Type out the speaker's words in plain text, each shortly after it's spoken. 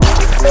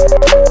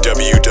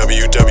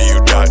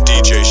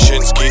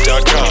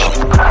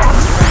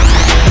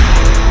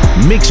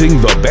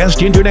mixing the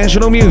best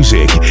international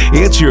music.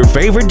 It's your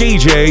favorite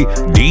DJ,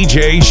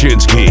 DJ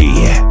Shinsky.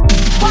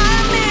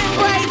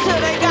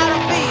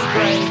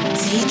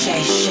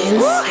 DJ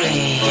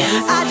Shinsky.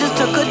 I just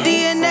took a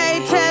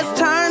DNA test,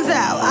 turns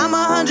out I'm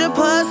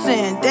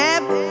 100%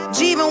 that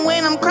bitch. Even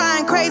when I'm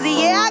crying crazy,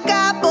 yeah, I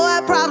got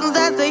boy problems,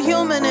 that's the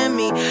human in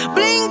me.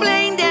 Bling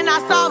bling, then I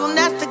solve them,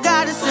 that's the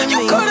goddess in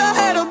me. You could've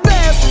had a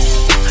bad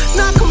bitch,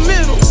 not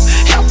committal.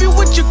 Help you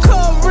with your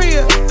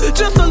career,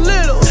 just a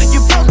little.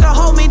 You're supposed to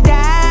hold me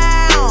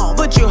down,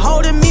 but you're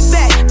holding me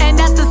back, and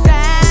that's the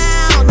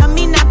sound of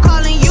me not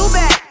calling you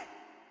back.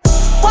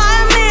 Why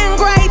men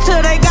great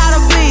till they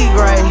gotta be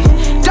great?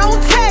 Don't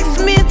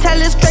text me,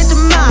 tell it straight to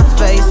my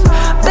face.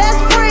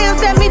 Best friend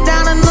set me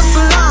down in the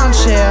salon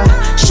chair.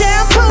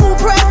 Shampoo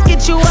press,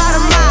 get you out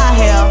of my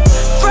hair.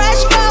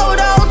 Fresh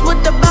photos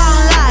with the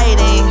bomb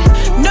lighting.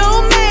 New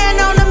man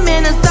on the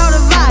Minnesota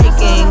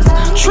Vikings.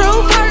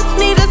 True hurts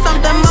needed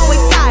something more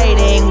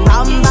exciting.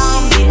 Bum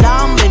bum be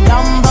dum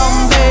bum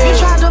be. You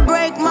tried to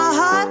break my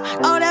heart,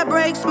 oh that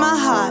breaks my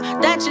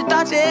heart. That you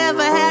thought you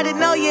ever had it,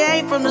 no you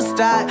ain't from the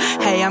start.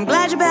 Hey, I'm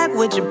glad you're back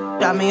with your.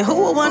 I mean, who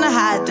would wanna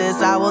hide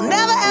this? I will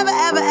never, ever,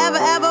 ever, ever,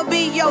 ever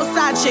be your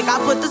side chick. I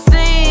put the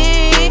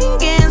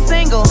singing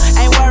single,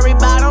 ain't worried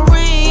about a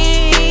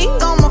ring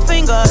on my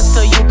finger,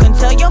 so you can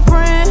tell your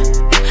friend,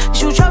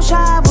 shoot your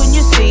shot when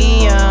you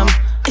see him.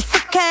 It's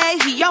okay,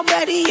 he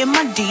already in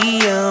my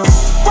DM.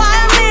 Why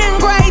men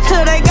great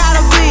till they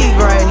gotta be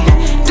great?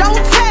 Don't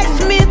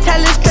text me,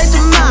 tell it straight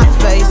to my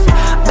face.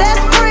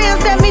 Best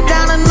friend set me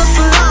down in the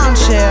salon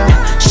chair.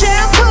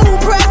 Shampoo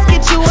press,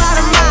 get you out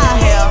of my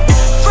hair.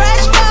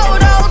 Fresh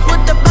photos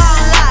with the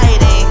bomb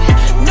lighting.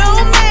 New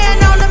man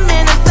on the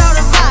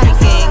Minnesota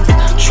Vikings.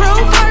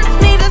 True hurts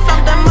needed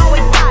something more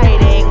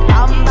exciting.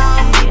 Bum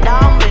bum be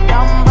dum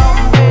bum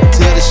be.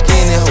 Tell the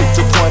skinny hoe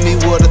to point me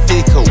with a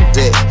thick hoe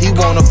that he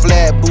want a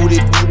flat booty,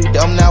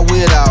 I'm not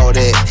with all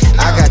that.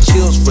 I got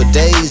chills for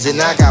days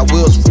and I got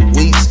wheels for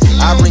weeks.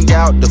 I bring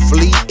out the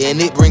fleet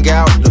and it bring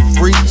out the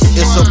freaks.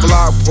 It's a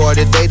block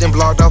party, they done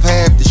blocked off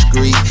half the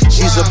street.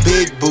 She's a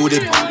big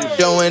booty,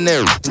 doing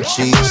everything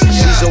cheeks.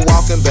 She's a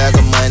walking bag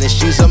of money,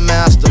 she's a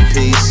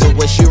masterpiece. So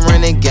when she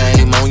running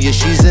game on you,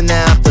 she's an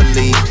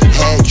athlete.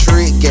 Hat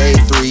trick, gave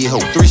 3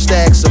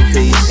 stacks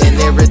apiece. And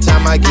every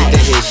time I get the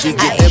hit, she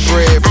get that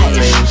bread from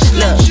me.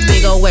 Look,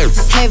 big ol' work,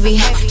 it's heavy.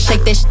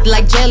 Shake that shit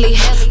like jelly.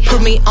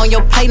 Put me on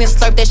your plate and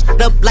slurp that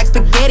shit up like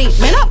spaghetti.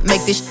 Man, I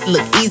make this shit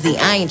look easy.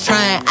 I ain't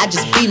trying, I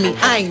just be me.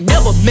 I ain't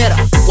never met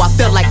her who I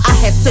felt like I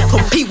had to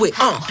compete with.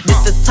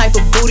 This the type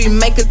of booty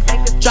maker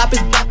drop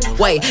his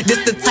way.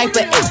 This the type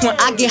of ex when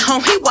I get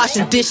home, he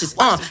washing dishes.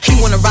 He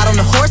wanna ride on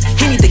the horse,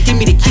 he need to give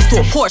me the keys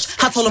to a Porsche.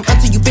 I told him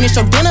until you finish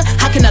your dinner,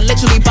 how can I let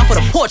you leave off for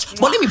the porch?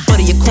 Boy, let me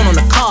butter your corn on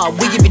the car.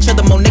 We give each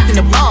other more neck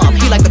than the bob.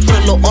 He like to put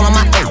a little oil on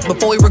my ass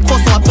before he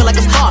records, so I feel like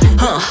a star.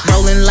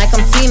 Rolling like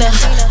I'm Tina,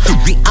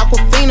 be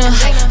Aquafina.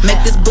 Make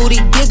this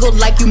booty giggle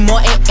like you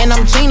Martin and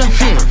I'm Gina.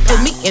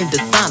 Put me in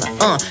designer,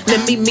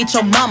 let me meet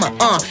your mama,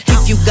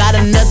 if you got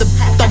another,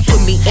 don't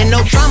put me in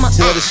no drama.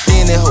 Tell the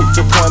skinny hoe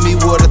to point me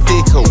with a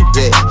thick hoe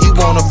that he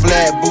want a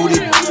flat booty,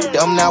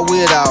 I'm not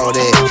with all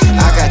that.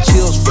 I got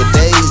chills for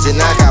days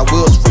and I got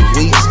wheels for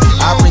weeks.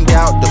 I bring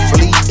out the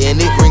fleet and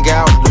it bring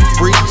out the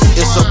freaks.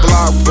 It's a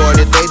block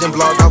party, they done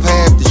blocked off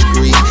half the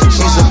street.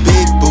 She's a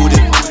big booty,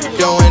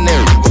 doing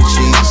everything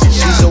cheeks.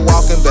 She's a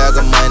walking bag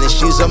of money,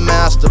 she's a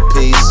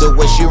masterpiece. The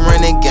way she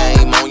running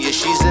game on you,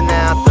 she's an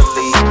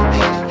athlete.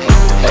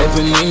 Hey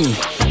Panini,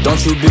 don't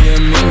you be a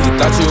meanie.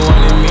 Thought you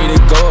wanted me to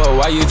go,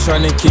 why you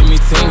tryna keep me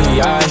teeny?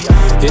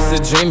 It's a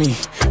dreamy,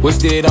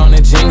 wished it on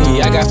a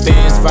genie. I got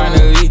fans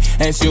finally,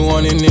 ain't you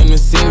wanting them to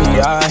see me?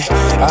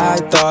 I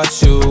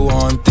thought you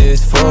want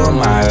this for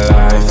my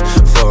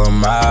life, for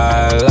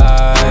my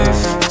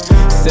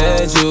life.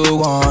 Said you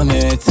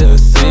wanted to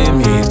see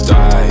me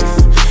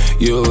thrive,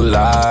 you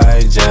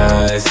lied,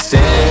 just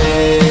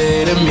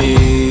say to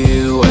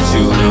me what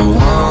you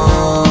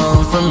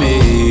want from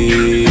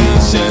me.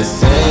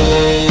 Just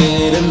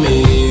say to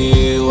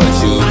me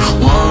what you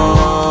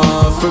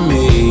want from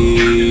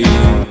me.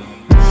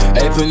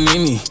 Hey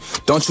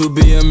Panini, don't you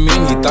be a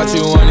meanie. Thought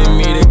you wanted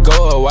me to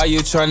go, why you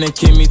tryna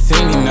keep me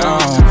teeny now?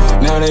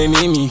 Now they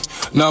need me,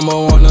 number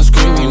one, no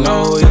screaming.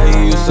 No, yeah,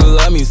 you used to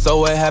love me, so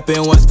what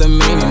happened, what's the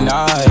meaning?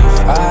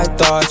 I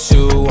thought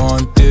you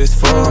want this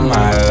for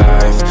my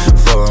life,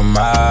 for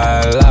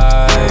my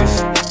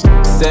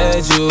life.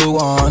 Said you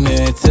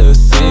wanted to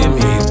see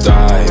me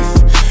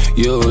thrive,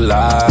 you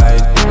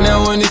lied.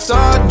 Now when it's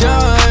all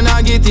done,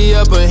 I get the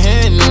upper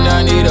hand.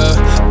 I need a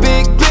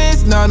big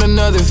bitch, not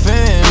another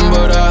fan.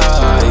 But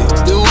I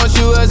still want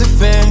you as a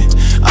fan.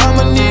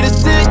 I'ma need to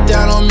sit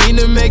down, don't mean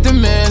to make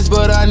demands,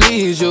 but I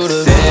need you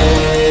to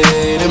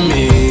say to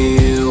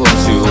me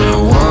what you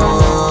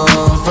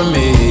want from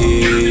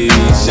me.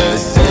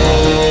 Just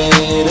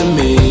say to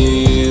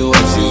me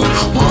what you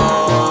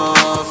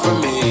want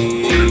from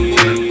me.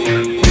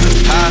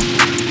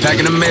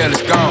 Packing the mail,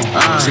 it's gone.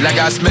 She like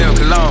I smell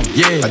cologne.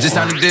 Yeah, I just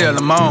signed a deal,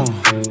 I'm on.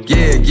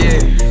 Yeah.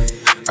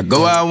 I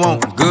go where I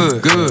want,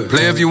 good.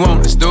 Play if you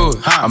want, let's do it.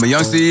 I'm a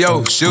young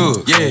CEO, sure.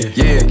 Yeah.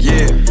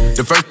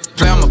 The first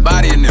play on my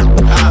body in them.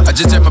 I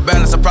just check my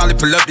balance, I probably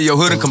pull up to your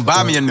hood and come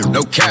buy me a new.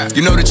 No cap.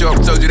 You know that your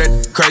told you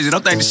that crazy.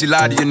 Don't think that she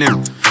lied to you,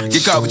 new.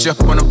 Get caught with you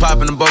when I'm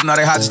popping them both. Now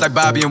they hot just like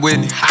Bobby and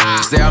Whitney.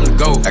 Say I'm the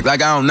GOAT, act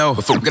like I don't know.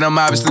 But fucking I'm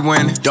obviously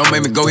winning. Don't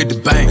make me go hit the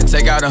bank and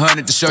take out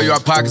 100 to show you our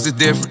pockets is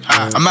different.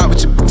 I'm out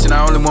with your bitch and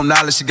I only want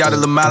knowledge. She got a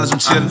little mileage, I'm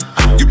chillin'.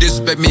 You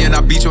disrespect me and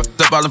I beat you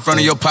up all in front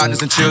of your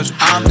partners and children.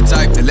 I'm the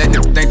type that let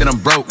them think that I'm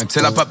broke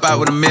until I pop out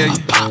with $1 million.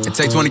 And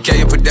take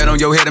 20K and put that on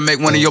your head and make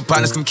one of your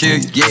partners come kill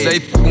you. Say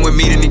fucking with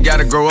me, then you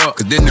gotta grow up,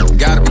 cause then you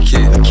gotta be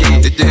kid.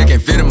 This dick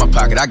can't fit in my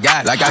pocket, I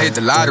got it, like I hit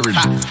the lottery.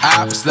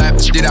 I slap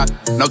the shit out,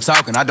 no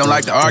talking, I don't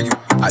like to argue.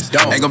 I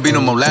don't, ain't gonna be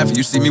no more laughing,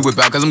 you see me whip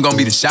out, cause I'm gonna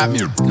be the shot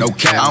mirror. No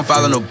cap, I don't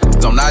follow no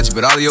on IG,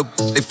 but all of your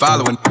they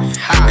following.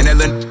 And that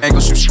little ain't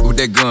gon' shoot shit with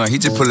that gun, he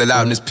just pull it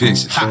out in his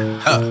pictures.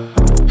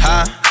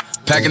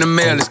 Packing the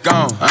mail, it's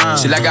gone.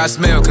 She like I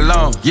smell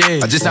cologne.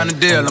 I just signed a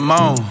deal, I'm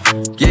on.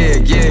 Yeah.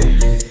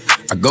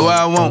 I go where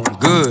I want,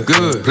 good.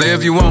 Play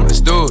if you want,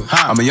 let's do it.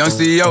 I'm a young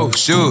CEO,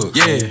 sure.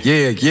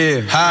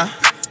 Yeah.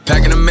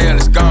 Packing the mail,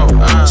 it's gone.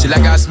 She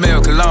like I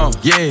smell cologne.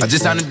 I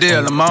just signed a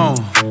deal, I'm on.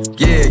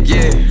 Yeah.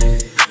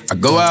 I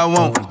go where I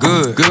want,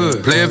 good.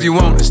 Play if you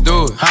want, let's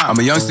do it. I'm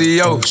a young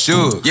CEO,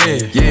 sure. Yeah.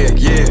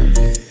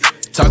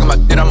 Talking about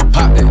shit, I'ma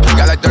pop that.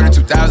 Got like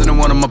 32,000 in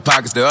one of my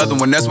pockets. The other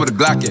one, that's where the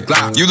Glock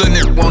at. You little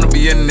nigga wanna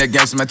be in that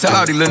gangster, man. Tell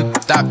all these little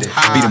niggas stop that.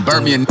 Beat and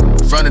burn me in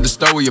front of the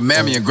store where your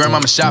mammy and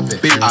grandmama shop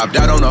at. I opt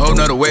out on a whole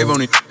nother wave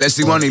on it. Let's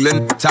see one of these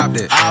little top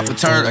that. I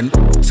return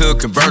to a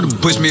convertible,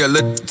 push me a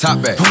little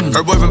top back.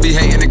 Her boyfriend be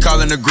hating and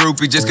calling a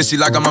groupie just cause she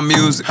like all my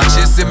music.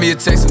 She send me a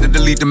text and to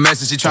delete the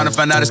message. She tryna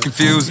find out it's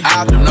confusing.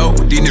 I don't know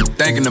what these niggas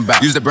thinking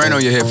about. Use the brain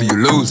on your head for you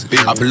lose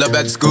it. I pull up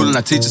after school and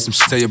I teach her some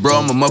shit. Tell you, bro,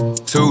 I'm a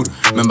motherfucking tutor.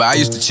 Remember, I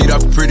used to cheat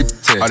off a pretty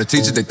test. All the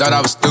teachers, they thought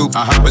I was stupid.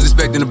 Was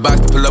expecting the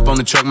box to pull up on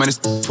the truck, man, it's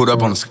pulled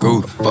up on the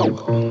scooter.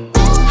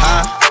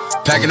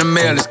 Packing the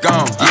mail, it's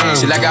gone.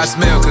 She like I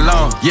smell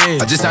cologne.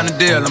 I just signed a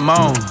deal, I'm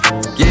on.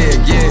 Yeah.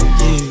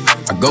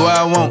 I go where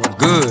I want,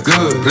 good.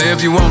 Play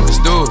if you want, let's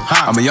do it.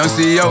 I'm a young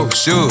CEO,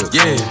 sure.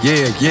 Yeah.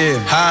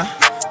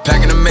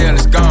 Packing the mail,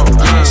 it's gone.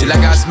 She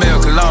like I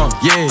smell cologne.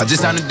 I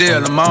just signed a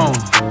deal, I'm on.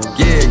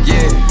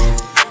 Yeah.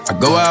 I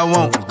go where I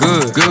want,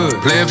 good.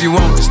 Play if you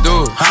want, let's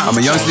do it. I'm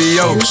a young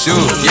CEO, sure.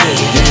 Yeah.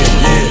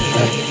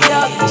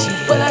 Yeah, I miss you,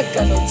 but I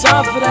got no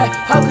time for that.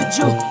 How could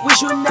you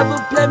wish you never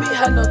play me?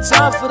 Had no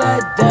time for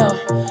that. Damn,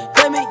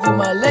 play me, you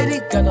my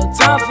lady, got no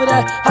time for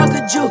that. How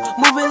could you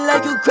moving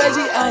like you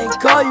crazy? I ain't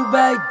call you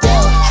back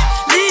down.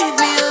 Leave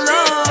me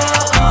alone.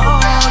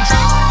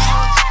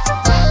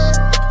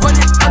 When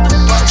it's at the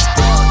bus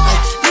down,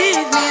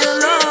 leave me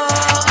alone.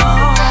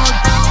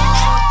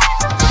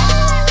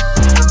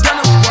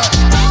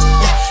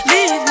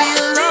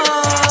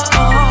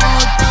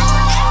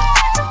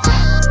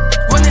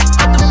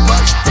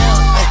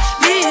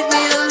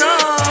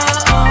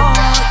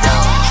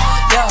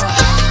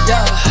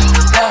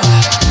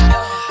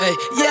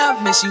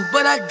 You,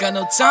 but I got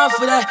no time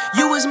for that.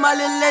 You was my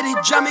little lady,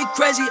 drive me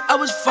crazy. I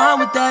was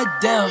fine with that.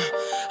 Damn,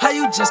 how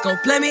you just gon'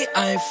 play me?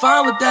 I ain't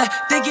fine with that.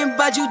 Thinking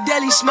about you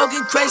daily,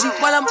 smoking crazy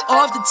while I'm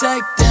off the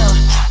tag. Down,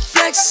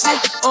 flexing,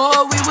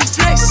 oh we was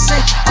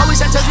flexing.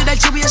 Always I told you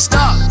that you be a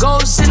star.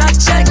 Goals in our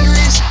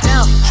checklist.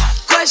 Down,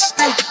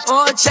 question,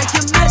 or check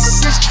your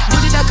message.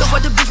 Knew that I could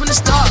afford the beef from the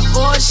start,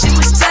 or she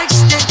was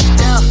texting.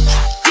 Down,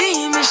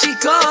 demon she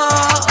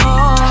called.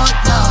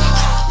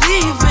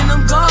 Leaving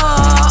them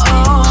gone.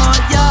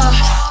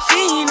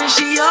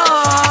 She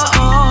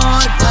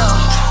on,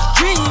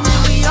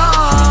 dreaming we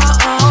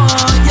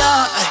on,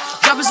 yeah.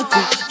 Dropping some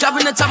cool,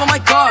 dropping the top of my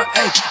car,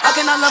 ayy. I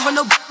cannot love her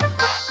no.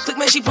 Click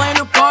man, she playing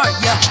her part,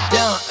 yeah.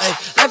 Down,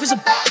 ayy. Life is a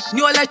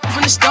knew all that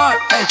from the start,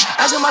 ayy.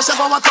 Asking myself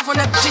how I come from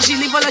that bitch and she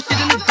leave all that shit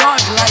in the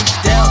dark, like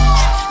down.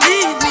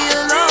 Leave me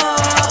alone.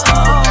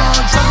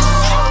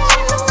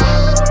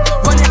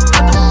 Running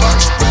out the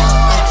box, down.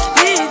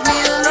 Leave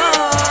me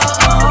alone.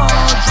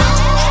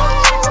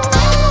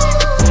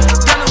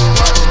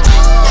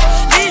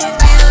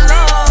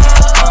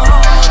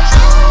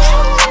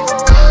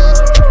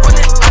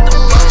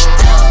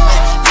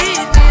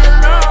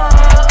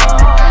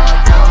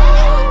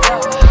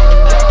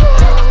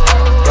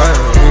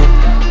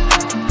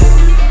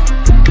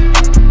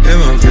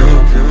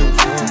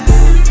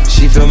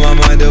 Fill my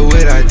mind up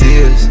with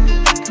ideas.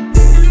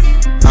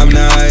 I'm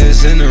the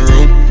highest in the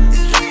room.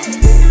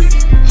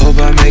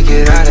 Hope I make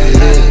it out of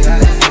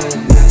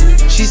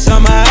here. She saw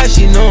my eyes,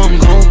 she know I'm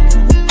gone.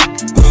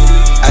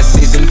 I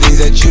see some things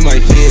that you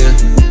might fear.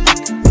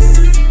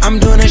 I'm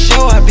doing a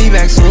show, I'll be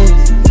back soon.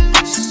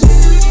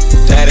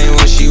 That ain't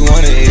what she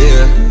wanna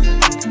hear.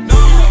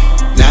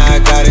 Now I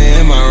got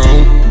it in my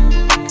room.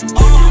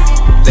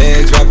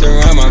 Legs wrapped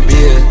around my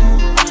beard.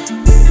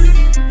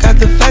 Got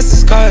the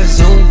fastest car,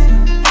 Zoom.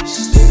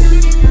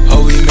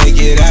 Hope we make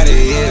it out of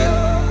here.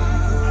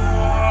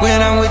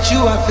 When I'm with you,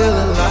 I feel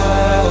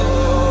alive.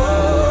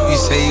 You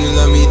say you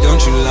love me,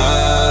 don't you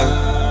lie?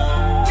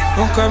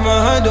 Don't cry my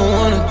heart, don't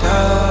wanna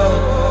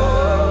die.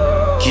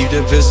 Keep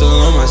the pistol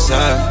on my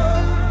side.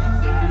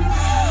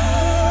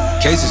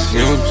 Cases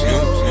fumes.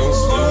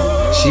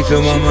 She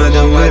fill my mind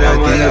up with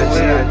ideas.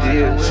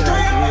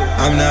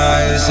 I'm the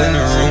highest in the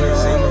room.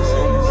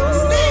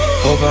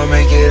 Hope I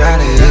make it out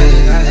of here.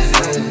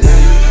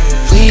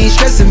 We ain't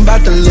stressing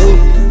about the loot.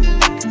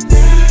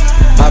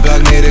 My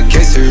block made a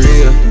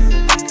quesadilla.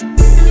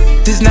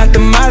 This not the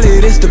molly,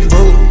 this the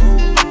boot.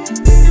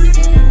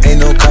 Ain't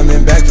no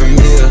coming back from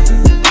here.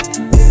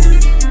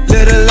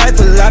 Live a life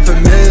a lot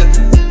familiar.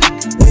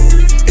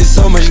 It's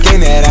so much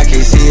gain that I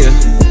can't see it.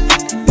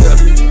 Yeah.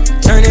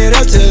 Turn it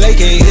up till they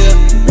can't hear.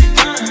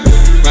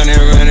 Running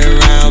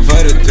around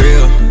for the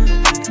thrill.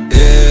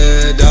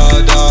 Yeah,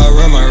 dog,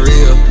 run my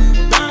reel.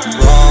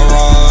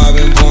 Raw, I've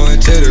been pouring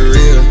to the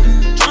real.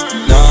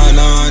 Nah,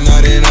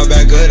 then I'm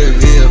back of the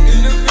veil.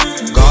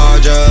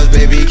 Gorgeous,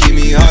 baby, keep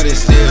me hard and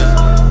still.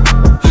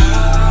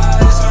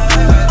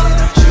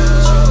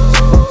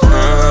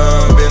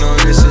 Been on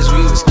this since we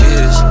was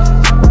kids.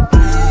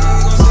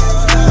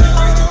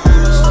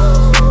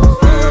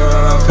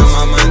 I fill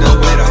my mind up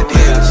with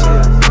ideas.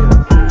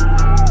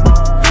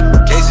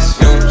 Cases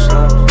fumes.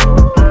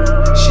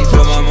 She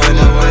fill my mind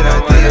up with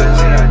ideas.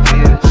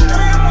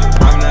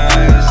 I'm the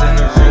highest in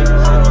the room.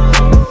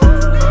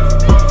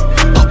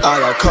 I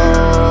got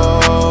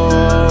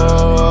calls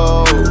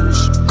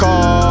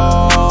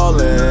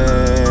calling.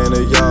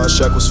 The yard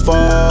check was full.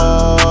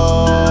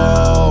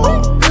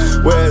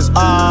 Where's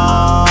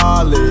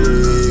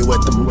Ollie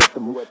with them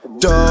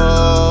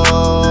dough?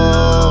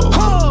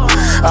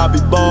 I be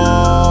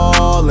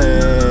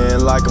ballin'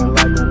 like I'm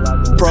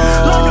pro.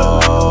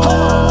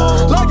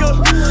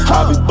 I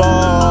be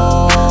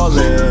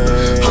ballin'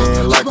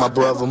 like my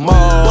brother Mo.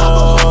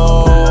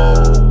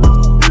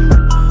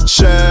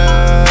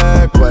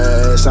 Check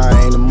West, I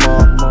ain't a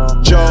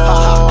Joe.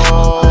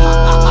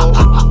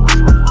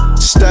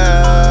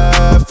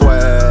 Steph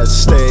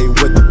West, stay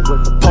with the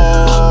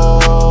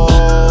pole.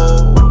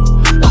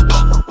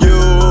 You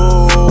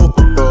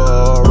go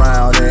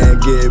around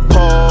and get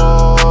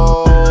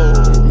pulled.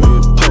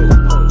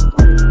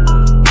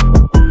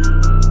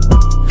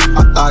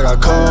 I got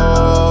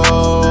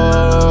calls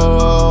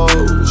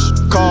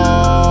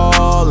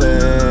calling.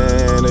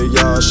 The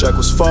yard check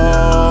was full.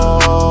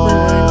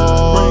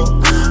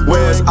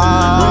 Where's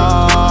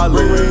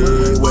Ollie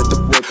with the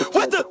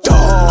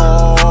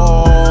dog?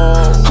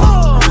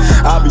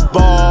 I be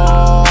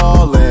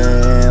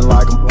ballin'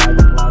 like I'm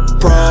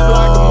pro.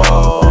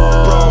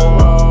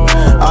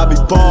 I be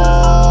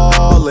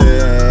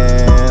ballin'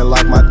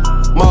 like my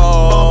Mo.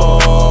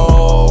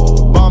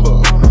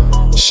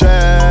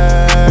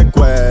 Check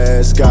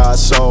West got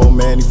so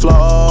many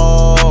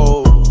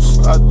flows.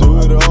 I do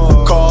it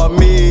all. Call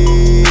me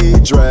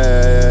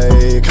Drake.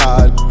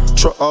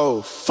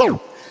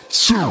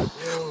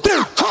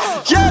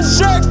 Yeah,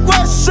 Shaq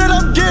West said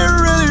I'm getting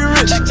really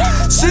rich.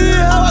 See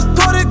how I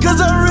caught it,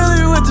 cause I'm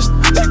really with this.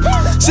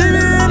 See me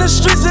in the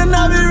streets and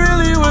I be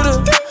really with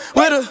a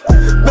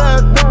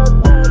bad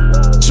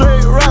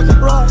straight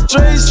rockin'.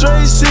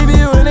 Straight, see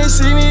me when they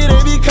see me,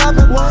 they be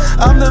coppin'.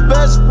 I'm the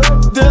best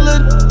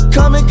dealer,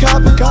 come and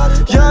cop it.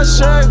 Yeah,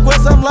 Shaq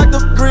West, I'm like the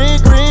green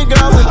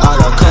goblin. I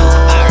got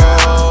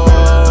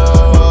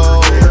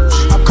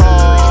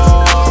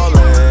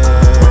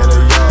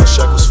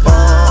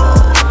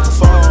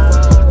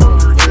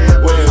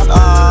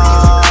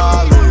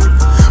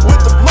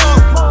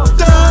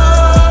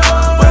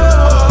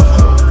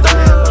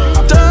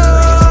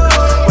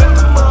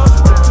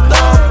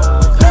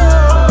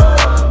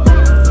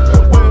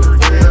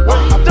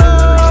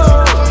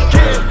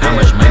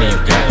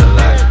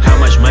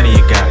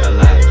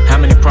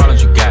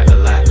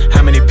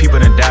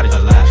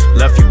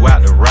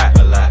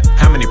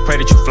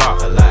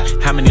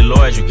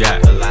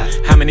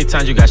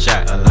times you got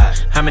shot? A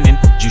lot. How many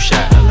you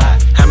shot? A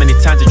lot. How many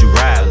times did you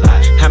ride? A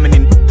lot. How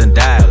many done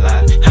died? A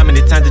lot. How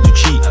many times did you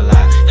cheat? A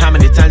lot. How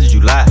many times did you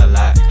lie? A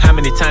lot. How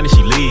many times did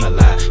she leave? A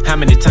lot. How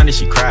many times did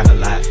she cry? A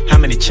lot. How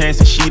many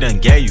chances she done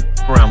gave you?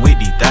 Around with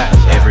these thighs.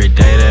 Every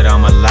day that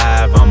I'm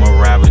alive, I'ma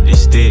ride with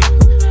this stick.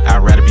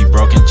 I'd rather be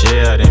broke in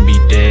jail than be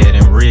dead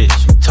and rich.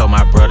 Told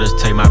my brothers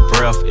take my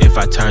breath if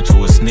I turn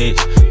to a snitch.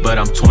 But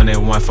I'm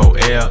 21 for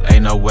L,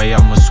 ain't no way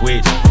I'ma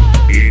switch.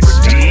 It's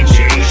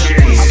DJ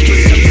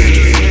Shinsky.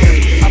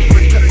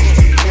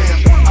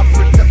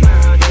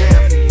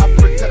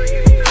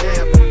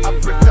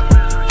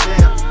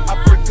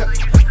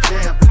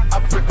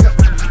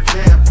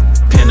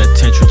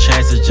 Penitentiary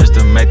chances just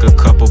to make a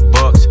couple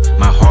bucks.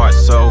 My heart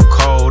so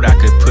cold I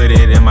could put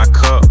it in my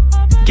cup.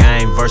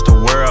 Game versus the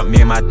world, me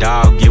and my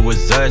dog, it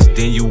was us.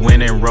 Then you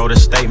went and wrote a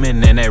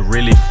statement and that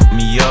really f***ed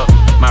me up.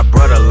 My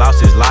brother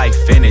lost his life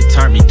and it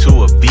turned me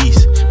to a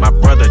beast. My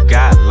brother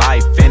got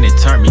life and it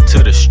turned me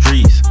to the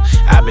streets.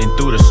 I've been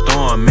through the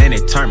storm and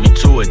it turned me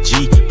to a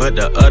G. But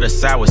the other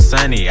side was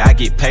sunny, I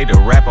get paid to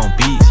rap on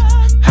beats.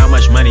 How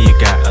much money you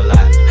got? A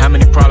lot. How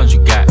many problems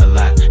you got? A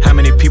lot. How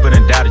many people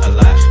done doubted you?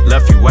 A lot.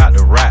 Left you out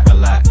to rot? A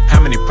lot.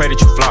 How many pray that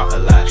you flop? A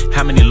lot.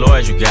 How many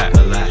lawyers you got?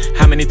 A lot.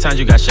 How many times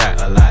you got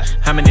shot? A lot.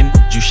 How many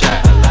you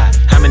shot? A lot.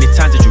 How many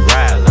times did you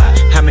ride? A lot.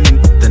 How many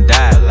done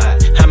died? A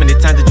lot. How many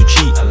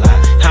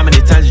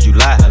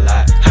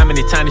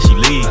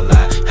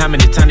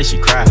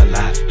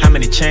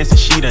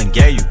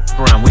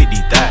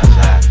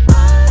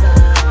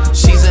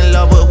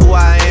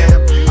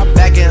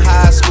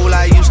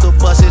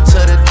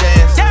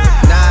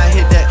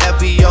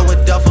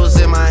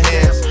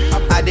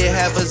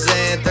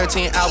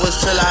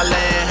till I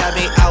land. Had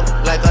me out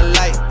like a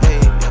light, ayy,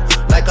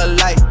 like a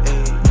light,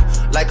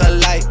 ayy, like a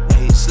light,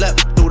 ayy.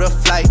 Slept through the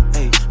flight,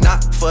 ayy,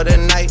 not for the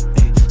night,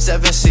 ayy.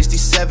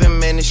 767,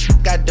 man, this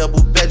shit got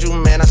double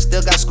bedroom, man. I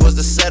still got scores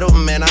to settle,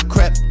 man. I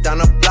crept down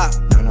the block,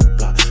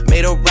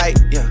 made a right,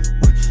 yeah.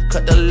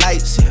 Cut the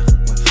lights, yeah.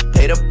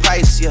 Pay the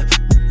price, yeah.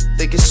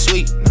 Think it's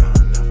sweet, no,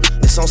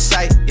 it's on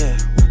sight, yeah.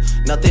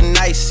 Nothing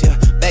nice, yeah.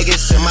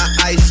 Vegas in my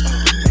ice, oh,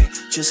 man.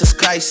 Jesus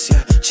Christ,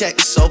 yeah.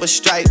 Checks over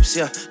stripes,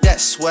 yeah.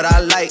 That's what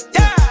I like,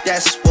 yeah.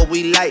 That's what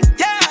we like,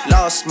 yeah.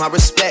 Lost my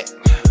respect,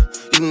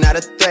 you not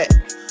a threat.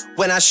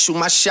 When I shoot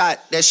my shot,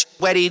 that shit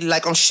wetty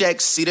like on Shaq.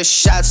 See the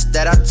shots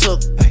that I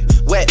took, ay,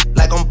 wet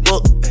like on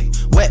Book, ay,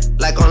 wet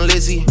like on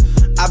Lizzie.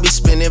 I be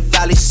spinning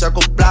valley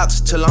circle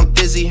blocks till I'm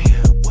dizzy.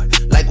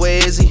 Like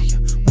where is he?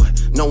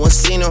 No one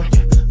seen him.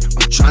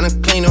 I'm tryna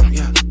clean him.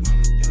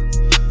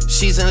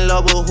 She's in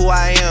love with who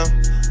I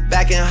am.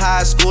 Back in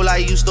high school, I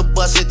used to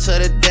bust it to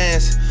the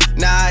dance.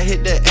 Now I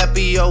hit the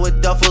FBO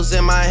with duffels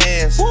in my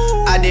hands.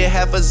 Woo. I did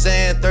half a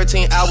Zan,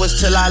 13 hours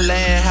till I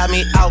land. Had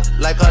me out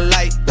like a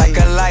light, like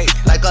a light,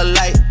 like a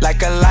light,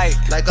 like a light,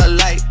 like a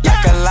light,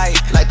 like a light,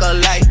 like a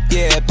light.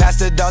 Yeah,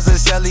 Pastor Dawson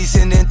sell, he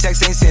sending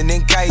texts, ain't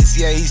sending kites.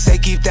 Yeah, he say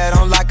keep that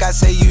on lock. I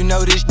say you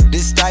know this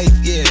tight.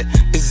 Yeah,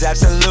 it's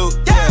absolute.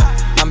 Yeah,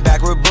 I'm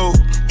back with Boot.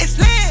 It's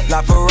lit.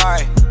 La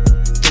Ferrari.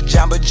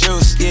 Jamba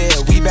Juice, yeah,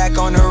 we back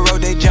on the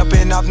road, they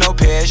jumping off no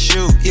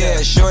parachute, yeah.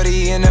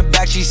 Shorty in the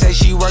back, she say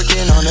she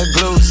working on the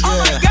glutes,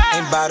 yeah.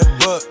 Ain't by the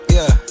book,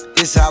 yeah,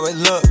 it's how it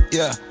look,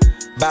 yeah.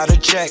 Bout to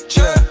check,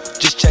 yeah,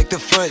 just check the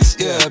foots,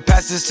 yeah.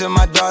 Pass this to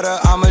my daughter,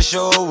 I'ma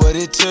show her what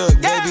it took.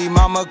 Baby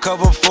mama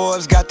cover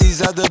Forbes, got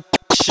these other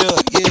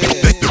shook, yeah.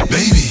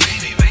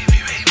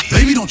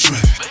 Baby, don't trip,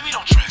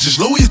 just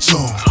lower your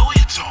tone,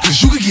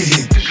 cause you could get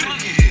hit.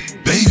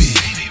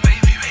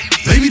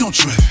 Baby, don't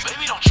trip.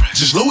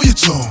 Just lower your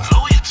tone,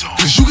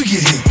 cause you could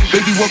get hit.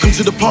 Baby, welcome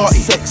to the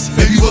party. Sex.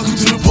 Baby, welcome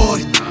to the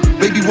party.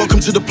 Baby,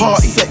 welcome to the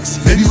party. Sex.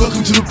 Baby,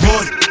 welcome to the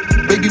party.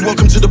 Baby,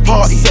 welcome to the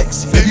party.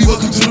 Sex. Baby,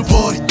 welcome to the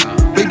party.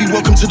 Baby,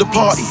 welcome to the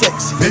party.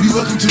 Sex. Baby,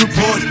 welcome to the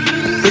party.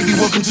 Baby,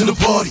 welcome to the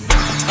party.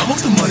 I'm off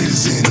the money to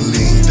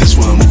Xanaline, that's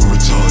why I'm over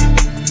retarded.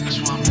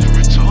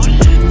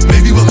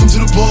 Baby, welcome to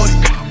the party.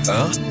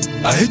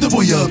 I hit the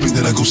boy up and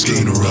then I go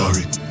skating a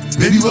Rari.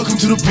 Baby,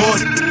 welcome to the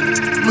party.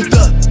 With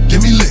that,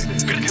 get me lit.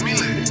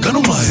 Gun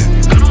on my hip,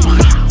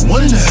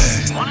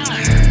 1.5,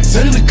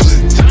 10 in the clip.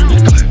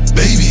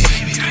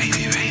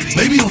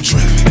 Baby, don't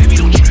trip.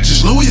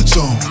 Just lower your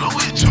tone,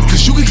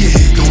 cause you could get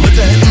hit. Don't let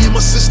that heavy in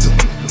my system.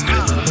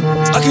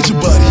 I get your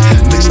body,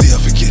 next day I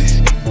forget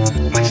it.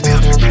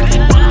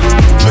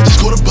 Try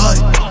just go to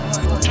body,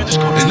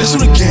 and that's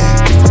on the gang.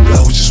 I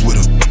was just with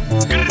him.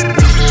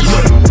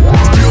 Look,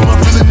 free all my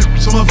villain,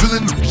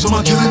 so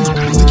my killing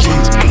with the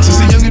kids. Since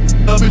a youngin',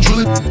 I've been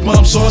drilling.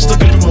 Mom saw I stuck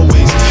up in my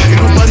ways. Ain't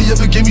nobody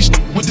ever gave me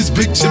with this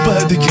big chip, I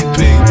had to get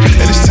paid.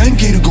 And it's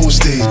 10K to go on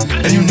stage,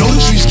 and you know the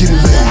trees getting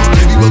laid.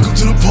 Baby, welcome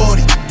to the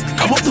party.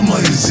 I'm off the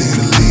money to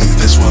Xanaline,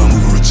 that's why I'm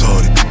over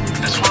retarded.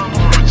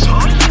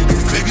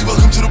 Baby,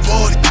 welcome to the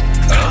party.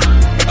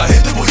 I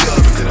hit the boy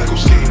up and then I go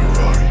skate in a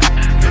Rari.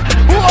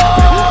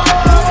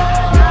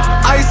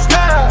 Ice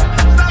style,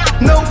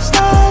 no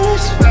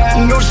stylish,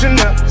 no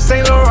Chanel,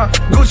 Saint Laurent,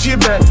 Gucci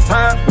bag,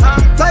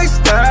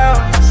 lifestyle,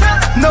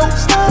 no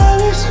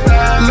stylish,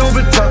 Louis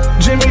Vuitton,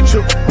 Jimmy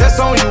Choo, that's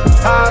on you,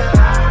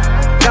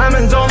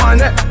 diamonds on my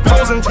neck,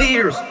 posing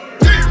tears,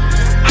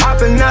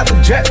 hopping out the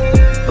jet,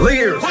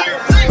 leers,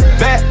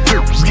 back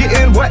hips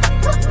getting wet,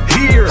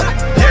 here,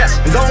 yes,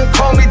 don't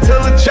call me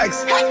till the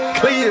checks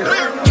clear.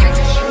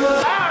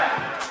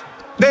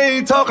 They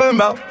ain't talking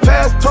about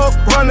fast talk,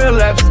 running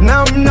laps.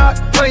 Now I'm not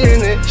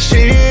playing it,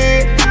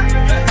 shit.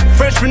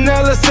 Fresh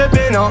vanilla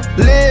sipping on,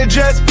 lid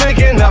just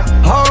picking up.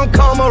 Hong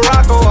Kong,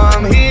 Morocco,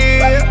 I'm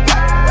here.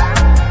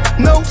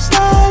 No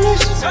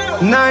stylish,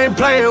 now I ain't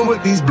playing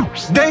with these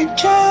boots. They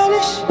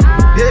childish,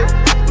 yeah.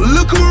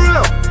 Look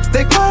around,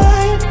 they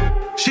quiet.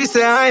 She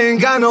said I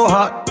ain't got no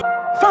heart,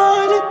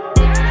 find it.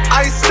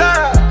 Ice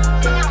style,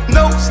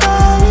 no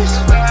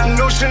stylish,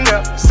 no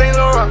Chanel, Saint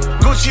Laurent,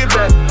 Gucci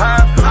bag,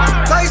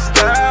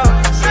 lifestyle,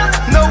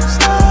 no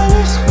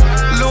stylish,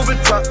 Louis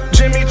Vuitton,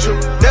 Jimmy Choo,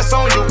 that's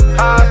on you,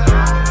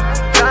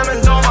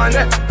 diamonds on my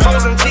neck,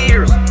 posing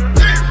tears,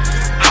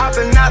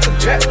 hopping out the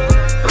jet,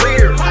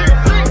 clear,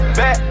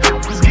 back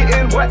was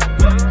getting wet,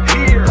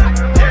 here,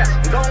 yeah,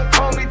 don't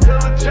call me till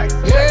the checks.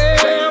 Yeah,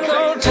 I'm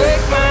gonna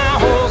take my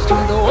horse to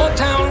the old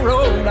town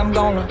road, I'm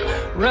gonna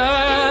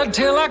ride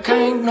till I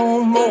can't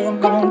no more. I'm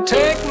gonna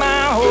take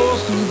my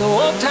horse to the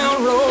old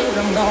town road.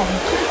 I'm gonna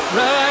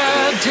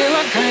ride till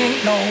I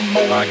can't no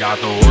more. I got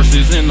the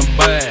horses in the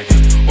back,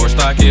 horse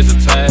stock is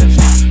attached.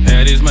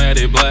 Head is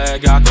matted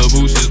black, got the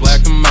bushes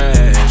black to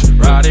match.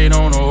 Riding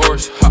on a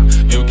horse, ha,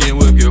 you can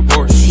whip your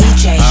Porsche.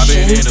 I've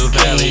been in the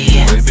valley,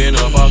 whipping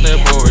up off that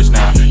porch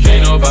now.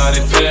 Can't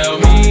nobody tell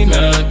me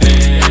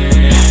nothing.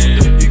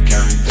 You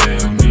can't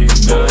tell me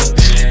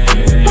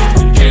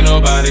nothing. Can't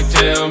nobody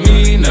tell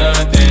me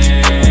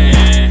nothing.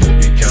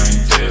 You can't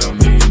tell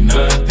me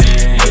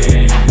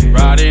nothing.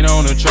 Riding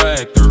on a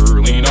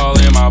tractor, lean all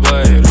in my blood.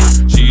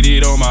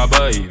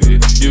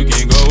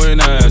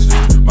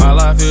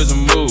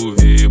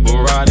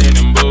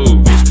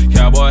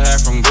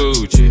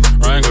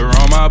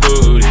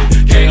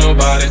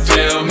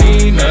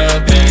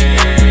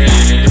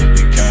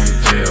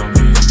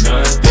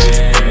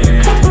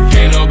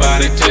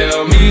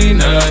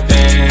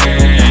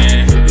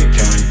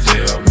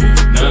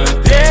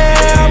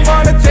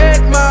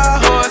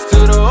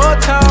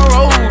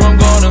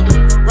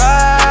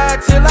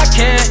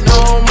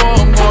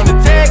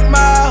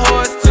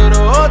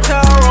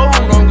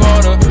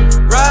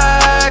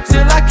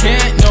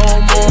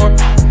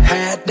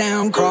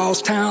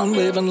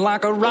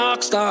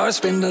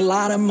 spend a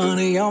lot of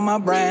money on my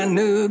brand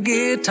new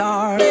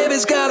guitar.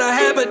 Baby's got a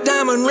habit,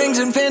 diamond rings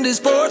and Fendi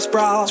sports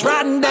bras.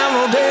 Riding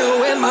down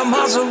Rodeo in my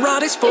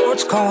Maserati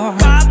sports car.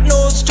 Got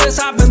no stress,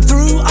 I've been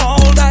through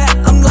all that.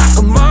 I'm like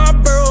a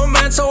Marlboro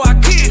man, so I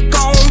kick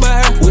on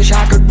back. Wish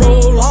I could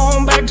roll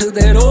on back to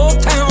that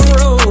old town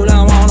road.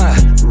 I wanna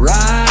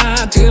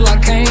ride till I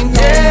can't no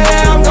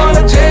more. I'm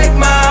gonna take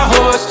my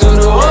horse to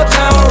the old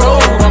town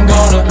road. I'm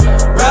gonna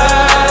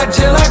ride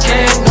till I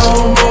can't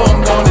no more.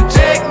 I'm gonna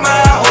take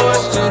my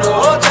horse to the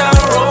old town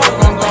road.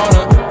 I'm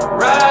gonna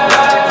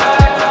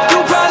ride. You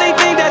probably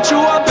think that you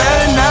are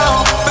better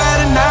now,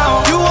 better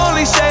now. You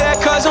only say that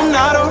cause I'm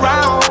not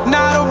around,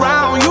 not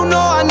around. You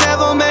know I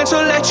never meant to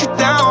let you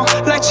down,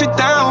 let you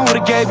down.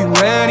 Would've gave you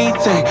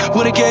anything,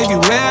 would've gave you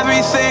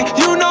everything.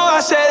 You know I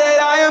said that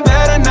I am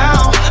better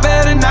now,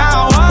 better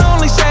now. I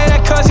only say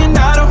that cause you're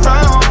not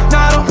around,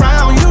 not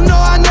around. You know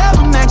I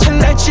never meant to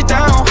let you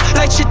down,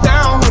 let you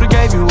down. Would've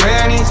gave you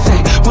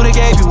anything, would've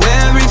gave you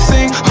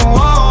everything.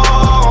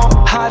 Oh,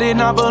 I did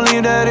not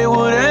believe that it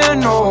would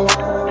end, no.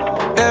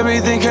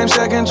 Everything came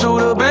second to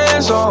the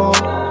band, so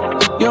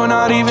you're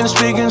not even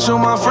speaking to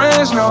my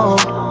friends, no.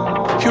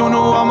 You knew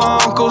all my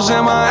uncles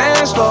and my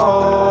aunts,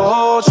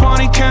 though.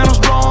 20 candles,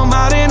 blow 'em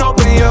out and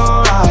open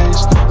your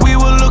eyes. We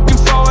were looking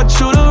forward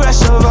to the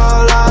rest of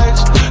our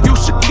lives.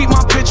 Used to keep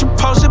my picture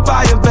posted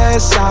by your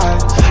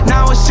bedside.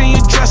 Now I see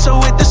you dresser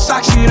with the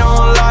socks you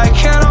don't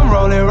like. And I'm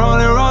rolling,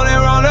 rolling, rolling,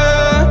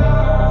 rolling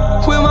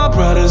with my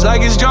brothers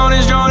like it's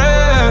Jonas,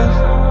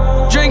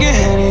 Jonas. Drinking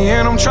Henny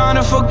and I'm trying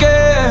to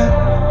forget,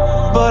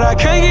 but I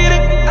can't get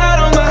it out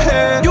of my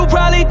head. You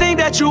probably think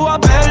that you are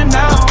better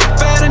now,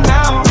 better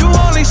now. You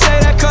only say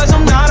that cause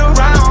I'm not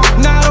around,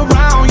 not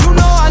around. You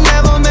know I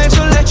never meant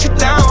to let you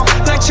down,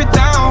 let you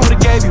down. Would've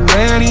gave you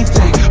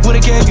anything,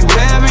 would've gave you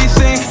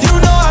everything. You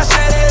know I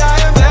said that I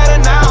am better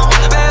now,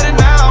 better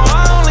now.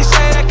 I only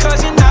say that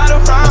cause you're not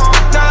around,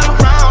 not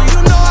around. You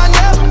know I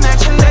never meant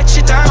to let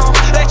you down,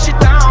 let you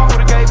down.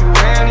 Would've gave you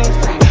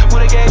anything,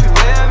 would've gave you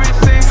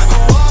everything.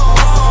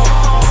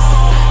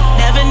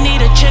 Never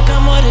need a chick,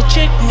 I'm what a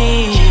chick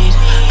need.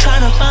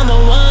 Tryna find the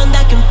one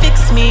that can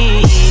fix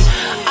me.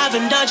 I've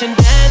been dodging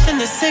death in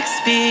the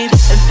 6-speed.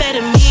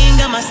 Amphetamine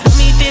got my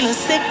stomach feeling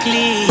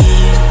sickly.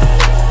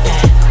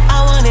 I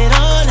want it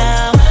all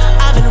now.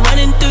 I've been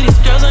running through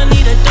these girls, I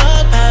need a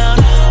dog pound.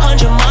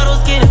 100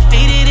 models getting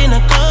faded in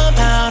a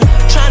compound.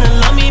 Tryna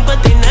love me, but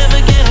they never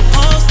get a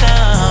pulse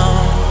down.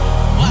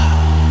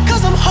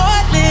 Cause I'm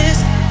heartless,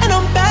 and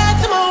I'm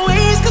bad to my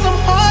ways, cause I'm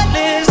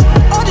heartless.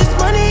 All this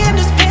money and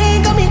this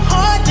pain got me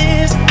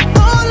heartless.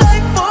 All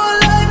life,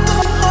 cause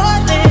I'm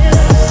heartless.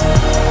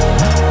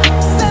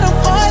 Said I'm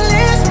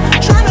heartless,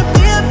 tryna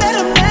be a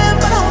better man,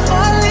 but I'm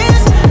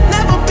heartless.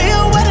 Never be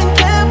a wedding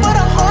plan, but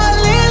I'm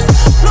heartless.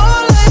 No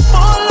life,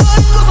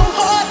 cause I'm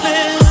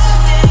heartless.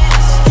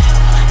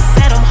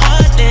 Said I'm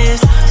heartless,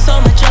 so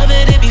much of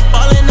it be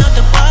falling out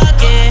the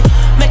pocket.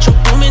 Metro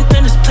booming,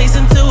 turn this place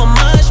into a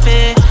mosh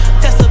pit.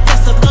 Tesla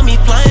got me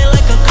flying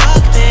like a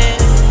cockpit.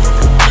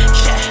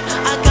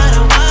 Yeah, I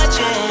gotta watch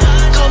it.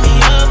 Call me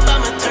up,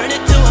 I'ma turn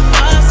it to a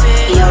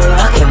faucet. You're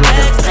rocking with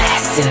the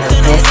best in the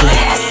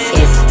business.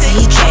 It's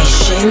DJ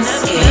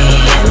Shinsky.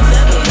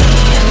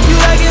 You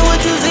like it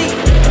what you see.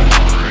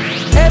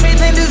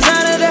 Everything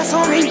designer, that's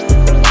on me.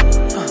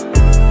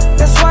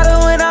 That's why that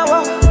when I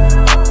walk,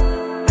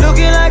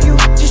 looking like you,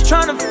 just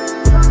tryna.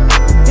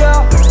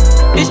 Yeah,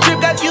 this trip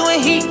got you in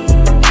heat.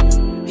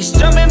 It's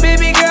jumping,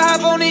 baby girl,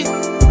 hop on it.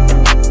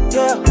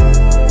 Yeah,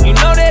 you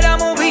know that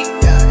I'm on beat.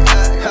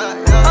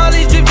 All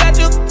these trips got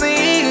you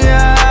free.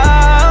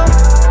 Yeah,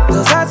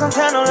 those eyes on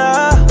time, no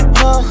love.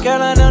 Girl,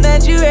 I know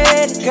that you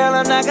ready. Girl,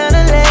 I'm not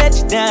gonna let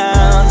you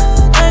down.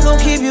 I ain't gon'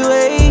 keep you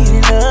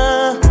waiting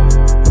up.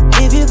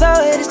 If you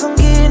throw it, it's gon'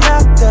 get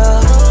knocked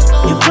up.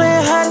 You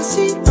playing hide and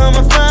seek,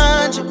 I'ma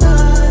find you.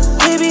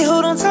 Baby,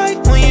 hold on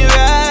tight when you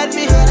ride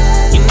me.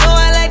 You know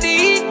I like to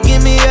eat,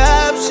 give me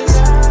options.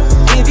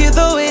 If you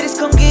throw it, it's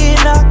gon'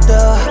 get knocked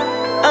up.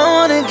 I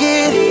wanna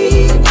get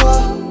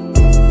equal.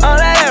 All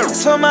that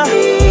is for my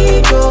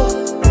ego.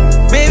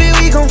 Baby,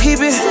 we gon'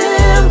 keep it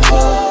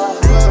simple.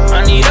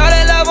 I need all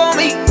that love on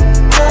me.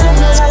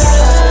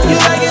 You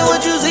like it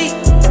what you see.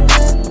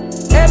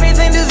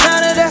 Everything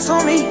designer, that's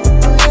on me.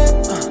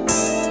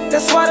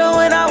 That's why that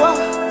when I walk,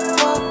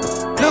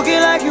 looking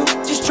like you,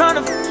 just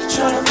tryna.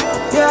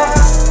 Yeah,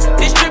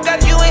 this trip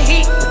got you in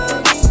heat.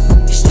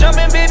 It's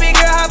jumping, baby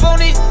girl, hop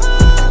on it.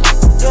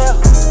 Yeah,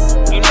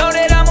 you know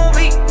that I'm on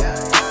beat.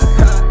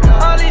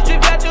 All these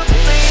trips got you in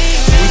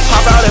heat. We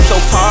pop out at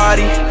your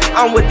party,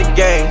 I'm with the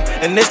gang,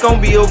 and it's gon'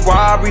 be a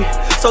robbery.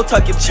 So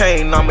tuck your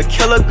chain, I'm a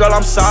killer, girl,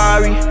 I'm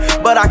sorry,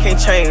 but I can't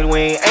change. We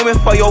ain't aiming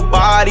for your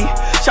body,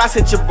 shots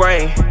hit your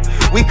brain.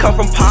 We come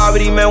from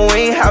poverty, man,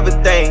 we ain't have a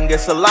thing.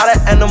 It's a lot of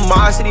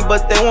animosity,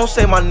 but they won't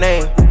say my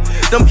name.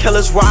 Them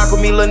killers rock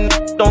with me, little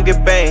don't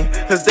get banged.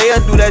 Cause they'll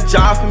do that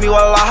job for me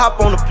while I hop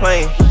on the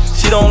plane.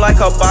 She don't like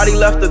her body,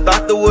 left the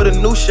doctor with a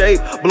new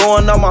shape.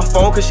 Blowing up my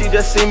phone cause she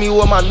just see me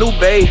with my new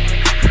babe.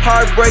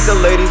 Heartbreaker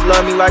ladies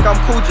love me like I'm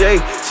Cool J.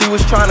 She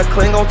was trying to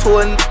cling on to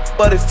a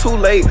but it's too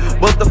late.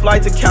 Booked the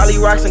flight to Cali,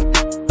 rocks and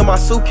in my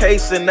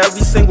suitcase, and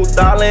every single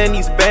dollar in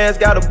these bands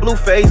got a blue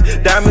face.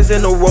 Diamonds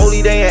in the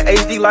rollie, they in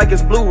HD like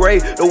it's Blu-ray.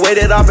 The way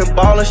that I've been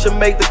ballin' should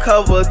make the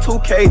cover of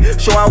 2K.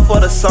 Show out for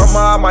the summer,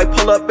 I might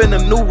pull up in a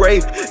new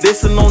rave.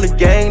 Dissin' on the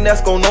gang,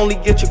 that's gon' only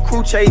get your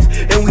crew chase.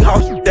 And we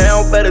house you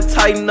down, better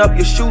tighten up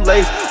your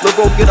shoelace. Look,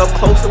 go get up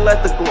close and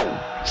let the glow.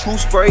 True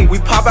spray, we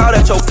pop out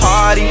at your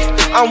party.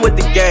 I'm with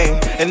the gang,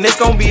 and it's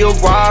gon' be a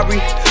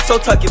robbery. So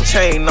tuck your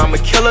chain, I'm a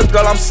killer,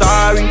 girl, I'm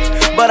sorry,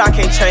 but I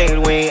can't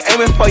change. We ain't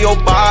aiming for your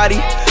body,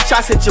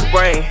 shots hit your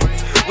brain.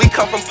 We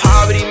come from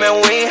poverty, man,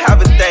 we ain't have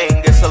a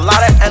thing. It's a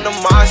lot of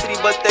animosity,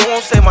 but they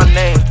won't say my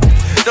name.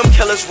 Them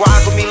killers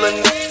rock with me,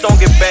 little niggas don't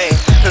get banged,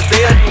 cause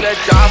they'll do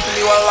that job for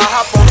me while I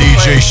hop on the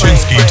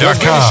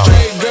DJShinsky.com.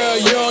 Straight girl,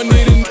 you don't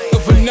need a nigga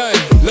for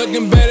nothing.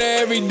 Looking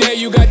better every day,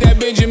 you got that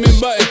Benjamin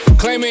Button.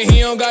 Claiming he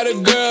don't got a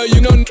girl,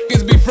 you know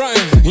niggas be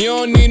frontin'. You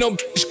don't need no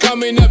bitch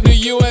coming up to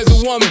you as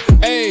a woman.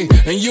 Ayy,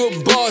 and you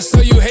a boss,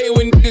 so you hate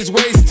when niggas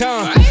waste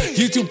time.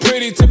 You too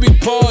pretty to be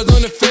paused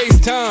on the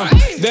FaceTime.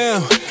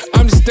 Damn,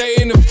 I'm just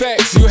stating the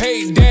facts. You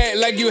hate that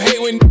like you hate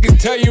when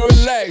niggas tell you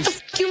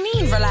relax. You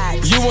mean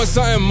relax? You want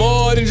something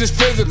more than just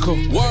physical.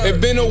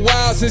 It been a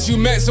while since you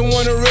met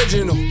someone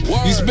original.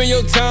 You spend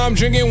your time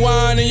drinking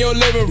wine in your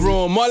living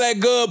room. All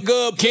that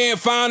good, can't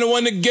find the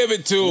one to give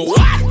it to.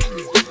 What?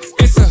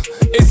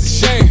 It's a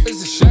shame.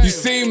 You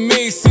see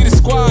me, see the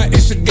squad,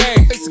 it's a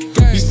game.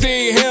 You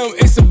see him,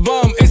 it's a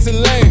bum, it's a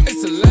lame.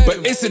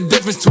 But it's a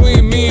difference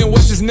between me and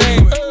what's his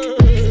name.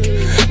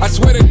 I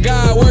swear to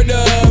God, word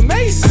the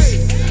mace.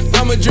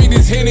 I'ma drink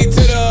this Henny to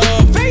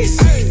the face.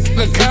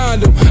 The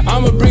condom,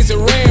 I'ma bring some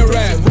rain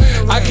rap.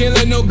 I can't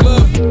let no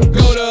glove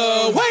go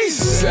to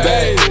waste.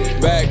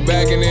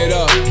 Backing it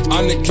up.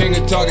 I'm the king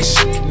of talking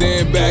shit,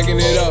 then backing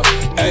it up.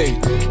 Ayy,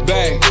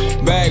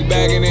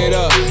 backing it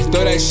up.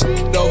 Throw that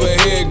shit over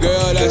here,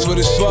 girl, that's what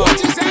it's for.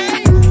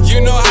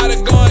 You know how to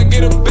go and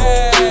get a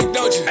bag,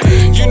 don't you?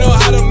 You know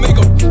how to make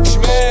a bitch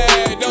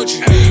mad, don't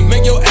you?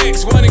 Make your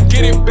ex wanna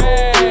get it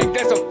back,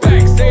 that's a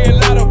fact. Say a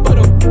lot of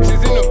other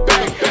bitches in the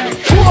back.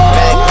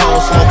 Back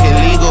home smoking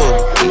legal.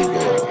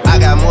 I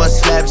got more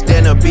slaps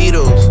than the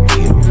Beatles.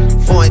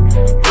 Foreign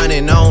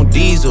running on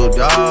diesel,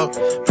 dawg.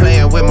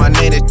 Playing with my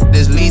name,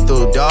 this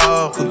lethal,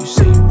 dawg. Who you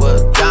see?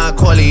 What? Don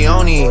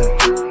Corleone.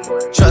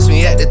 Trust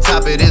me, at the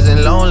top it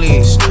isn't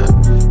lonely.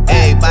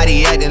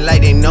 Everybody acting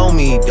like they know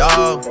me,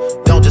 dawg.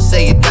 Don't just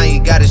say it down, you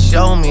gotta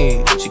show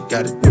me what you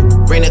gotta do.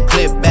 Bring the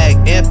clip back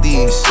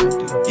empty.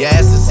 You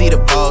asked to see the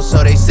ball,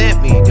 so they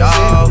sent me,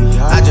 dawg.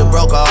 I just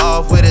broke her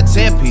off with a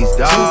 10-piece,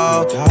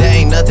 dawg. There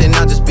ain't nothing,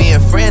 I'm just being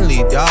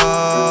friendly,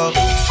 dawg.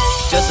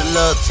 Just a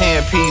little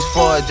 10-piece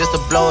for it, just to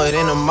blow it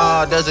in the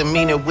mall. Doesn't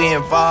mean that we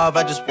involved.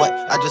 I just put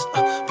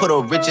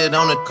a Richard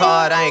on the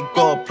card. I ain't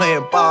go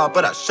playing ball,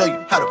 but I'll show you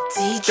how to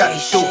gotta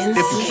do it.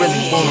 If you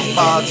really wanna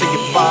fall, till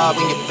you fall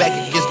when you're back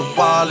against the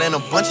wall. And a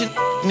bunch of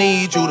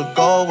need you to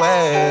go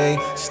away.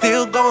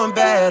 Still going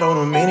bad on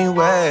them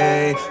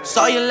anyway.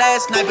 Saw you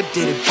last night, but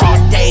did it all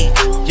day.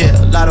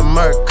 Yeah, a lot of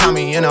murk caught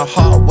me in a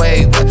hard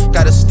way. But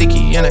got a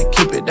sticky and I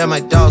keep it at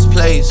my dog's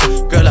place.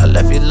 Girl, I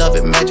left you love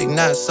it magic,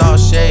 not it's all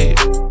shade.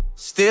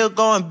 Still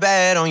going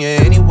bad on you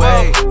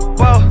anyway.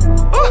 Whoa.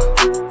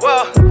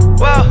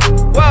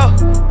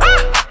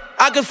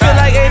 I can feel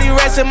like 80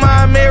 rats in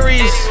my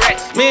Marys.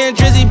 Me and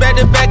Drizzy back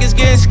to back, it's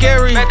getting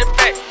scary.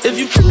 If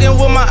you fucking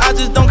with my eyes,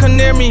 just don't come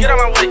near me.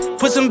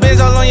 Put some bins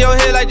all on your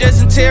head like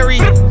Justin Terry.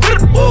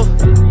 Whoa.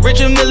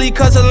 Rich and Millie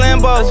cuss a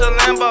Lambo.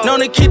 Known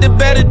to keep the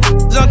better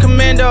on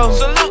commando.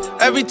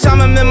 Every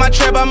time I'm in my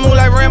trap, I move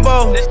like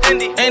Rambo.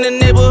 Ain't a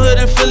neighborhood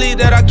in Philly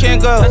that I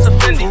can't go.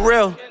 For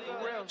real.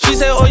 She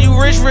said, oh, you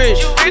rich.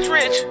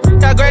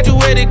 I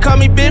graduated, call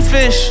me Big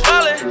Fish.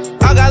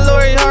 I got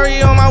Lori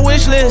Hurry on my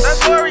wish list.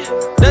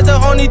 That's the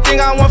only thing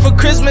I want for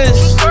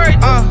Christmas.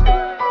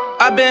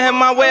 I been had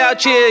my way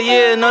out here,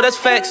 yeah, no, that's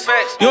facts.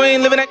 You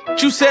ain't living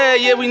that you said,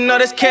 yeah, we know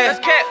that's cat.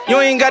 You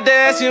ain't got the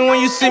ass in when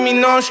you see me,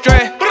 no, I'm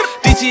straight.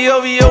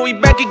 DTOVO, we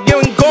back again,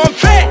 we going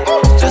back.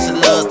 Just a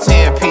little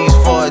 10-piece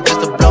for it,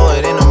 just to blow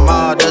it in the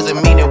mall.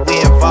 Doesn't mean that we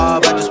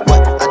involved. I just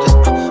put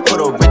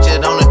a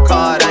Richard on the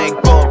card. I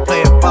ain't going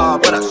playing ball,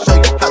 but I'll show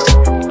you how to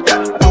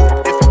gotta do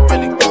it. If you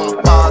really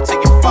wanna ball, take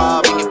it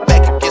far, bring it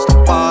back against the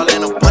wall.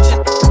 And a bunch of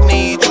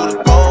need you to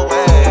go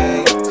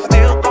away.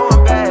 Still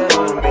going bad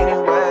on them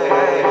anyway.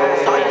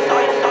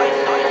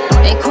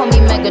 They call me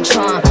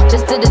Megatron,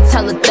 just did a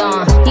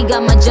telethon. He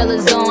got my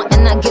jealous on,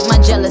 and I get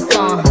my jealous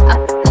on. I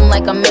him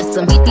like I miss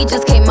him. He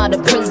just came out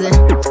of prison.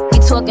 He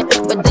talking,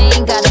 but they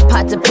ain't got a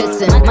pot to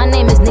piss in. My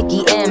name is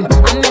Nikki M.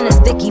 I'm in a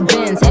sticky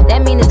Benz.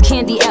 That mean it's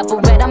candy apple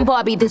red. I'm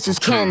Barbie, this is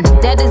Ken.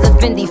 That is a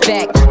Fendi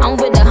fact. I'm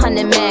with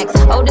 100 max.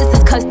 Oh, this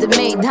is custom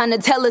made.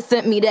 Donatella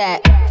sent me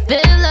that.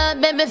 Fill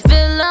up, baby,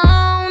 fill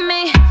on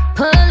me.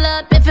 Pull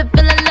up if you're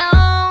feeling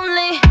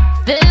lonely.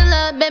 Fill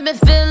up, baby,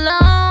 fill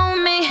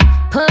on me.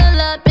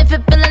 Pull up if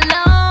you're feeling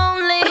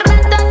lonely.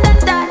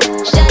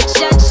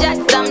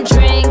 Shots, I'm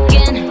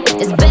drinking.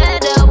 It's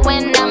better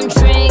when I'm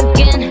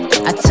drinking.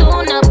 I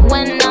tune up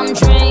when I'm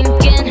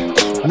drinking.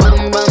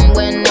 Rum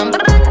when I'm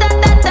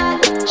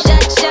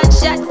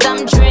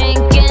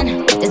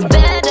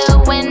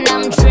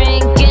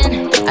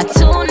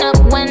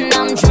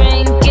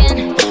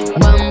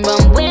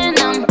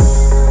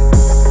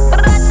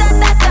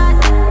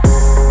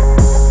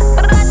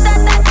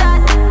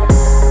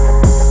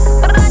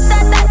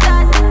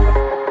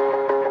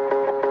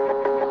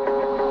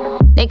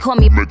They call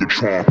me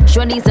Megatron.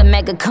 Shorty's a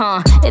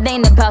megacon. It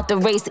ain't about the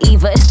race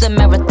either, it's the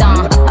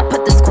marathon. I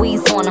put the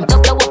squeeze on him,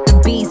 throw up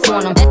the beats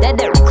on him. That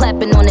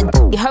clapping on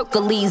the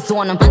Hercules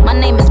on him. My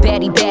name is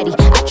Batty Batty.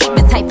 I keep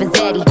it tight for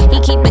Zaddy.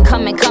 He keep it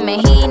coming.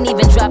 He ain't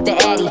even dropped the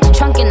Addy.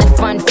 Trunk in the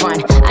front.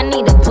 I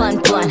need a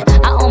blunt.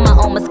 I own my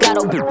own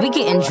Moscato. We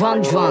getting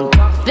drunk. Fill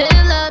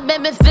up,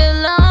 baby,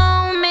 fill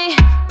on me.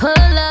 Pull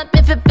up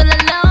if you're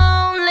feeling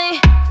lonely.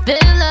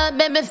 Fill up,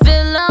 baby,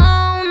 fill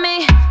on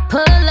me.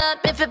 Pull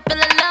up if you're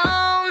feeling lonely.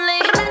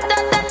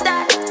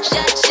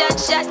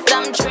 Shots,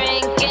 I'm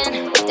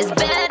drinking. It's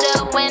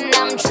better when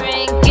I'm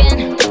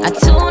drinking. I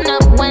tune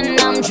up when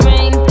I'm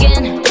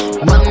drinking.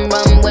 Rum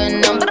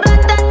when I'm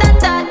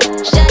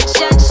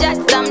shots,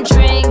 I'm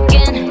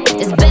drinking.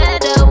 It's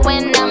better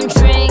when I'm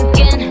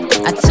drinking.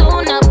 I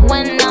tune up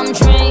when I'm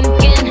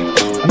drinking.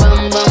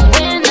 Rum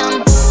when I'm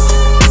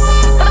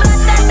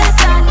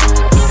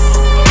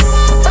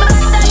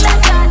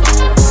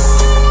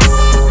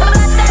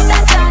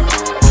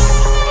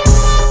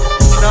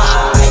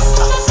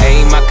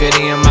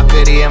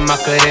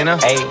Macarena.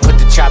 Put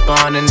the chopper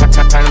on and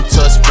turn him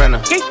to a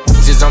sprinter.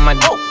 Just on my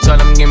dope, tell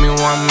him give me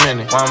 1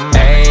 minute.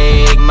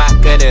 Ayy,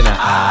 Macarena.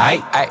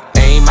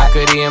 Ayy,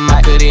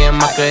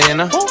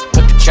 Macarena.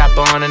 Put the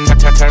chopper on and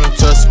turn him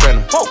to a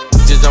sprinter.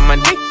 Just on my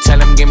dick, tell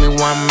him give me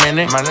 1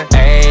 minute.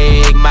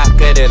 Ayy,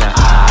 Macarena.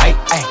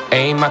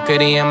 Ayy,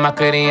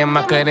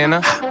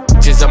 Macarena.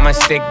 Just on my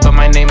stick, but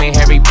my name ain't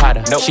Harry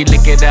Potter. Nope. She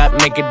lick it up,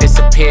 make it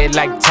disappear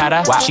like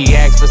Tata. Wow. She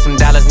asked for some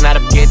dollars, not a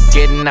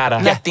getting out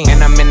of. Nothing.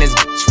 And I'm in this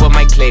bitch for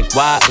my click.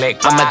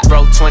 I'ma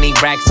throw 20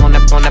 racks on the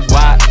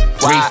block.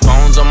 3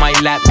 phones on my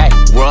lap,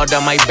 world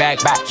on my back.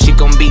 She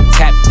gon' be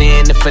tapped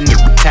in if a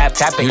nigga tap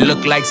it. You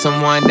look like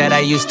someone that I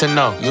used to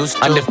know.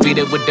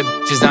 Undefeated with the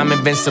bitches, I'm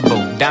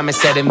invincible. Diamond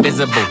said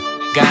invisible.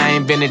 Guy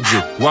ain't been a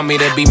Jew. Want me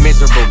to be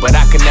miserable, but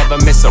I can never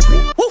miss her.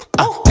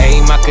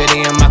 Ayy,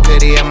 Macarena.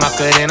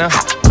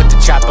 Put the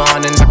chopper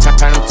on and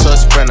turn him to a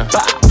sprinter.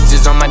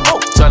 Just on my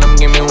dope, tell him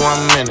give me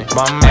 1 minute.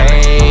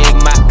 Ayy,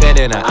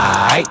 Macarena.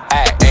 Ayy,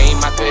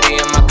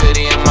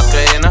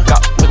 Macarena.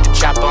 Put the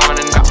chopper on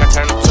and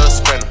turn him to a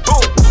sprinter.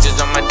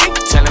 Just on my dick,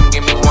 tell him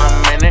give me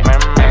 1 minute.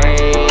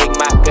 Ayy,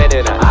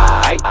 Macarena.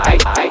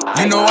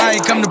 You know I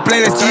ain't come to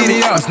play, let's get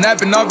it up.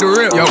 Snapping off the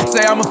rip, yo,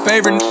 say I'm a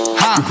favorite.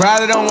 You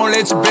probably don't wanna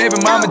let your baby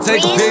mama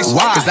take a picture.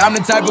 Cause I'm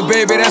the type of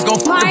baby that's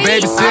gon' fuck the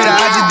babysitter.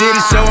 I just did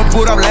a show and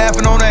put up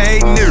laughing on the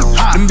hating nigga.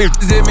 Them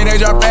bitches hit me, they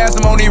drop fast,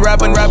 I'm on these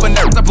rapping nerves.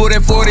 I put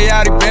that 40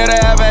 out, he better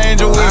have an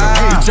angel with him.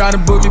 You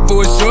tryna book me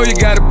for a show, you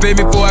gotta pay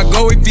me before I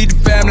go. We feed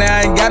the family,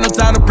 I ain't got no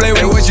time to play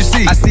with. Hey, what you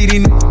see? I see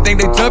these think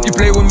they tough, you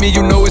play with me,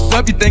 you know it's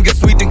up. You think it's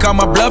sweet, then call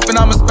my bluff and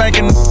I'm a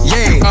spanking.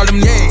 Yeah, all them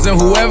niggas and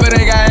whoever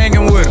they got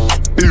hanging with them.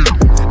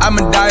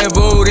 I'ma die of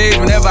old age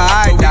whenever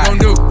I die. What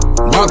we gon' do?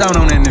 Walk down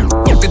on that nigga.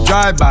 Fuck the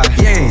drive-by.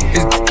 Yeah,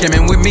 this came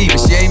in with me, but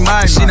she ain't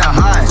mine. She not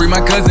high. Free my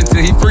cousin till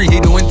he free.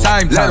 He doing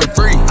time. Let him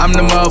free. I'm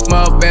the muff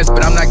best,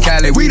 but I'm not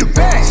Cali. We the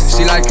best.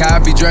 She like how I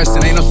be dressed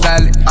and ain't no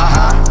salad.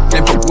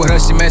 Can't fuck with her,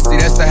 she messy.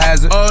 That's a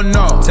hazard. Oh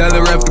no. Tell the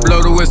ref to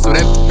blow the whistle.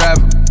 That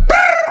driver.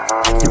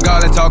 Fuck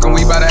all that talking,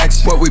 we bout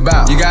action. What we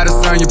bout? You got a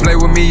son, you play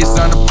with me, your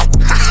son.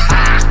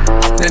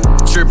 That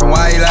trippin',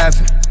 why you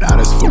laughing?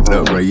 Nah, that's fucked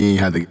up, bro. You ain't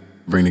have to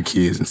bring the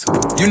kids into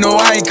it. You know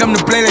I ain't come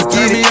to play, let's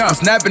get it up.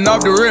 Snapping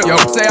off the rip, yo,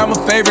 say I'm a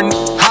favorite.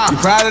 You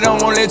probably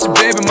don't wanna let your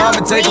baby mama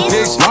take a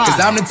picture. Cause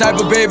I'm the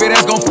type of baby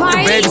that's gon' fuck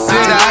the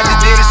babysitter. I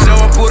just did a show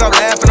and put up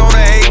laughing on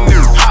the hating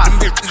nigga. Them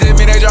bitches hit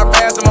me, they drop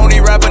fast, I'm on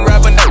these rapping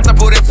nerves. I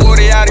put that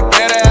 40 out, he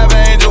better have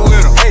an angel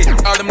with him. Hey,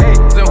 all them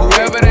niggas and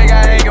whoever they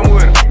got hanging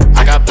with him.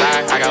 I got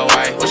black, I got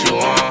white, what you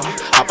want?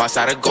 Hop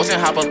outside a ghost and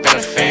hop up in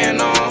a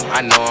fan on. I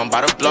know I'm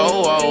about to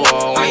blow,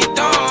 when you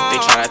done. They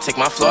try to take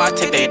my floor, I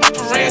take they for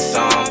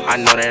ransom. I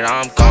know that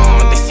I'm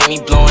gone. They see me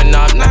blowing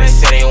up, now they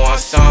say they want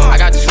some. I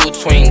got 2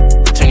 twin,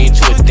 turn you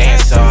to a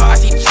dancer. I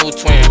see 2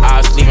 twin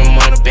eyes, leave them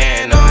on a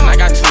banner. And I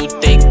got 2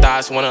 thick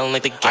thighs, wanna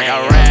link the game. I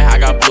got red, I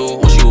got blue,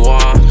 what you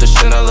want? The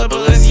Chanel,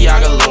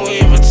 Balenciaga,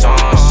 Louis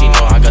Vuitton. She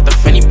know I got the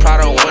Fendi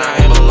Prada when I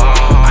hit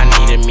along. I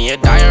needed me a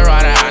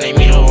diorama, I need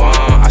me the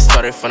one. I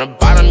started from the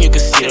bottom, you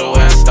can see the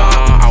way I stomp.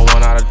 I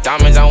want all the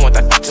diamonds, I want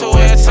that to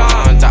wear a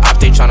ton. The op,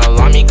 they tryna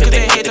lie me, cause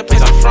they hate the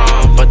place I'm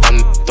from. But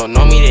them don't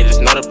know me, they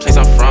just know the place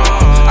I'm from.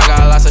 I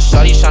got lots of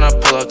shorties tryna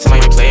pull up to my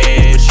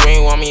place. But you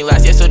ain't want me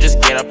last year, so just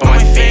get up on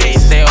my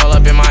face. They all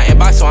up in my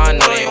inbox, so I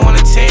know they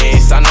wanna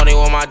taste. I know they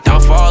want my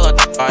downfall, or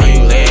are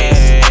you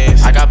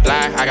lace? I got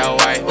black, I got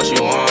white, what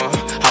you want?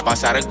 Hop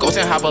outside a ghost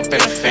and hop up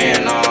in a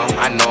fan on.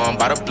 I know I'm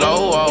about to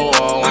blow,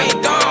 when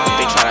you done.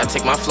 They try to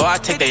take my floor, I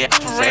take their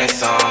for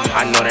ransom.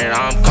 I know that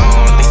I'm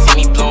gone. They see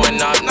me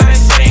blowing up, now they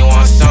say they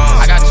want some.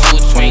 I got 2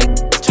 twin,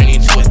 turn you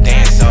to a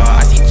dancer.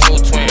 I see 2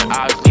 twin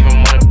eyes, leave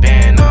them on a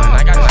band on.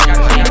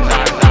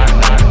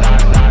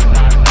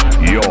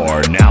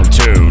 You're now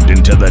tuned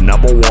into the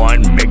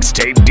 #1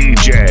 mixtape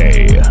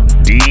DJ,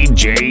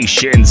 DJ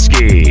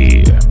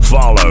Shinsky.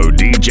 Follow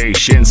DJ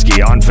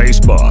Shinsky on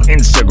Facebook,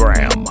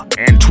 Instagram,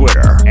 and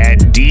Twitter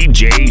at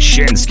DJ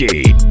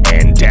Shinsky.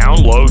 And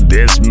download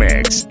this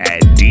mix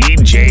at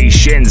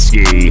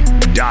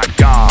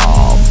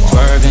djshinsky.com.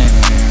 Swerving,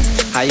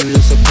 how you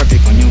look so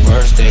perfect on your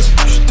worst days.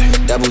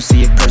 Double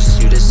C it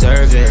curses, you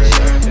deserve it.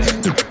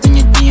 In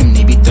your DM,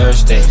 they be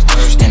thirsty.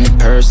 And in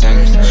person,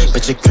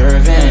 but you're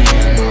curving.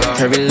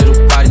 Curvy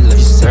little body, love your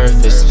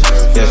surface.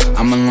 Yeah,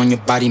 I'm alone, your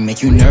body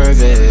make you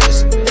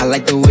nervous. I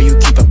like the way you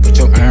keep up with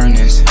your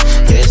earnings.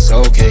 Yeah, it's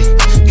okay,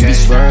 you be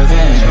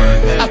swerving.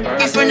 I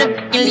fuck it from the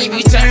and leave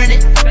you turning.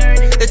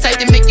 The type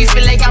to make you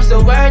feel like I'm so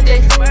worth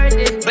it.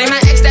 Blame my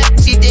ex that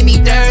she did me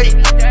dirty.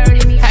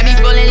 Had me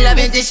fall in love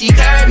and then she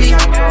curved me.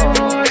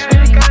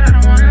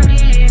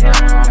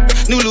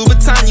 New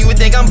Louboutin, you would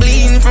think I'm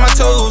bleeding from my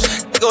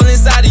toes. Go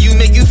inside of you,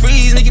 make you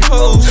freeze, make you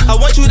pose. I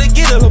want you to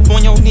get up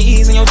on your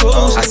knees and your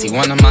toes. I see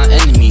one of my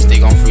enemies, they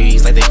gon'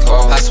 freeze like they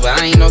cold. I swear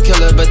I ain't no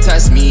killer, but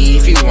test me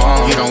if you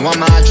want. You don't want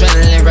my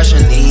adrenaline rush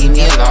and leave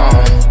me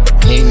alone.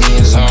 Leave me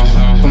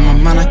alone. On my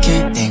mind, I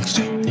can't think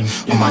straight.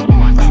 On my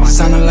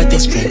sounding like they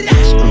scream.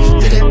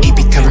 Did an EP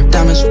cover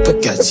diamonds with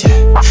baguettes,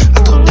 yeah. I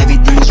thought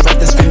everything was right,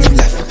 that's when you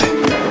left.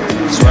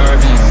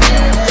 Swerving,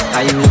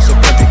 how you look so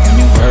perfect on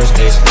your worst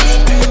days.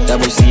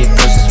 Double C it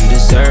curses, you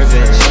deserve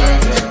it.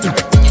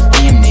 In your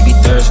DM, they be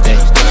thirsty.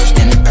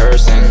 And in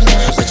person,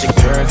 but you're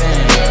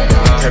curving.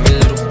 Curvy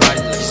little body,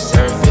 like your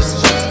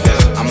surface.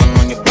 I'm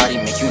alone, your body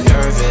make you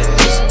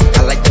nervous.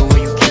 I like the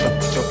way you keep up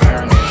with your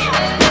earnings.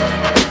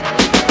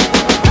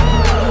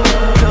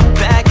 Look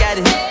back at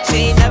it, she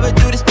ain't never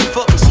do this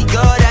before, but she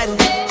good at it.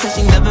 Cause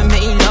she never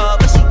made love,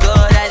 but she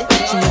good at it.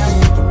 She make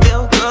me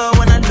feel good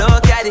when I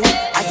look at it.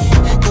 I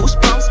get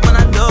goosebumps when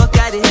I look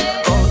at it.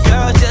 Oh,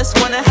 girl, just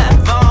wanna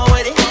have fun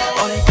with it.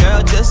 Oh, that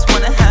girl just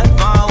wanna have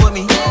fun with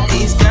me.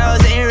 These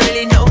girls ain't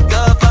really no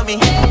good for me.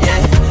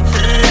 Yeah.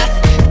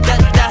 Da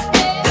da da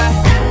da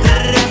da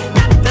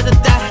da da da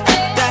da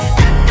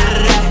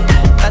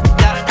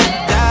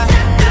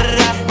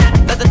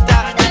da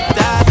da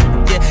da.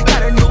 Yeah,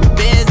 got a new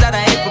biz that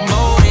I ain't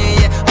promoting.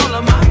 Yeah, all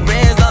of my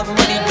friends love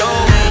when he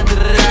doing.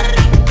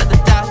 Da da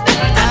da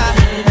da.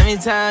 Let me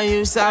tell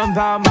you something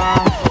about my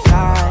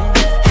life.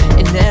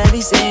 In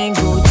every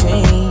single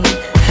chain,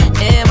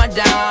 in my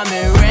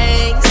diamond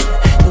rings,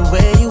 the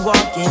way you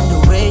walking, the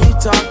way you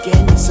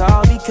talking, it's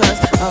all because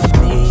of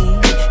me.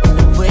 And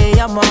the way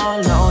I'm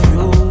all on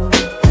you,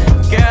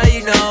 girl,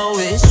 you know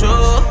it's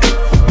true.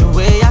 The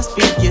way I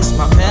speak is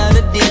my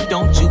melody.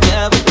 Don't you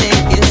ever think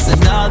it's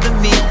another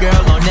me,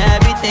 girl, on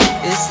everything.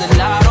 It's a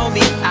lot on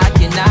me. I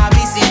cannot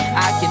be seen.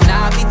 I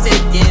cannot be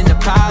taking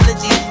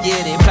apology.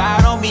 Yeah, they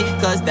proud on me,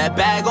 cause that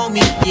bag on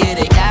me. Yeah,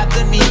 they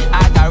after me.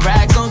 I got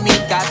racks on me,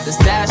 got the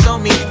stash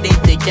on me.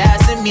 They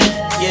gassing me,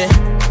 yeah.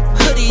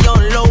 Hoodie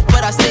on low,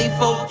 but I stay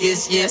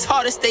focused, yeah. It's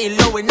hard to stay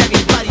low and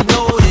everybody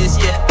know this,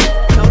 yeah.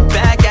 Look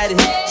back at it,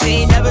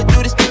 she ain't never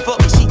do this before,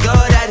 but she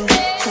good at it.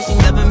 Cause she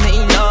never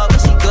made love, but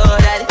she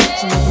good at it.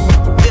 She make me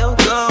feel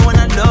good when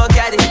I look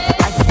at it.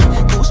 I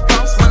get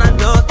goosebumps when I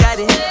look at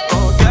it.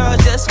 Oh, girl,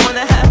 just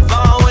wanna have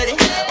fun with it.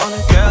 Oh,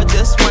 the girl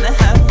just wanna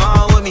have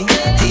fun with me.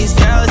 These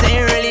girls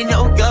ain't really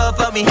no good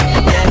for me,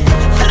 yeah.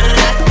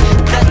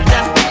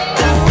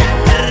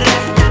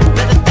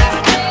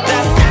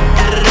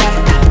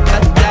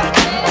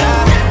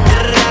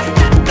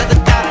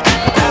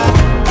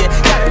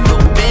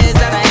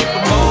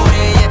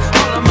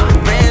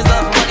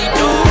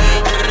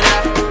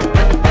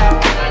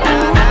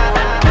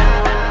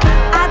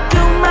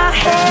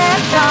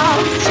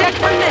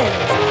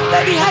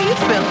 Baby, how you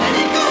feeling?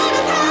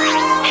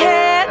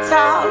 Head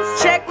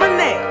toss, check my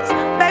nails.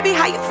 Baby,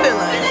 how you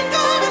feeling?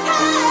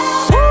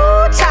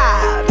 Ooh,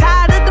 child,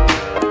 tired of the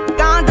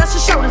gone, dust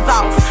your shoulders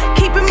off.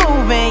 Keep it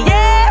moving,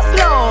 yes,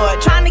 Lord.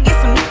 Trying to get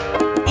some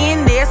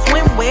in there,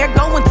 swimwear,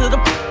 going to the.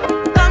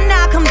 Come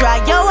now, come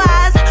dry your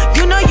eyes.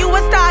 You know you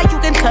a star, you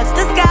can touch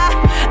the sky.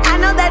 I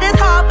know that it's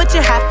hard, but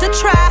you have to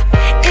try.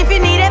 If you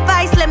need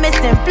advice, let me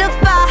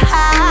simplify.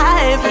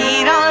 If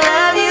he don't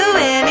love you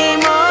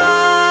anymore,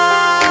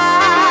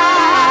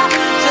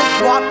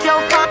 walk your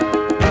front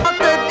out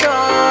the door.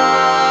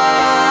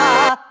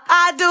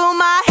 I do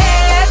my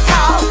head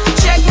talk,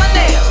 check my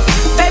nails.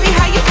 Baby,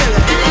 how you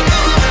feeling?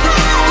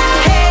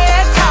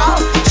 Head talk,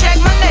 check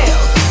my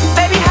nails.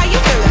 Baby, how you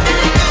feeling?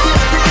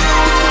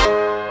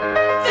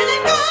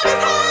 Feeling good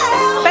as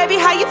hell. Baby,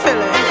 how you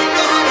feeling?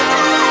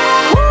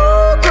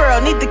 Woo,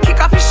 girl, need to kick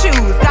off your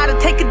shoes. Gotta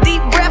take a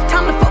deep breath,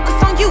 time to focus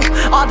on you.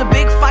 All the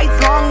big fights,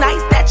 long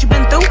nights that you've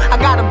been through. I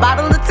got a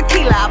bottle of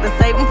tequila I've been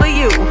saving for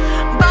you.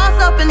 Boss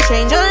up and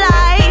change your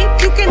life.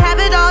 You can have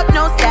it all,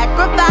 no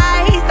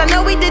sacrifice. I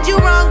know we did you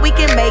wrong, we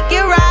can make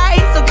it right.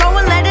 So go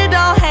and let it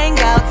all hang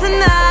out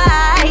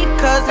tonight.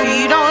 Cause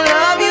we don't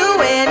love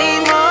you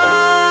anymore.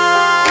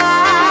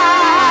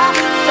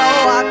 So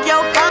walk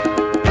your front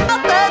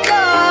out the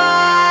door.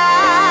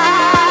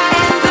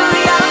 And do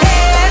your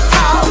head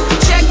talk,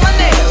 check my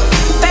nails.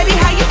 Baby,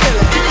 how you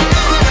feeling?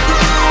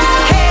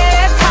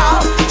 Head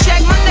talk,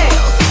 check my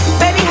nails.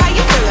 Baby, how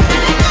you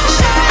feeling?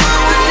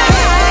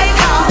 Head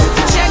talk,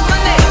 check my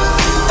nails.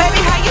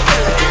 Baby, how you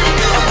feeling?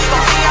 And we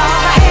gon' be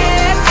all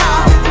head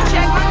talk,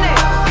 check my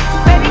nails.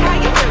 Baby, how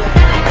you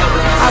feeling?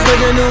 I put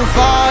the new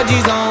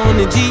 4Gs on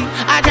the G.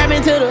 I trap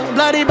into the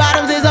bloody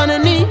bottoms is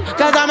underneath.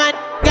 Cause I might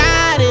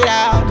got it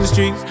out. The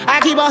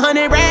keep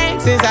 100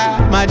 racks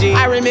inside my jeans.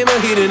 I remember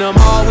hitting them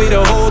all with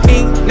the whole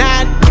team.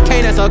 Now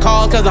can't answer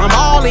calls cause I'm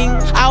all in.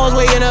 I was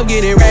waking up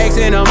getting racks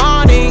in the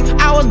morning.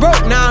 I was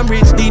broke, now I'm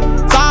rich, deep,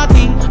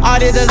 salty. All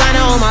this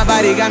designer on my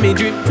body got me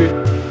drip,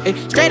 drip. Hey,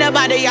 straight up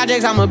out the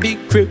objects, I'm a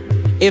big crip.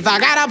 If I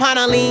got up on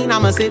a lean,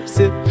 I'ma sip,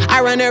 sip.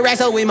 I run the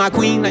racks up with my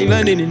queen like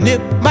London and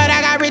Nip. But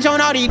I got rich on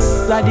all these,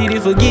 I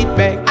didn't forget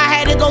back. I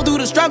had to go through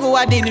the struggle,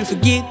 I didn't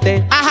forget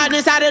that. I hopped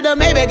inside of the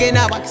Maybach and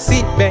now I can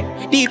sit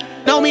back. Deep,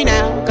 know me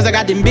now, cause I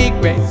got them big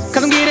racks.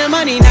 Cause I'm getting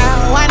money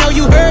now, I know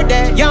you heard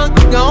that. Young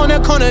nigga on the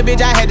corner,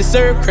 bitch, I had to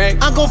serve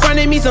crack. Uncle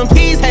fronted me some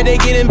peas, had to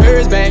get them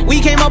birds back. We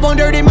came up on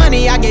dirty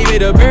money, I gave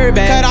it a bird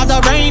back. Cut off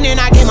the rain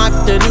and I gave my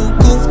the new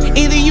coupe.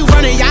 Either you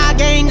running y'all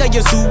gang or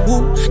you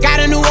Subaru.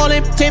 Got a New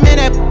Orleans, 10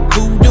 minute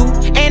voodoo.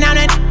 And I'm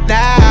that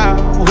now,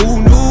 who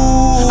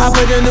knew? I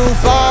put the new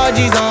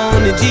 4Gs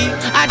on the G.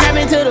 I trap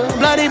into the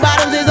bloody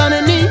bottoms is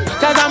underneath.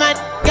 Cause I'm a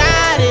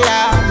got it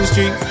out the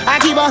street. I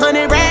keep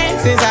 100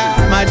 racks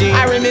inside my jeans.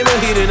 I remember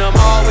hitting them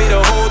all with the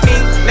whole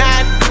team. Now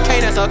I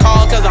can't answer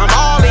calls cause I'm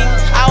all in.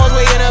 I was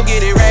waking up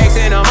getting racks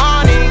in the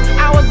morning.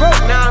 I was broke,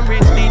 now I'm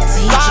rich deep.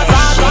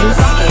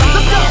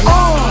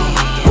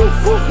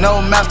 No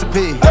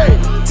masterpiece.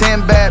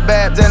 10 bad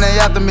babs and they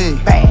after me.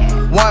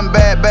 One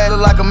bad bag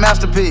look like a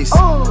masterpiece.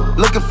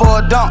 Looking for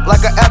a dunk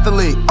like an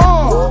athlete.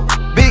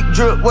 Big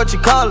drip, what you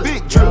call it?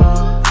 Big drip.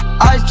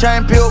 Ice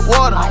chain, peeled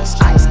water. Ice,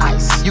 ice,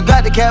 ice. You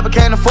got the cab, but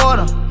can't afford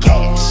them.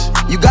 Cash.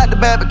 You got the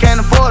bad, but can't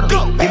afford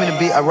them. Give me the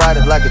beat, I ride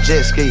it like a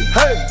jet ski.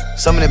 Hey.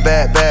 Some of the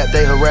bad,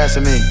 they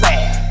harassing me.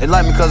 They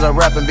like me cause I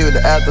rap and be with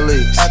the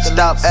athletes.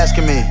 Stop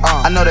asking me,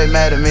 I know they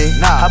mad at me.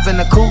 Hop in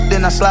the coupe,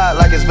 then I slide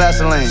like it's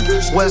Vaseline.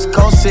 West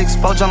Coast 6,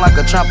 poach on like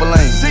a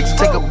trampoline.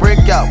 Take a brick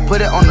out, put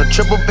it on the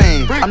triple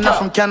beam. I'm not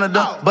from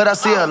Canada, but I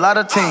see a lot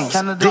of teams.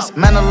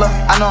 Dismantle her,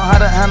 I know how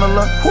to handle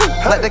her.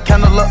 Light the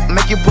candle up,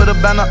 make you put a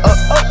banner up.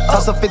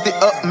 Toss a 50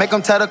 up, make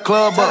them tie the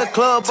club up.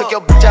 Took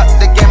your bitch out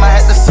the game, I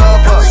had to sub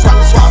her.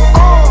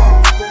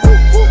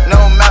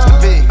 No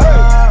masterpiece.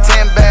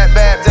 10 bad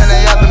babs and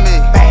they after me.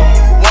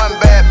 One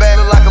bad bag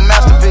look like a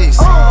masterpiece.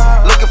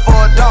 Looking for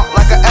a dunk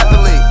like an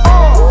athlete.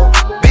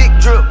 Big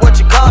drip, what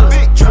you call it?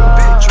 Big drip.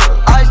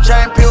 Ice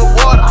chain, peeled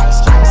water.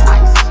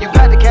 You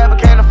got the cab, but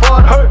can't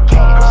afford it.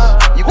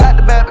 You got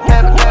the bad, but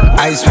can't afford it.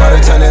 Ice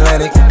water turn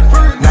Atlantic.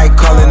 Night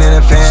calling in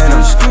a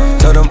phantom.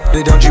 Told them,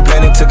 don't you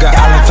panic. Took an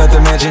island, felt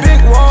the mansion.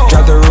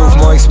 Drop the roof,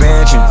 more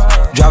expansion.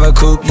 Drive a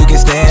coupe, you can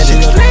stand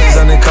it. He's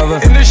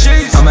undercover.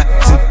 I'm a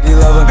you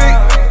love her.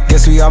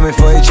 Guess we all meant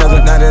for each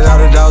other. Now that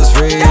all the dogs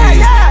free,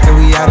 and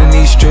we out in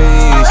these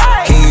streets.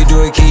 Can you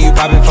do it? Can you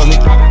pop it for me?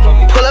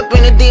 Pull up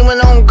in a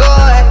demon on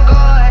guard,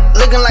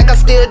 looking like I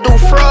still do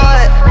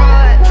fraud.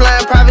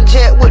 Flying private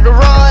jet with the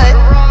rod.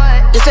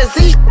 It's that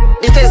Z,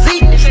 it's that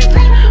Z.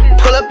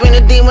 Pull up in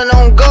a demon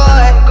on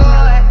guard,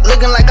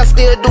 looking like I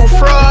still do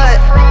fraud.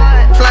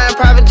 Flying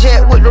private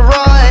jet with the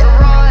rod.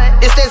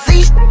 It's that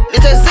Z,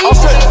 it's that Z.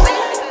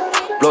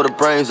 Blow the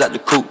brains out the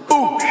coop.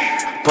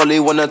 Police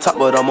wanna talk,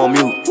 but I'm on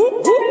mute.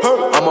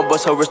 I'ma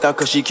bust her wrist down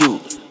cause she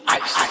cute.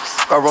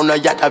 Ice. Girl on the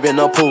yacht, I've been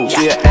in a pool.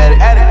 She an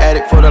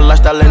addict for the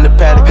lifestyle in the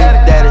paddock.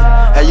 Daddy,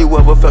 have you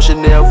ever felt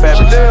Chanel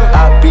fabric?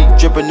 I be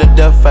dripping to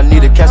death, I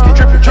need a casket.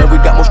 And we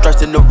got more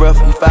strikes in the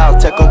rough, we foul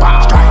tech em.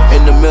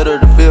 In the middle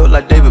of the field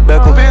like David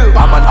Beckham.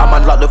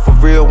 I'm locked up for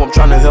real, I'm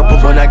tryna help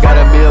him. When I got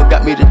a meal,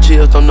 got me the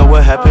chills, don't know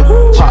what happened.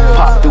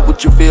 Pop, do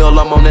what you feel,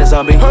 I'm on that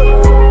zombie.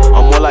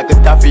 I'm more like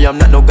Gaddafi, I'm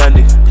not no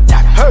Gandhi.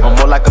 I'm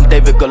more like I'm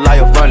David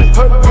Goliath running.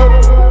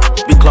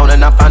 Be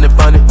cloning, I find it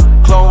funny.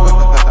 Clone,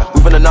 we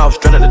finna know,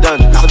 straight out the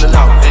dungeon.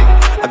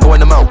 I go in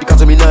the mouth,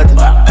 because of me nothing.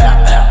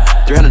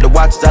 300 the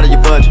watch is out of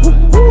your budget.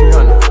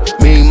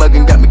 Mean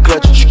muggin' got me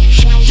clutching.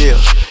 Yeah,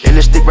 and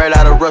this stick right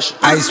out of Russia.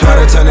 Ice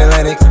water turn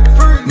Atlantic.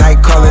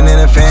 Night calling in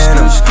a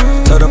phantom.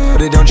 Told them,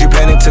 don't you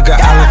panic. Took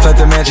an island, felt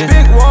the mansion.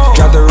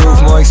 Drop the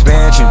roof, more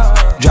expansion.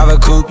 Drive a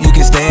coupe, you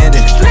can stand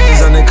it.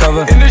 He's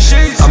undercover.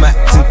 I'm a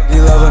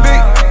you love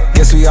her.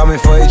 Guess we all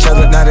meant for each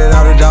other. Now that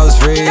all the dogs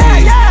free,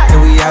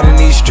 and we out in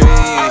these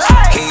streets.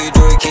 Can you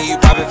do it? Can you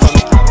pop it for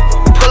me?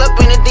 Pull up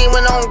in a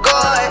demon on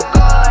guard,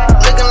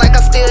 looking like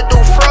I still do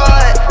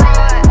fraud.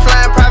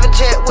 Flying private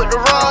jet with the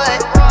rod.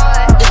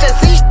 It's that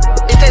Z,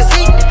 it's that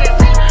Z.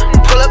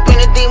 Pull up in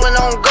a demon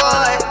on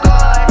guard,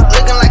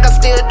 looking like I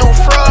still do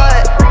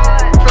fraud.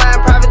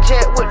 Flying private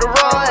jet with the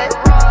rod.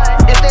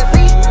 It's that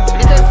Z,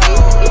 it's that Z.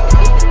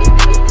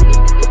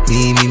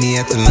 Meet me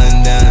at the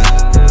London.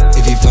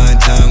 If you find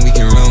time, we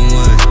can run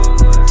one.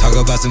 Talk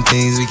about some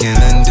things we can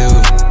undo.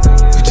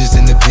 You just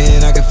in the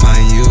pen, I can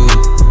find you.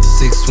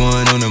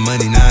 6'1" on the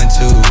money,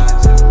 9'2".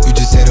 You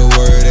just say the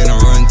word and I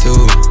run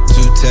through.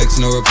 2 texts,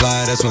 no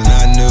reply, that's when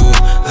I knew.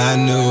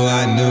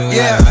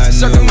 Yeah,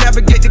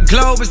 circumnavigate the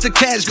globe as the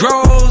cash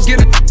grows.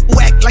 Get a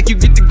whack like you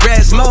get the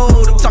grass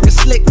mowed. I'm talking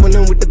slick when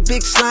I'm with the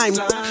big slime.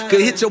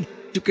 Could hit your,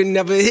 you can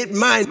never hit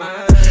mine.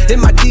 In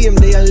my DM,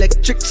 they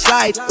electric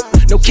slide.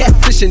 No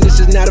catfishing,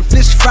 this is not a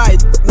fish fry.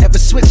 Never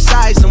switch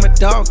sides on my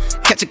dog.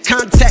 Catch a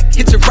contact,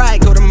 hit your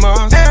ride, go to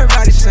Mars.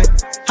 Everybody say,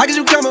 how could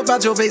you come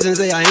about your face and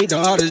say I ain't the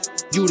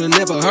hardest you'd have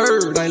never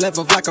heard? I left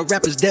off like a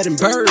rapper's dead and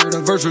bird. A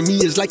verse for me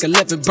is like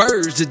 11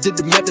 birds. Just did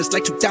the math, it's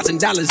like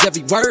 $2,000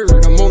 every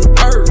word. I'm on the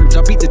purge,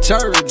 I beat the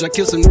church. I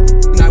killed some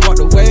and I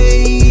walked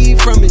away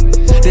from it.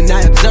 Then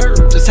I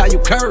observed just how you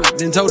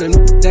curved and told them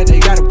that they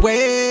gotta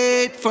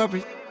wait for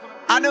it.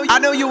 I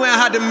know you ain't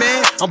hot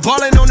demand. I'm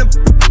ballin' on them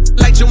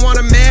like you want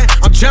a man.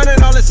 I'm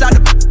drowning all inside the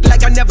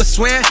like I never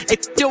swam.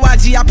 Hey, your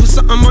IG, I put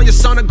something on your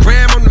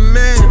sonogram. I'm the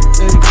man.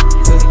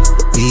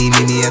 Meet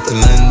me at the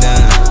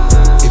London.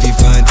 If you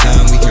find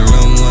time, we can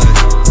run one.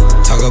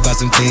 Talk about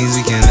some things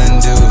we can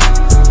undo.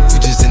 You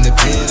just in the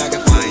pen, I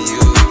can find you.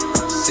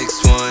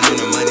 6'1" on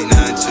the money,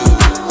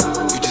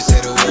 9'2". You just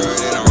say the word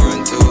and I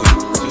run to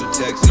it. 2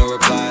 texts, no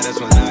reply, that's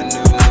when I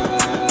knew.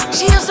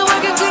 She used to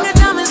work at King of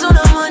Diamonds on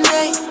a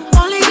Monday.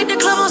 Only hit the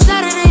club on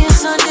Saturday and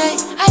Sunday.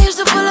 I used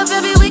to pull up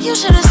every week, you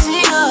should've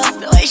seen her.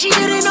 The way she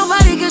did it,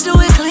 nobody could do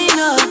it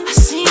cleaner. I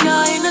seen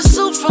her in a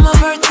suit for my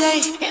birthday,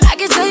 and I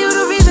can tell you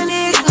the reason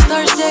it was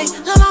Thursday.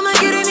 Lil' mama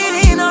getting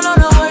it in all on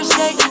her worst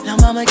day.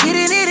 Lil' mama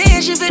getting it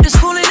in, she fit the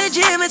school and the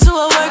gym into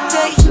a work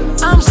day.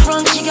 I'm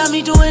sprung, she got me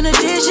doing the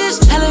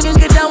dishes.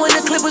 Elegant get down when the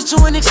clip was to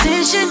an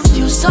extension.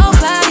 You so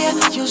bad, yeah,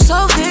 you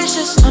so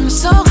vicious. I'm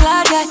so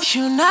glad that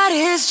you not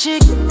his chick.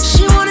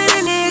 She wanted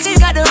a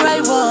nigga, got the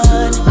right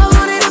one. I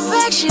wanted a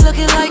back, she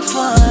looking like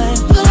fun.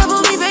 Pull up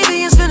on me,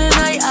 baby, and spend the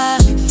night.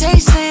 They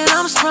saying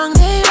I'm sprung,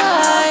 they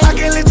right. I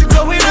can't let you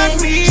go without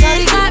me.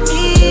 Shawty got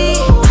me.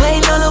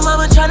 Waiting on the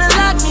mama tryna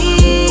lock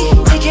me.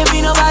 It can't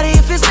be nobody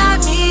if it's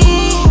not me.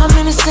 I'm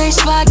in the same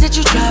spot that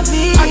you dropped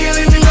me. I can't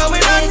let you go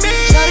without me.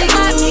 Shawty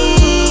got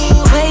me.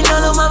 Waiting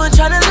on the mama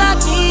tryna lock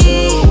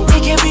me.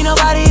 It can't be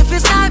nobody if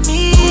it's not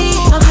me.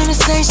 I'm in the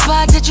same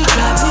spot that you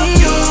dropped me.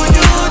 You.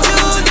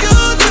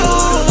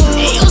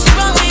 And you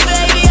sprung me,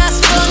 baby, I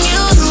sprung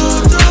you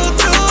too.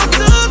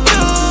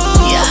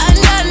 Yeah,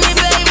 undone me,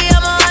 baby,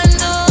 I'm a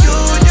undo.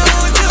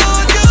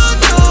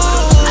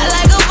 I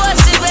like a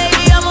busted,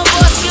 baby, I'm a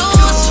bust you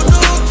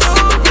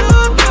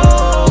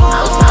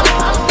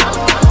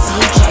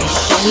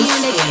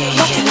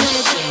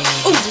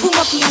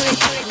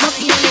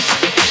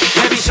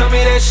Baby, show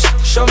me that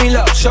show me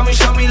love, show me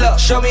love,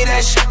 show me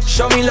that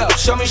show me love,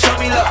 show me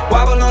love.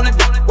 Wobble on it,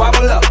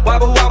 wobble up,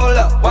 wobble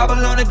up,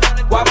 wobble on it,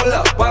 wobble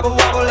up, wobble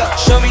up.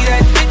 Show me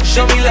that,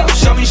 show me love,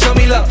 show me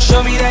love,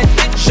 show me that,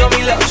 show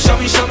me love, show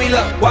me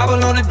love.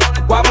 Wobble on it,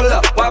 wobble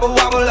up, wobble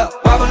up,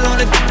 wobble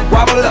on it,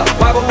 wobble up,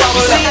 wobble up.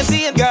 I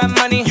see you got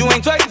money, you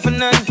ain't twerking for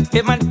nothing.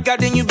 If my dick out,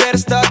 then you better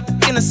start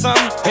in the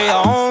summer. Pay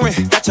your own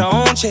rent, got your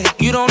own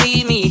check, you don't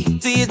need me.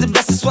 See, it's the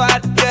best, that's why I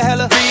get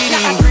hella greedy.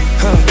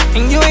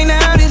 And you ain't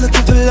out here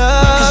looking for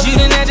love, cause you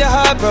done had your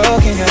heart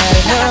broken, you had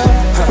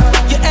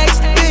enough. Your ex,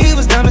 he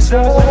was dumb as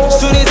fuck.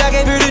 Soon as I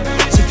gave her the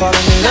she falling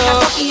in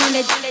love.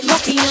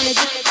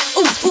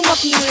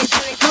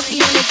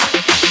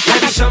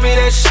 Baby, show me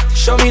that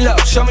show me love,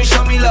 show me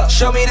love,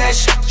 show me that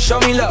show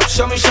me love,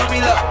 show me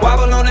love.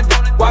 Wobble on it,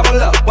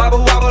 wobble up,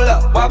 wobble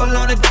up, wobble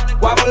on it,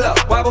 wobble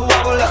up, wobble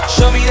up.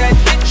 Show me that,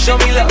 show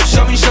me love,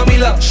 show me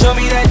love, show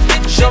me that,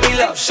 show me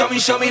love, show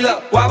me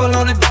love. Wobble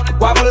on it,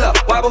 wobble up,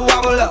 wobble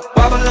up,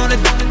 wobble on it,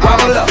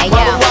 wobble up,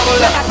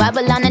 wobble up.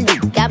 Wobble on a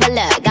dick, gobble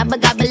up, gobble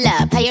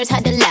up. Players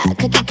had the luck,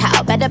 cookie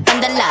cow, better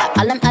bundle up.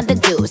 All them other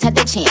dudes had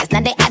the chance,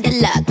 now they out of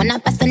luck. When I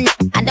bust a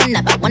I don't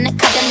know, I wanna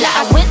cuddle up.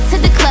 I went to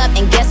the club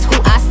and guess who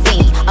I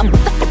seen? I'm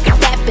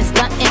rapping,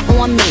 stunting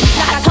on me.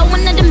 I told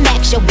one of the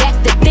max, yo, back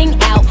the thing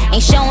out.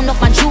 Ain't showing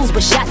off my jewels,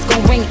 but shots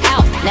gon' ring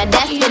out. Now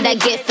that's what I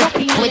get for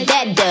with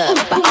that dub.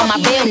 But all my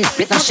real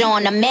niggas, I'm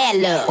showing them mad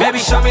love. Baby,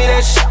 show me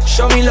that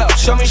show me love,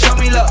 show me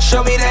love,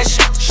 show me that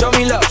show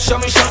me love, show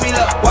me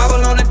love.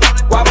 Wobble on it,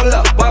 wobble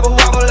up, wobble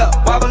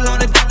up, wobble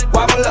on it,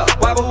 wobble up,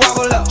 wobble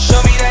up.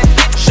 Show me that,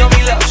 show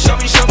me love, show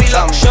me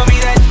love, show me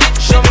that,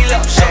 show me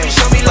love,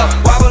 show me love.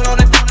 Wobble on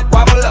it,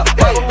 wobble up,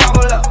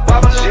 wobble up,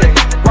 wobble on it,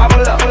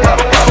 wobble up, wobble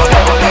up.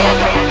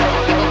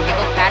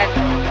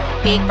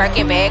 Big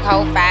Birkin bag,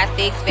 hold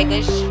 5-6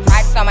 figures.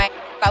 Stripes on my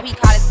so he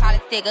call it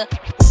sticker.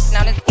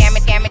 Now the scam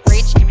it,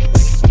 rich.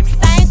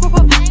 Same group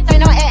of ain't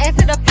no ass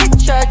to the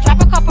picture.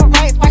 Drop a couple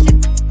rights, watch it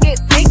get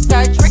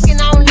bigger.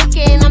 Tricking on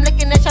licking, I'm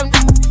looking at your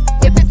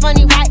if it's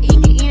money right, you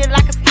can eat it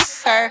like a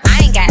sticker. I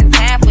ain't got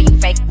time for you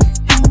fake.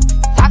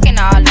 Talking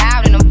all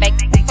loud in them fake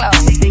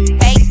clothes.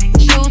 Fake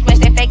shoes, match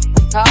that fake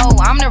toe.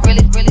 I'm the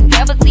realest,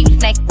 never see you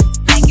snake.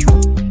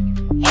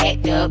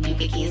 Act up, you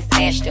could get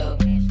snatched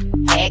up.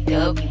 Act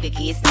up, you could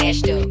get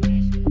snatched up.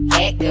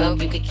 Act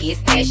up, you could get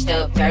snatched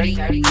up. Dirty,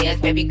 yes,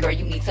 baby girl,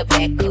 you need to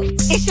back up.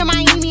 It's your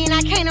Miami and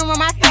I can't run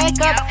my stack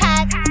up.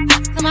 Tied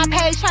to my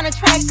page tryna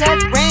track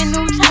us. Brand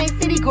new chain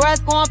city girls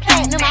going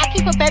platinum. I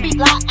keep a baby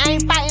Glock, I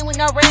ain't fighting with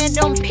no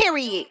random,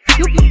 period.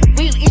 You be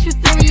real, is you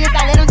serious?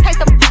 I let him taste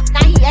the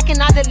now he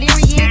acting all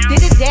delirious.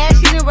 Did a dash,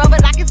 she done rubber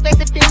like his face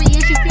is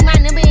furious. You see my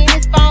number in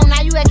his phone,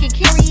 now you acting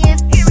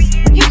curious.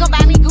 He gon'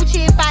 buy me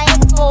Gucci if I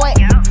ask for it.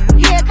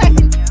 Yeah, cause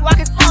he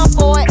walking Tom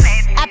for it.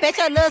 I bet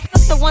your little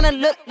sister sister wanna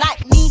look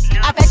like me.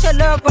 I bet your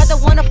little brother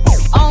wanna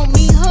on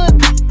me.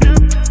 Hood,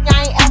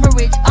 I ain't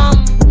average.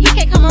 He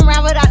can't come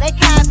around without that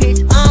cabbage.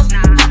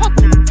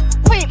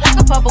 Quick like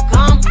a bubble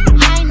gum.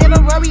 I ain't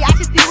never worry, I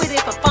just deal with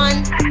it for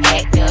fun.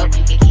 Act up,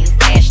 you can get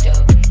stashed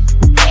up.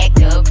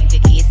 Act up, you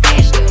can get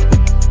stashed up.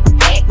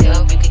 Act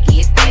up, you can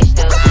get stashed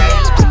up.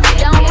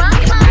 Don't run,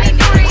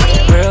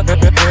 Real,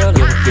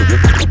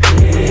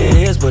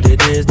 it is what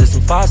it is, this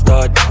some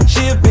 5-star.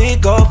 She a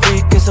big old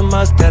freak, it's a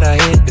must that I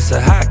hit. It's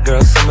a hot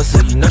girl summer, so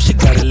you know she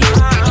got it lit.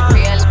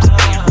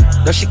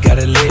 No, she got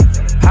it lit.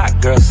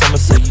 Hot girl summer,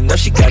 so you know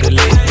she got it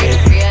lit.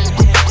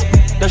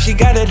 Yeah. No, she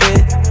got it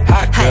lit.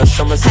 Hot girl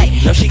summer, so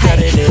you know she got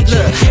it lit.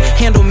 Look,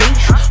 handle me?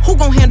 Who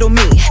gon' handle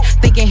me?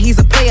 Thinking he's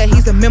a player,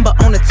 he's a member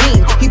on the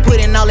team. He put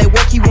in all that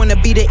work, he wanna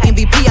be the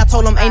MVP. I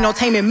told him ain't no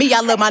taming me, I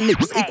love my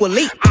niggas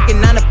equally.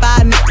 Fucking 9 to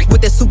 5 niggas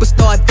with that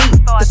superstar beat.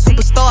 The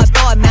superstar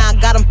star, now I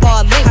got him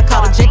far link. I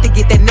called a jet to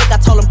get that nigga, I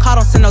told him call,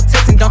 don't send no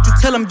text. And don't you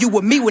tell him you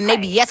with me when they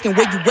be asking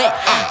where you at.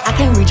 I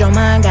can't read your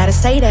mind, gotta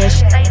say that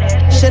shit.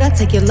 Should I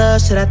take your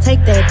love, should I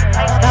take that?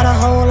 Got a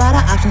whole lot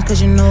of options,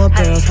 cause you know a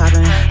girl's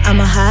poppin'. I'm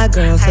a high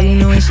girl, so you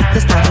know when shit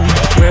is stoppin'.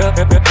 Real,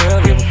 it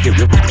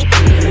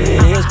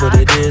is what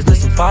it is,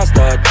 this some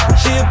 5-star.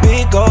 She a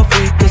big old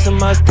freak, it's a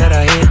must that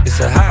I hit. It's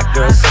a hot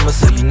girl summer,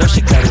 so you know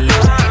she got it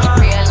lit.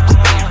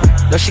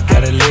 No, she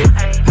got it lit.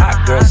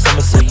 Hot girl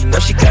summer, so you know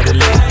she got it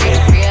lit.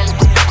 Yeah.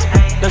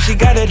 No, she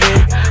got it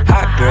lit.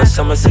 Hot girl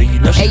summer, so you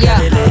know she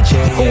got it lit.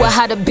 Yeah, who a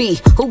how to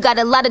be? Who got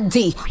a lot of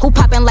D? Who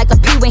poppin' like a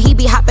P when he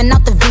be hopping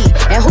out the V?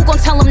 And who gon'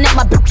 tell him that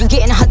my bitch is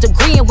getting her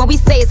degree? And when we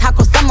say it's hot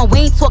girl summer,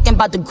 we ain't talking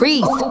about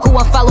degrees. Who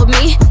won't follow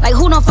me? Like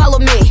who don't follow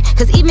me?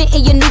 Cause even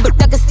in your new bitch,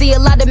 I can see a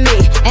lot of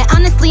me. And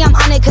honestly, I'm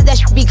on it cause that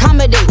shit be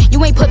comedy. You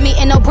ain't put me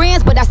in no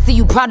brands, but I see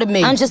you proud of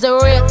me. I'm just a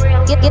real,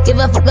 give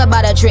a fuck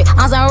about a trick.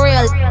 I'm some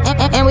real,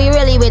 and we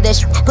really with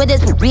this shit. Put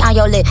this on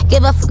your lip.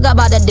 Give a fuck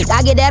about the dick.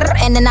 I get that,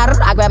 and then I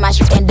grab my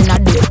shit, and then I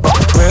do it.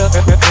 Real,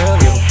 it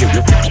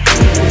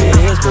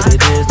is what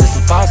it is, this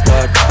some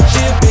 5-star. She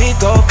a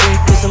big old freak,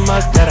 it's a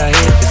must that I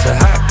hit. It's a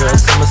hot girl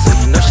summer, so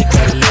you know she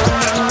got it lit.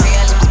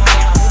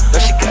 No,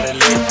 she got it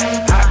lit.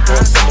 Hot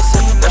girl summer, so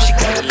you know she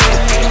got it lit.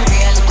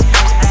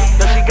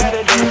 No, she got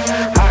it lit.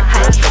 Hot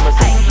girl summer,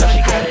 so you know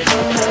she got it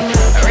lit.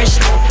 Rich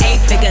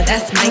 8-figure,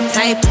 that's my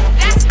type.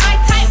 That's my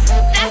type,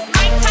 that's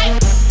my type.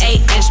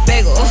 8-inch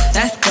bagel,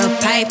 that's the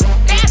pipe.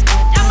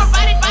 I'ma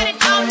ride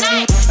it all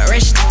night.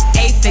 Rich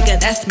 8-figure,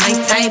 that's my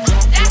type.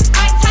 That's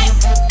my type,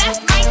 that's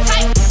my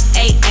type.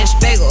 8-inch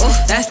bagel,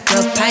 that's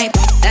the pipe.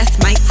 That's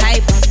my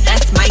type,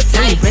 that's my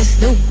type. New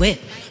wrist, new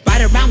whip,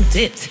 right around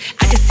dipped.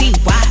 I can see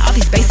why all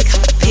these basic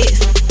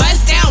pissed.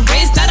 Bust down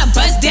wrist, not a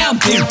bust down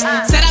bitch.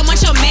 Said I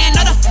want your man,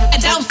 not a I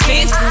don't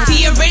fit.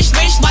 See a rich,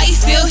 why he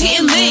still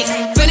hitting licks?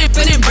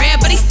 Feeling bread,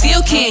 but he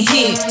still can't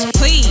hit.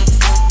 Please,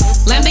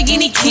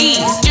 Lamborghini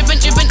keys, drippin'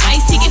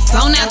 ice, he get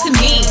flown out to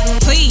me.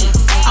 Please,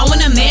 I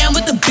want a man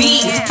with the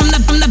bees. From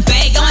the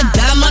bag, going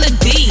dumb on the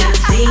D.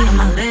 See on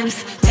my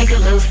lips, take a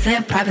little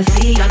sip.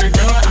 Privacy on the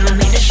door, I'ma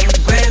make the shit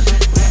grip.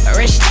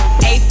 Rich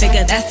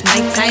 8-figure, that's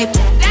my type.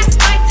 That's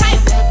my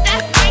type,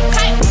 that's my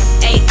type.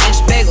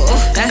 8-inch bagel,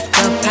 that's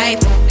the pipe.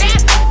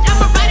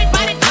 I'ma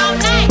ride it all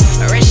night.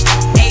 Rich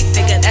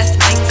 8-figure, that's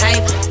my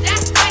type.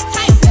 That's my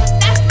type,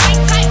 that's my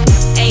type.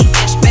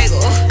 8-inch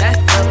bagel, that's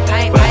the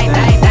pipe.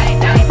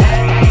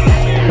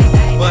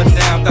 Bust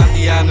down,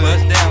 Tatiana.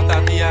 Bust down,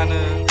 Tatiana.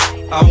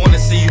 I wanna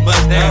see you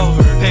bust down.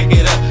 Pick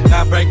it up,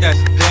 now break that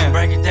shit down.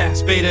 Break it down,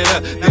 speed it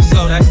up, now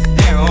slow that shit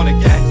down on the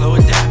gas. Slow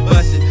it down,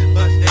 bust it,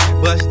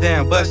 bust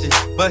down, bust it,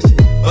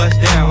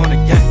 bust down on the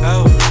gas.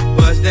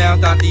 Bust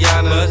down,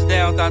 Tatiana. Bust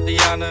down,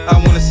 Tatiana. I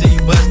wanna see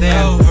you bust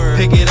down.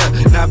 Pick it up,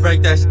 now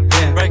break that shit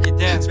down. Break it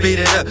down, speed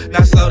it up,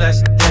 now slow that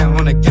shit down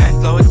on the gas.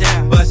 Slow it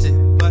down, bust it,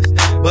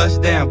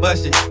 bust down,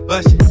 bust it,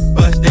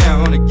 bust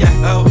down on the gas.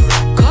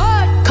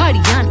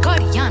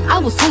 Cardiana, I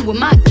was home with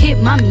my kid,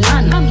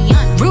 Mamiana.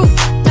 Rude,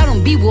 I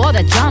don't be with all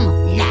that drama.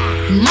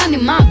 Money,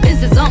 my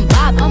business, I'm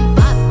Bob.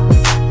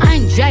 I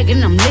ain't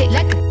dragging, I'm lit.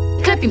 Like a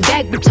clapping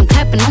back, bitch, I'm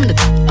clapping on the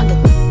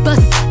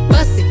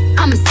bust it,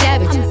 I'm a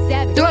savage.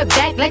 Throw it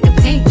back like a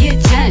 10-year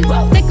challenge.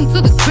 Take him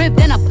to the crib,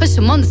 then I push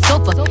him on the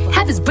sofa.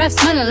 Have his breath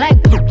smelling like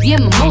yeah,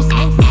 mimosa.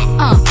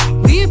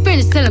 We ain't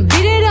finished, tell him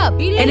beat it up.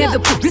 And if the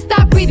poop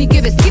stop breathing,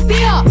 give it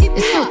CPR.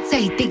 It's so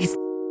tight, think it's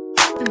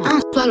I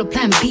don't swallow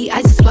plan B,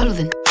 I just swallow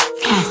the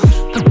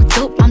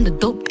dope, I'm the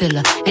dope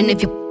dealer. And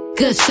if you're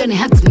good, shouldn't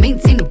have to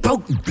maintain the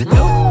broke.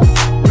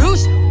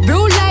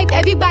 Real life,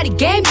 everybody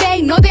gang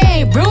bang, no they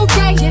ain't real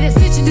right. Yeah, that's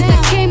it, since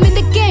I came in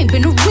the game,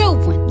 been a real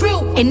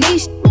one. And they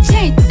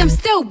changed, I'm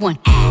still one.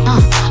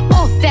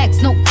 All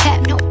facts, no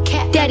cap.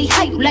 Daddy,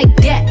 how you like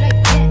that?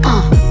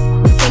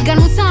 Ain't got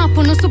no time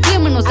for no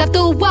subliminals. After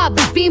a while,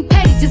 but being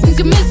petty just means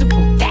you're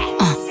miserable.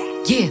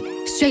 Yeah,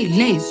 straight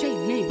lane.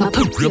 My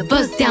pussy a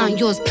buzz down,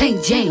 yours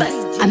plain Jane.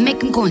 I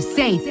make him go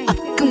insane. I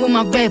fucking with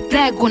my red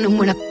flag on him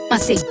when I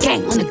say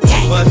gang on the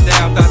gang. Bust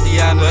down,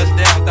 Tatiana. Bust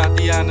down,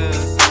 Tatiana.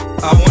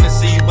 I wanna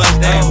see you bust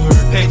down.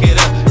 Pick it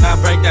up, now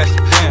break that shit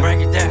down.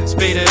 Break it down,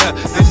 speed it up,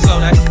 then slow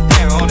that shit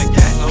down on the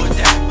gas. Slow it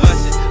down,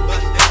 bust it,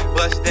 bust down,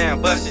 bust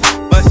down,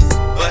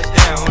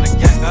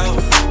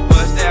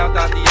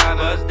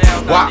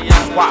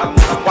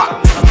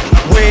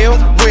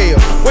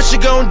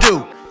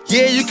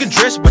 can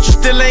dress, but you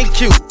still ain't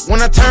cute.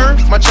 When I turn,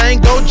 my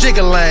chain go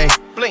jiggling.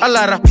 A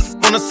lot of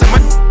wanna send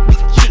my.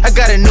 I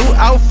got a new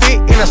outfit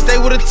and I stay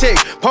with a tick.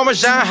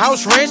 Parmesan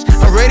house ranch,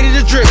 I'm ready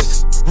to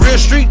dress. Real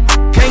street,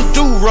 can't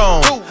do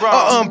wrong.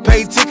 A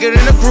unpaid ticket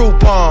in a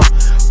Groupon.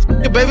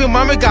 Your baby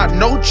mama got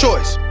no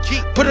choice.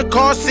 Put a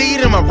car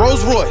seat in my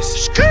Rolls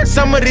Royce.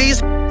 Some of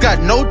these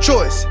got no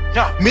choice.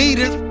 Me,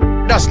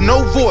 that's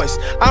no voice.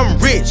 I'm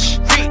rich,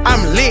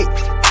 I'm lit.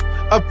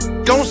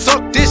 Don't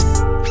suck this.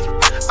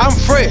 I'm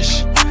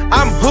fresh,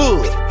 I'm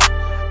hood.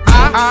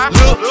 I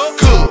look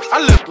good. I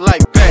look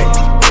like Bay.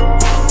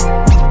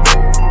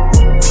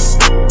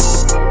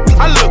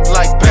 I look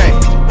like Bay.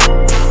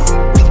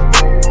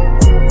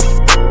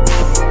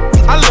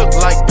 I look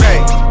like Bay.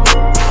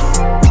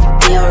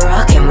 You're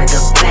rocking with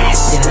the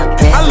best in the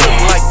business. I look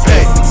like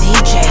Bay.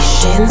 DJ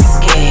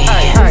Shinsky.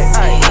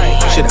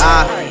 Should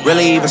I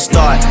really even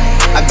start?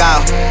 I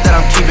got that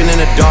I'm keeping in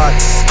the dark.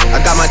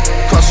 I got my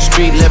across the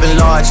street living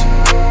large.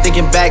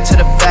 Thinking back to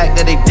the fact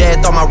that they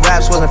dead. Thought my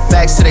raps wasn't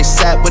facts till they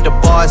sat with the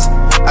bars.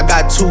 I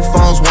got 2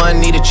 phones, one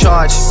need a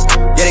charge.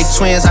 Yeah, they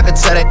twins, I could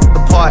tell they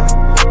apart.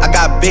 I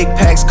got big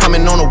packs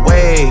coming on the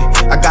way.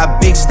 I got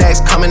big stacks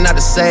coming out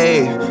to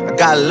save. I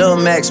got Lil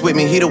Max with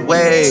me, he the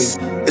wave.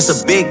 It's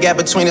a big gap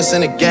between us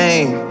in the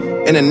game.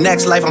 In the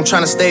next life, I'm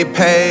trying to stay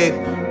paid.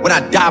 When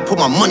I die, put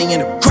my money in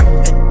the grave.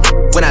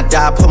 When I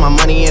die, put my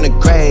money in the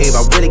grave.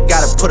 I really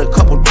gotta put a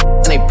couple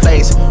in they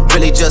place.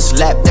 Really just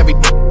lapped every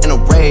in a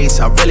race.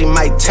 I really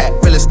might tap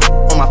realest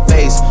on my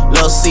face.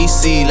 Lil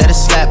CC, let it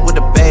slap with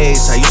the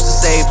bass. I used to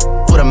save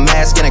with a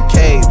mask in a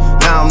cave.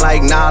 Now I'm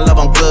like, nah, love,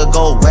 I'm good,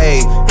 go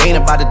away. Ain't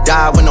about to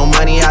die with no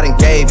money I done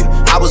gave you.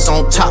 I was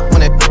on top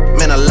when it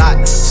meant a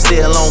lot.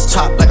 Still on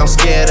top like I'm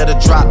scared of the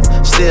drop.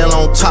 Still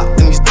on top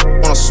and these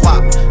wanna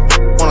swap.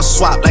 Wanna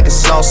swap like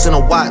it's lost in a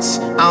watts.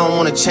 I don't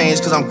wanna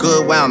change cause I'm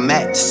good where I'm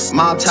at.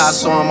 Mob tie,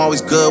 so I'm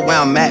always good where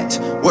I'm at.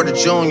 Word to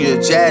Junior,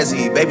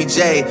 Jazzy, Baby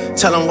J.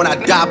 Tell them when I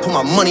die, put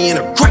my money in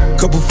a crack.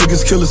 Couple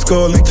figures, kill a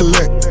skull and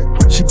collect.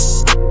 She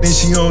then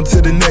she on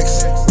to the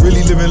next.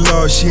 Really living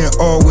large, she ain't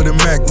all with a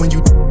Mac. When you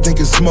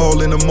thinking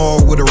small in the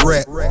mall with a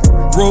rat.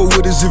 Roll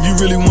with us if you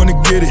really wanna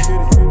get it.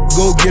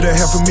 Go get a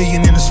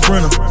 $500,000 in a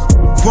Sprinter.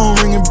 Phone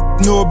ringing,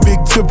 no a big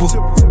tipple.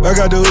 I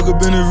got the hook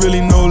up and it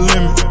really no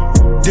limit.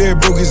 Dead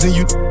brokers in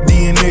you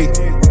DNA.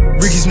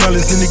 Ricky Smile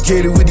is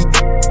indicated with the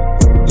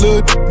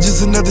look,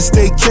 just another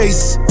state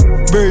case.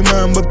 Bury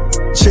mine, but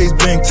Chase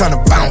Bank, time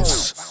to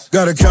bounce.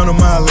 Gotta count on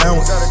my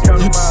allowance.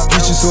 You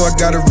preaching, so I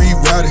gotta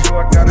reroute it.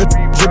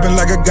 Dripping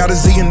like I got $1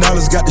 zillion.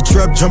 Got the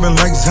trap jumping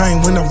like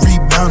Zion when I'm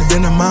rebounding.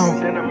 Then I'm out,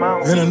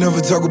 and I never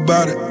talk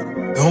about it.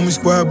 The homie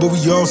squad, but we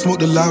all smoke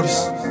the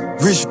loudest.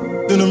 Rich,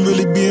 then I'm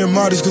really being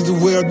modest. Cause the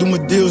way I do my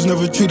deals,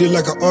 never treated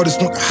like an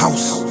artist, want the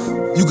house.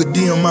 You could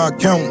DM my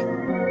account.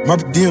 My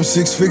DM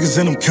 6 figures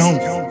and I'm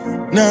counting.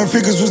 9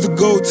 figures was the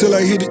goal till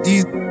I hit it.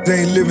 These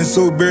ain't living,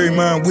 so bury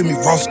mine with me.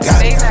 Ross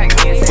got it.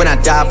 When I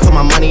die, put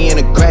my money in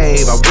a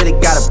grave. I really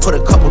gotta put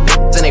a couple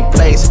in they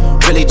place.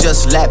 Really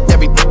just lapped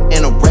every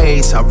in a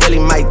race. I really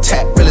might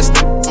tap realest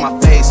on my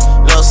face.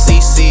 Lil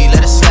CC,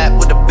 let it slap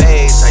with the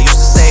bass. I used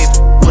to save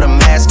with a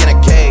mask in a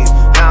cave.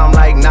 Now I'm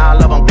like, nah,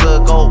 love, I'm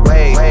good, go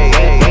away.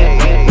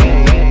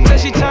 Said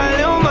she tired,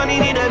 little money,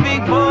 need a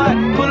big boy.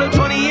 Pull up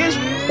 20 years,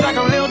 like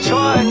I'm Lil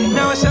Troy.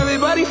 Now it's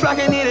everybody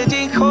flocking, need a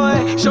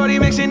decoy. Shorty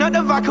mixing up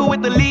the vodka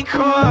with the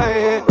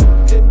liquor.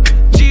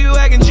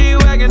 G-Wagon,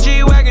 G-Wagon,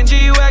 G-Wagon,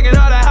 G-Wagon.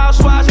 All the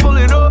housewives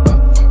pulling up.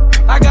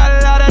 I got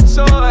a lot of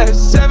toys.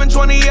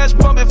 720S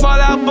pumping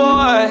Fallout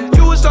Boy.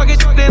 You was talking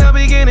shit in the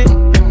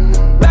beginning.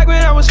 Back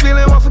when I was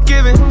feeling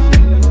unforgiving.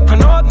 I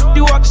know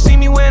you walk to see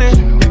me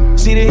winning.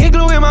 See the hit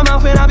glue in my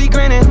mouth and I be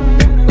grinning.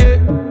 Yeah.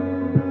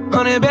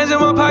 100 bands in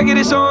my pocket,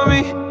 it's on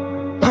me.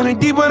 100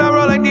 deep when I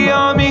roll like the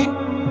army.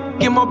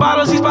 Get more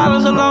bottles, these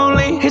bottles are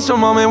lonely. It's a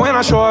moment when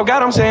I show up,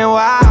 God, I'm saying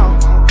wow.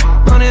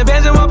 100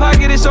 bands in my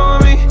pocket, it's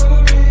on me.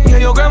 Yeah,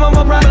 your grandma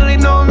will probably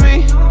know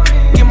me.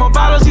 Get more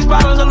bottles, these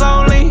bottles are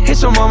lonely.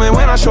 It's a moment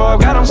when I show up,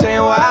 God, I'm saying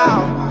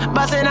wow.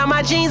 Bustin' out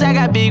my jeans, I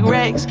got big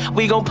racks.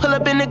 We gon' pull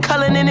up in the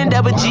Cullinan and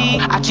double G.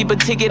 I keep a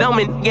ticket on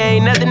me,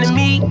 ain't nothing to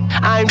me.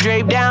 I'm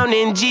draped down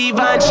in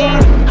Givenchy.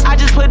 I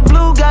just put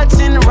blue guts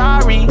in the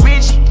Rari.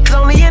 Rich, it's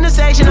only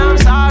intersection, I'm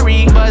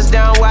sorry. Bust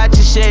down, watch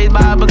your shades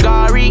by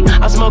Bulgari.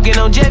 I'm smoking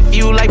on jet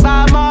fuel like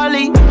Bob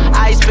Marley.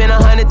 I spent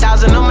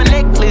 100,000 on my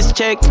necklace,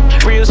 check.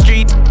 Real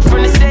street,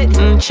 from the set,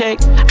 check.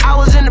 I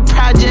was in the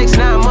projects,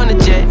 now I'm on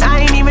the jet. I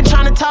ain't even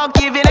tryna talk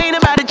if it ain't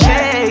about a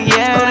check,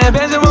 yeah. 100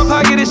 bands in my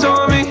pocket, it's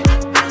on me.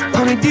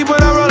 100 deep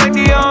when I roll like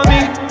the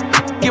army.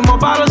 Get more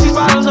bottles, these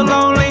bottles are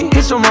lonely.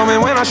 It's a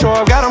moment when I show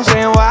up, God, I'm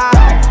saying wow.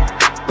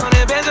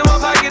 100 bands in my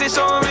pocket, it's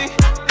on me.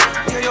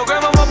 Yeah, your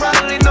grandma will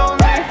probably know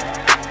me.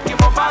 Get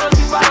more bottles,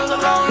 these bottles are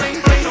lonely.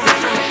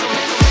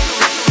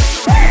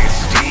 It's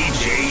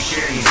DJ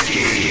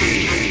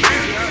Shinsky.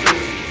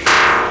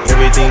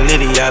 Everything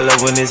litty, I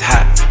love when it's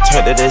hot.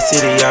 Turned to the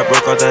city, I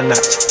broke all the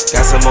knots.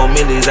 Got some more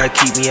millies, I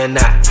keep me a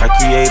knot. I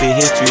created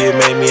history, it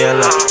made me a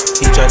lot.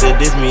 He tried to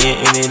diss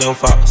me and it don't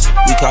false.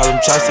 We call them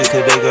chopsticks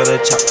cause they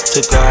gonna chop.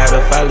 Took her out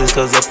of filers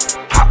cause of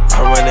hot.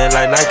 I run it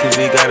like Nike,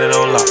 we got it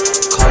on lock.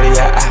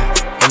 Cardiac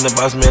eye, I'm the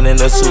boss man in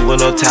a suit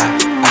with no tie.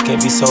 I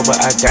can't be sober,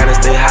 I gotta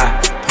stay high.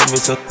 Put me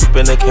some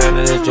in the can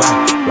of the dry.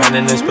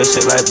 Riding this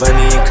special like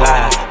Bunny and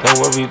Clyde.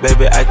 Don't worry,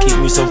 baby, I keep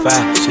me some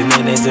fire.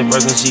 Shenanigans and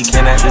broken, she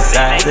cannot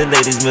decide. The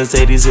ladies,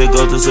 Mercedes, here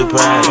go to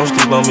surprise. Don't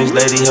sleep on Miss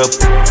Lady, her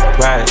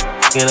pride.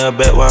 In her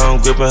back while I'm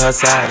gripping her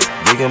sides.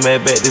 Big and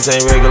mad back, this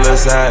ain't regular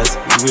size.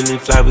 We really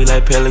fly, we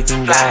like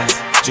pelican guys.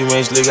 She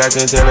ain't slick, I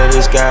can tell her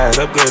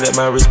disguise. Upgrade at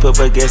my wrist, put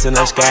her gas in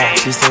the sky.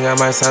 She think I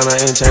might sign her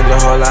and change her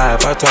whole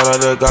life. I told her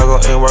to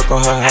goggle and work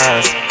on her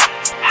eyes.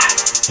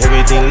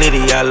 Everything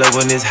litty, I love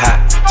when it's hot.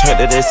 Turned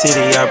to the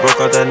city, I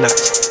broke off the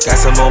notch. Got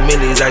some more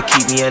millies, I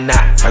keep me a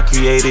knot. I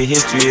created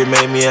history, it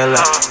made me a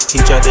lot. He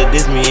tried to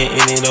diss me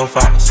and it don't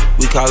fox.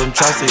 We call them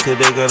Chaucer, cause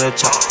they gonna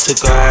chop. Took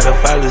her out of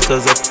filers,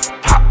 cause of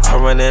pop. I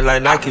run it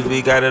like Nike,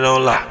 we got it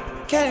on lock.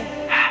 Get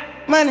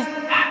it, money,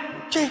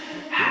 get it,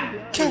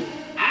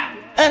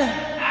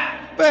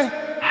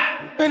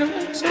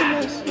 ready, so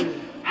much.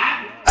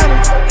 I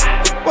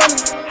don't wanna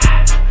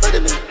put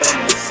it in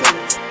myself.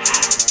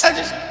 I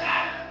just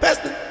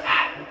passed it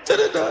to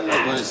the door,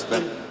 like when it's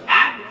spent.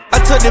 I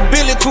took the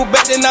Billy Cool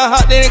back, then I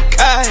hopped in the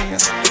car.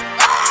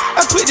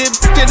 I put the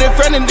bitch in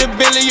front of the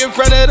Billy in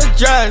front of the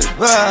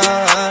driver.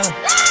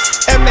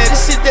 And man,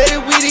 this shit that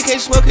it weedy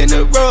can't smoke in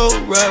the road,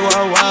 right?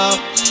 Wow.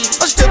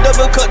 I'm still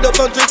double cut up,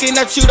 I'm drinking,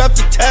 I shoot off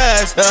the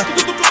tires.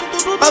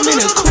 I'm in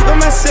the coupe by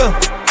myself.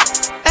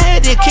 I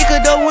had to kick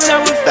her though when I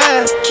was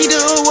 5. Key the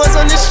was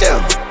on the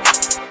shelf.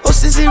 Oh,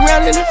 sissy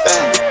round in the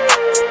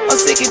 5. I'm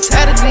sick and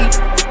tired of these.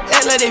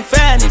 Act like they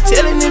fine and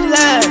telling them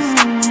lies.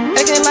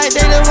 Acting like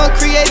they the one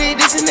created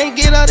this and they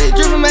get all this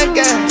drip from my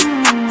guys.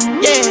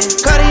 Yeah,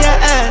 Cartier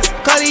eyes,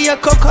 Cartier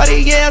coat,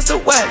 Cartier as the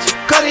watch,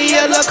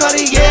 Cartier love,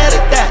 Cartier the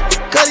thigh,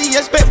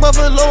 Cartier spec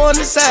buffalo on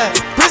the side.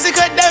 Prison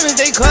cut diamonds,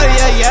 they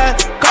Cartier, yeah.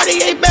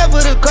 Cartier bad for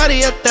the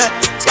Cartier thigh.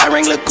 Sky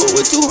ring look cool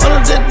with 200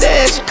 a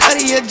dash.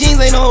 Cartier jeans,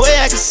 ain't no way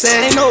I can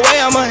say. Ain't no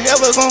way I'm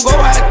ever gon' go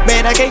out.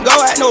 Man, I can't go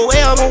out, no way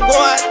I'm gon' go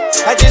out.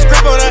 I just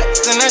grip on her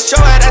and I show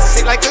out. I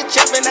sit like a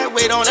champ and I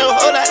wait on her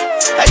whole lot.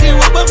 I just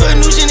whip up a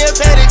new Chanel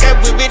paddock. I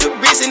whip it the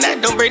wrist and I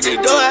don't break the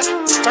door out.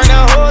 Turn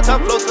that whole top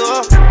floor to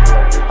her.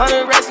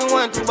 100 racks and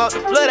 1, 2 about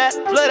to flood that.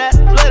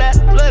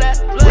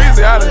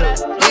 Weezy out of here.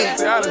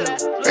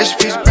 Rest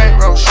piece of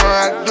bankroll, showing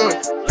how to do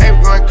it. Baby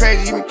going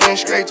crazy, he been getting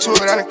straight to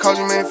it. I done caused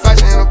him many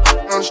fights and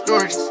on the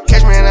stories.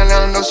 Catch me in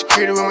Atlanta, no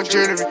security with my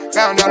jewelry.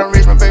 Found out I'm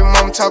rich, my baby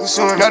mama talking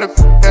soon. Another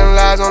telling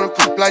lies on the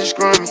poop like you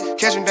screwing me.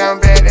 Catch him down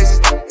bad, that's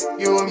just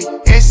you and me.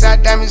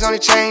 Inside diamonds on the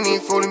chain, he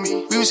ain't fooling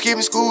me. We was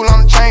skipping school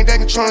on the train,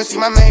 ducking truancy.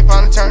 My main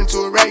partner turned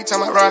into a rag,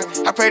 time I ride.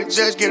 I pray the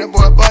judge get a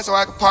boy a bus so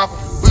I could pop him.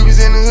 We was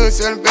in the hood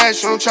selling bad,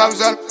 shooting choppers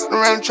out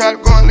around and try to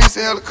go and lease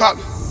a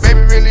helicopter.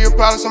 Baby really a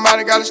problem,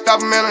 somebody gotta stop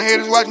him, man. I'm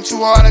haters watching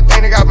too hard, I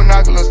think they got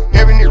binoculars.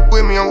 Every nigga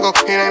with me on go,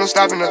 it ain't no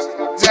stopping us.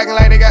 It's acting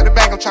like they got the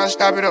back, I'm trying to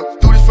stop it up.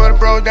 Do this for the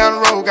bros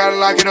down the road, gotta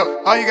lock it up.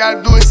 All you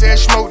gotta do is say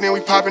smoke, then we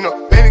popping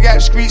up. Baby got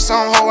the streets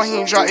on hold, he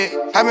ain't drop it.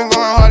 I been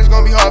going hard, it's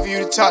gonna be hard for you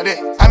to talk that.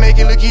 I make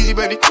it look easy,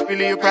 but it's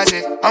really a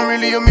process. I'm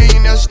really a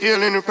millionaire,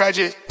 still in the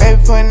project.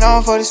 Baby putting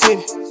on for the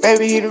city,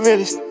 baby he the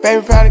realest.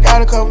 Baby probably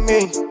got a couple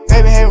million.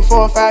 Baby having 4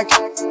 or 5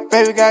 kids.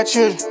 Baby got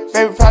children,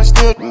 baby probably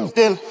still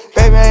stealing.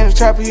 Baby ain't a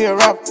trapper, he a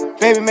rapper.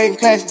 Baby making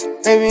classics,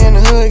 baby in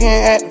the hood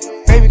getting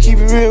active. Baby keep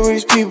it real with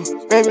his people,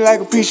 baby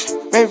like a preacher.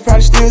 Baby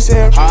probably still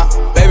sell.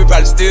 Baby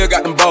probably still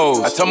got them bows.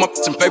 I told my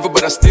bitch I'm faithful,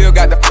 but I still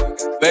got the.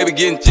 Baby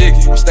getting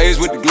jiggy, on stage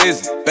with the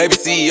glizzy. Baby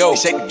CEO, he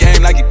shake the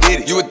game like he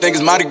did it. You would think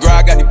it's Mardi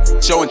Gras, I got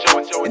the showing.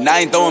 And I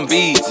ain't throwing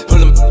beads,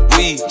 pullin'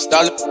 weed.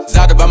 Starlin'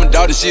 out about my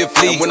daughter, she a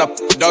flea. And when I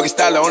doggy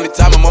style, the only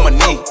time I'm on my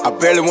knee. I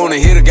barely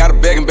wanna hit her, gotta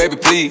beg him, baby,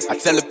 please. I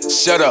tell her,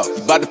 shut up,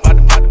 you bout to.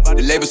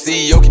 The label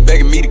CEO keep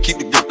begging me to keep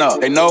the gun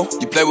up. They know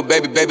you play with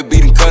baby,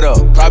 beat and cut up.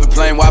 Private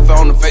plane, Wi-Fi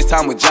on the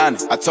FaceTime with Johnny.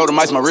 I told him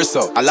ice my wrist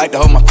up. I like to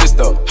hold my fist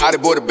up. How they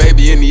boy the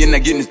baby in the end, they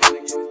getting his.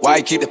 Why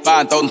he keep the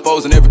fire and throw them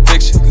foes in every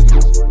picture?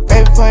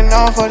 Baby putting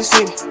on for the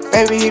city,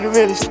 baby he the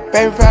realest.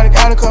 Baby probably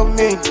got a couple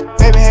million.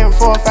 Baby having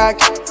 4 or 5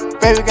 kids.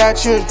 Baby got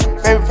children,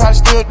 baby probably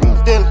still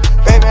stealing.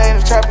 Baby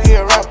ain't a trapper, he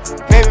a rapper.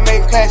 Baby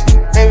making classics,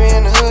 baby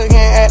in the hood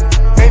getting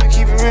active. Baby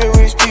keep it real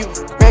with his people,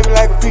 baby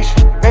like a preacher.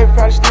 Baby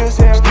probably still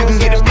sell. You can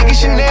get a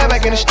biggest Chanel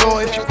back in the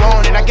store if you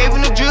want it. I gave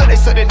him the drill, they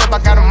sucked it up,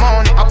 I got him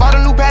on it. I bought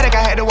a new paddock,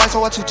 I had the white,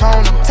 so I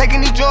two-toned it.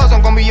 Taking these drawers,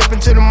 I'm gonna be up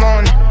until the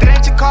morning. That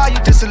ain't your car, you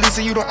just a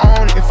Lisa, you don't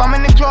own it. If I'm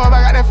in the club,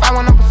 I got that 5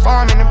 when I'm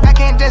performing. The back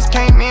end just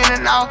came in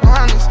and out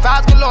hundreds.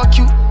 Vibes galore,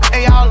 cute,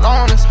 they all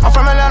on us. I'm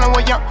from Atlanta,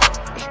 where young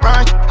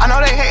run. I know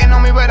they hating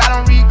on me, but I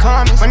don't read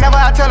comments. Whenever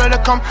I tell her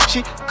to come,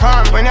 she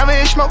come. Whenever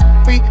it's smoke,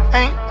 we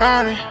ain't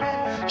running.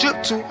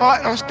 Drip too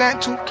hard, don't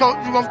stand too close.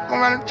 You gon' fuck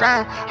around and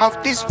drown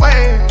off this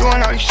way.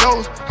 Doing all these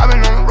shows, I been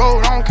on the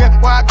road. I don't care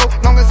where I go,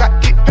 long as I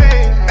get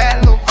paid.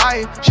 Bad little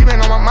vibe, she been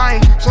on my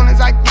mind. Soon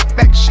as I get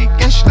back, she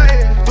can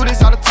slay. Do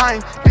this all the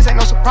time, this ain't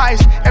no surprise.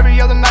 Every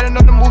other night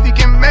another movie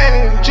get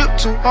made. Drip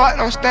too hard,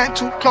 don't stand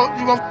too close.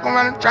 You gon' fuck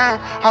around and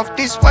drown off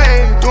this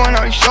way. Doing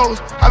all these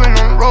shows, I been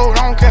on the road.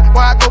 I don't care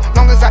where I go,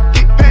 long as I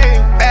get paid.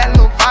 Bad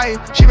little vibe. life,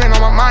 she been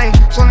on my mind.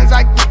 Soon as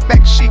I get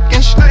back, she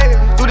can slay.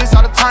 Do this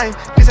all the time,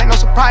 this ain't no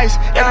surprise.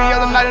 Every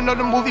other night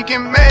another movie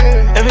get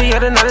made. Every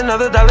other night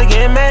another dollar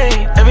get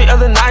made. Every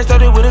other night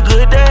started with a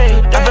good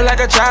day. I feel like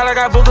a child, I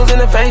got boogers in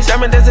the face.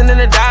 I'm dancing in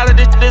the dollar,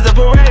 this is a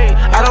parade.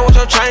 I don't want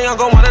your train, I'm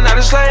gon' want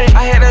another slave.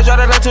 I had that draw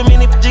that like too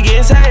many bitches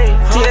getting saved.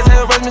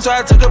 TSA arrest me, so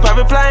I took a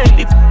private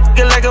plane.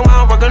 Get like it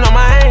while I'm working on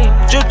my aim.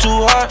 Drip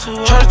too hard,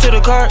 charge to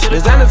the car.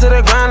 Designer to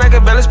the ground, I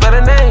can barely spell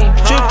a name.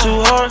 Drip too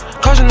hard,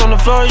 caution on the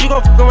floor. You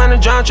gon' fuck around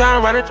and drown, try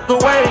and ride it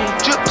away.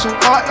 Drip too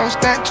hard, don't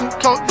stand too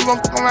close. You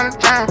gon' fuck around and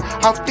drown.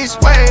 Off this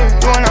way,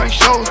 doing all these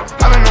shows.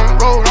 I been on the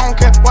road, I don't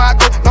care where I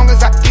go, long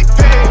as I get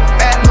paid.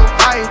 Bad little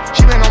vibe,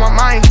 she been on my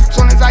mind.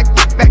 Soon as I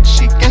get back,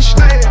 she can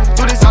slay.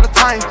 Do this all the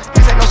time,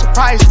 this ain't no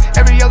surprise.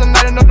 Every other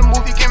night another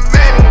movie get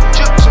made.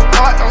 Drip too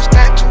hard, don't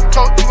stand too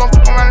close. You gon'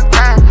 fuck around and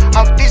drown.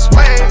 Off this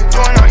way,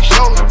 doing all these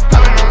shows. I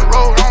been on the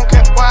road, I don't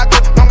care where I go,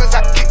 long as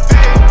I get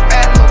paid.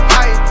 Bad little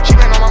vibe, she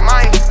been on my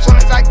mind. Soon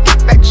as I get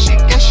back, she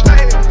can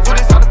slay. Do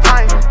this all the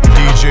time.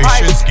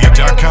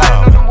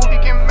 DJShinsky.com.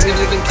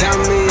 Niggas done count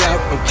me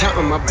out. I'm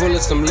counting my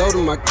bullets, I'm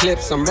loading my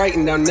clips. I'm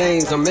writing down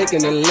names, I'm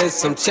making a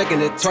list. I'm checking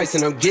it twice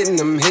and I'm getting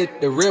them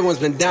hit. The real ones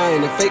been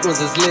dying, the fake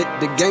ones is lit.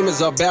 The game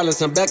is off balance,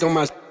 I'm back on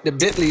my The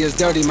Bentley is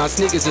dirty, my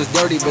sneakers is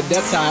dirty, but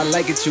that's how I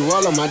like it, you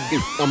all on my dick.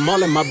 I'm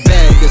all in my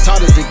bag, as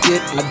hard as it get.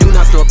 I do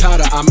not store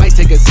powder, I might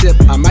take a sip.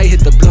 I might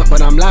hit the blunt,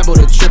 but I'm liable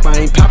to trip. I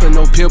ain't popping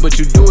no pill, but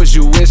you do as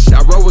you wish. I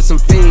roll with some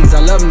fiends,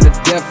 I love them to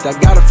death. I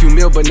got a few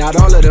mil, but not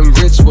all of them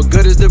rich. What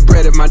good is the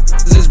bread if my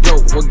is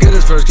broke? What good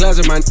is first class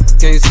if my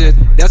can't sit?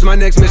 That's my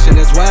next mission,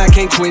 that's why I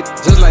can't quit.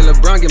 Just like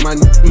LeBron, get my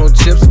more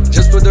chips.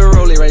 Just put the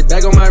rollie right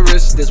back on my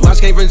wrist. This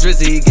watch came from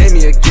Drizzy, he gave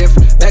me a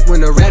gift. Back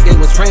when the rap game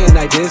was praying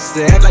like this.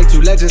 They act like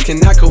two legends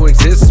cannot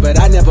coexist,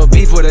 but I never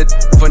beef with it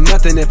for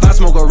nothing. If I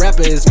smoke a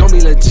rapper, it's gon'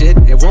 be legit.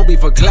 It won't be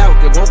for clout,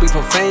 it won't be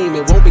for fame.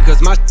 It won't be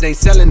cause my shit ain't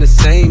selling the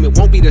same. It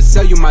won't be to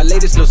sell you my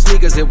latest little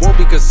sneakers. It won't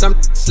be cause some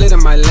slid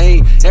in my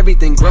lane.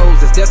 Everything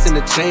grows, it's destined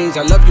to change.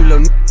 I love you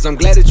little niggas, I'm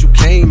glad that you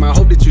came. I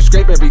hope that you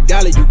scrape every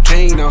dollar you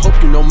can. I hope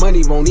you know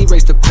money won't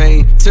erase the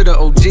pain. To the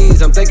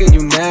OGs, I'm thanking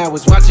you now.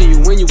 Was watching you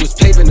when you was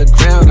paving the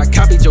ground. I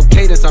copied your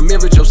cadence, I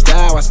mirrored your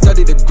style. I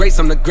studied the greats,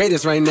 I'm the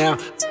greatest right now.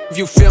 If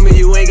you feel me,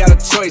 you ain't got a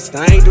choice.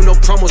 I ain't do no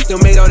promo, still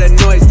made all that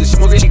noise. The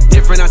smoke is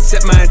different, I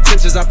set my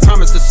intentions. I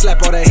promise to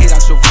slap all that hate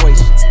out your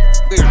voice.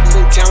 Then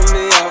count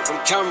me out,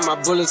 I'm counting my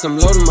bullets, I'm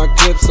loading my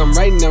clips. I'm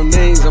writing down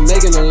names, I'm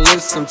making a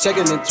list. I'm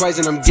checking it twice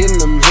and I'm getting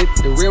them hit.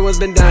 The real ones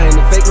been dying,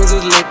 the fake ones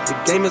is lit. The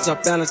game is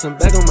off balance, I'm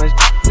back on my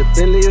The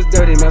Bentley is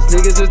dirty, my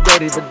sneakers is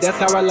dirty, but that's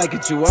how I like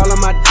it, you all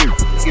on my dick.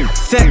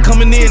 Set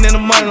coming in and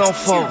the money on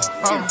fold.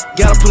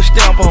 Gotta put a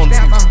stamp on it.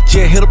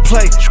 Yeah, hit a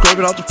plate,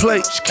 scrape it off the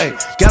plate. Hey,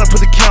 gotta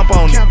put the camp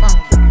on it.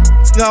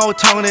 You always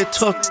talking that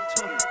tough.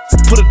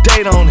 Put a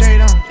date on it.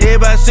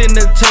 Everybody sitting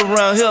at the table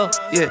around here.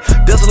 Yeah,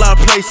 there's a lot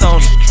of place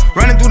on it.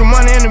 Running through the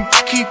money and the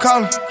keep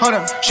calling. Hold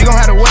up, she gon'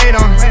 have to wait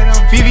on it.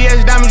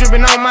 VVS diamond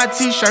dripping on my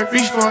t-shirt.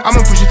 Reach for it, I'ma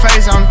push your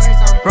face on it.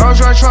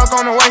 Rolls Royce truck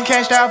on the way,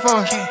 cashed out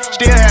for it.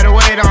 Still had to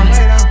wait on it.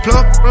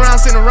 Plug around,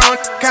 sitting around,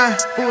 kind.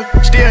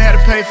 Still had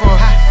to pay for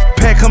it.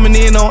 Pack coming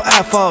in on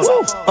iPhone.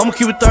 I'ma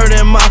keep it 30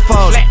 in my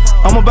fault.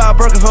 I'ma buy a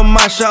Birkin for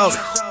my shoulder.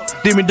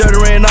 Did me dirty,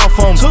 ran off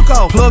on me. Took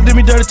off. Plug did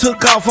me dirty, took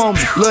off on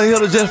me. Lil'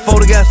 Hitter just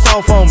folded, got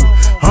soft on me.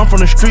 I'm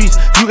from the streets,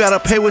 you gotta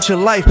pay with your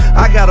life.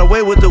 I got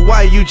away with the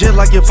white, you just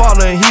like your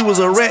father, and he was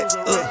a rat.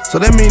 So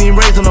that mean he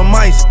raising the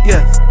mice,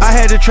 yeah. I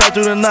had to try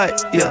through the night,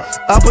 yeah.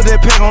 I put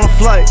that pack on a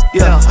flight,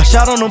 yeah. I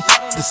shot on them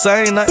the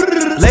same night.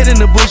 Late in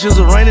the bush, it was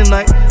a rainy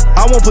night.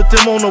 I won't put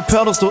them on no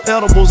pedals or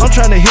edibles. I'm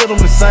trying to hit them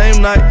the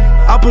same night.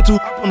 I put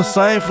two on the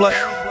same flight.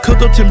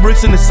 Cooked up 10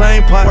 bricks in the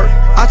same pot.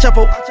 I chop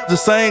up the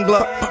same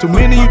Glock. Too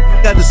many of you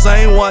got the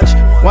same watch.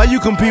 Why you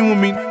compete with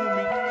me?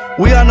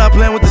 We are not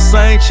playing with the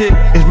same chick.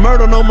 It's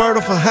murder, no murder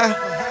for high.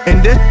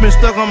 And that been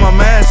stuck on my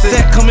mindset.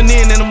 Set coming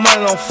in and the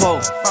money on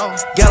fold.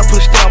 Gotta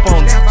put a stamp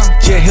on it.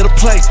 Yeah, hit a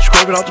plate,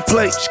 scrape it off the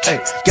plate. Hey,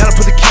 gotta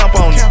put the camp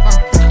on it.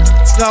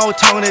 Always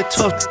talking that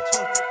tough.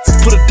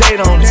 Put a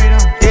date on it.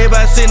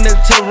 Everybody sitting at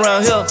the table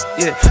around here.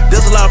 Yeah,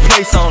 there's a lot of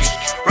place on it.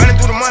 Running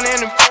through the money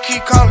and the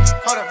keep calling.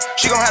 Hold up,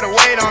 she gon' have to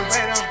wait on it.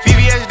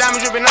 VVS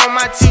diamond dripping on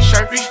my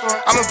t-shirt. Reach for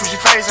it, I'ma push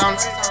your face on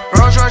it.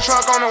 Rolls Royce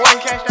truck on the way,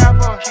 cashed out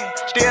for it.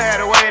 Still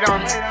had to wait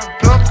on it.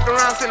 Plug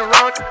around, sitting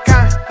around,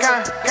 kind.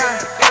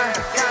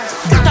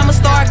 I'm a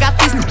star, got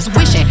these niggas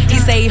wishing.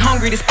 He say he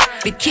hungry, this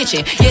the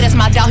kitchen. Yeah, that's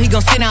my dog, he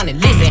gon' sit down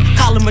and listen.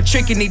 Call him a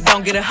trick and he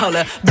don't get a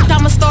holler.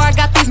 I'm a star,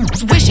 got these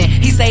niggas wishing.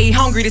 He say he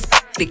hungry, this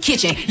the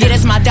kitchen. Yeah,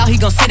 that's my dog, he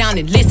gon' sit down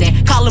and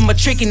listen. Call him a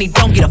trick and he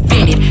don't get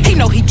offended. He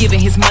know he giving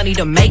his money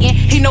to Megan.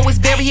 He know it's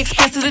very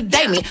expensive to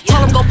date me.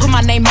 Told him go put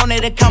my name on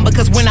that account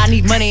because when I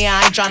need money,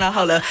 I ain't tryna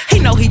holler. He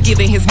know he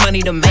giving his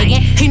money to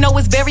Megan. He know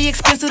it's very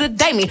expensive to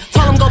date me.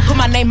 Told him go put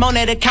my name on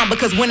that account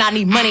because when I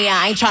need money,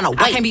 I ain't tryna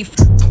wait. I can't be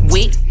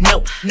with,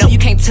 no, you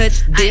can't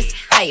touch this.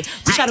 Ayy,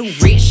 bitch, I do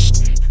rich,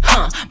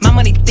 huh? My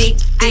money thick,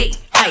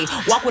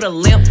 ayy. Walk with a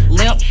limp,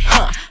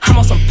 huh? I'm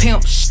on some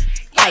pimp shit.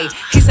 Ay,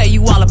 he say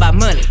you all about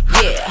money,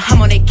 yeah.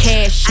 I'm on that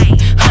cash,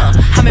 huh?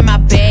 I'm in my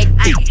bag,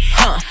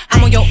 huh?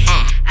 I'm on your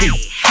eye,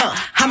 huh?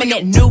 I'm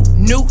that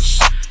new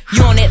shit.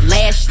 You on that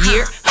last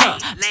year, huh?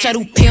 Bitch, I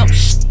do pimp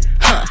shit,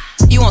 huh?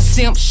 You on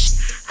simp shit.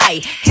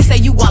 Ay, he say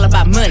you all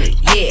about money,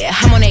 yeah.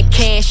 I'm on that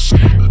cash.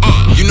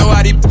 You know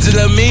how these bitches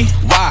love me?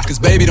 Why? Cause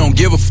baby don't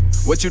give a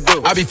what you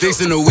do. I be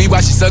fixing the weed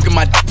while she sucking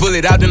my dick, pull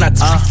it out, then I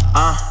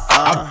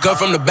I cut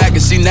from the back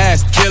and she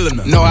nasty, killing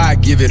her. Know I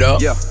give it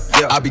up.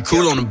 I be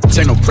cool on them, bitch,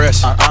 ain't no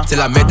pressure.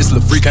 Till I met this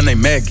little freak, her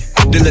name Maggie.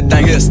 This little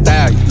thing here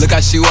style. Look how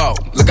she walk,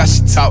 look how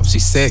she talk, she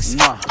sexy.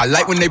 I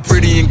like when they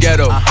pretty and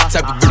ghetto.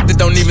 Type of bitch that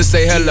don't even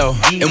say hello.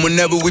 And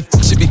whenever we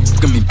she be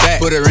fucking me back.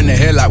 Put her in the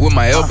headlock with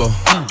my elbow.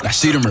 Now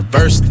she done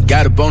reversed.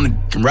 Got up on it,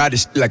 can ride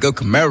this shit like a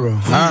Camaro.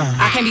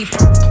 I can't be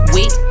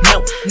weak,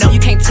 no, you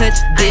can't touch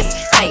this.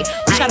 Hey,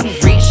 we try to be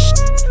rich,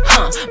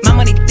 huh? My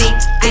money thick,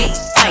 hey,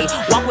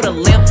 walk with a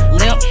limp,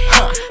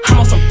 huh? I'm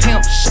on some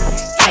pimp shit,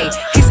 hey.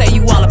 He say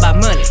you all about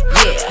money,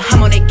 yeah.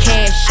 I'm on that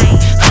cash,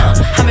 huh?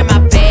 I'm in my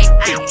bag,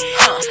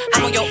 huh?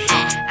 I'm on your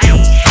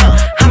huh?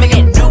 I'm in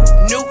that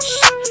new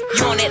shit.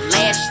 You on that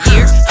last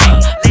year, huh?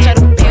 Bitch, I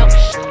do pimp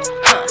shit,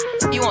 huh?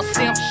 You on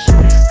simp shit,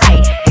 hey.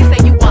 He say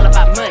you all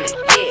about money,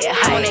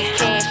 yeah. I'm on that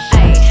cash,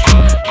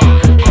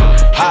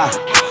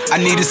 I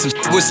needed some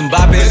with some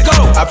bop in it.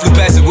 I flew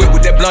past the whip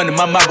with that blunt in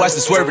my mouth, watched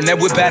it swerving. That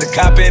whip had a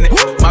cop in it.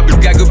 My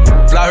bitch got good,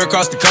 fly her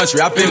across the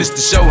country. I finished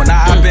the show and I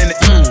hop in it.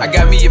 I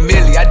got me a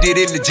milli, I did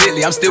it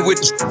legitly. I'm still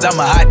with the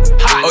I'm a hot.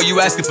 Oh, you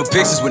asking for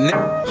pictures with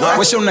nigga?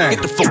 What's your name?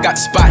 Get the fuck out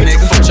the spot,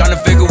 nigga. Tryna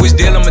figure which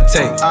deal I'ma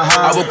take.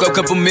 I woke up,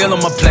 couple meal on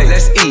my plate.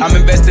 Let's eat. I'm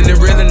investing in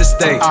real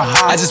estate.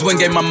 I just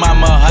went and gave my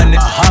mama 100.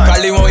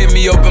 Probably won't hear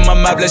me open my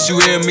mouth unless you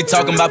hear me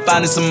talking about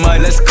finding some money.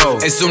 Let's go.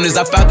 As soon as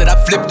I found that, I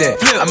flipped that.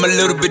 I'm a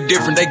little bit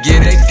different, they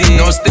get it.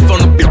 No, I'm stiff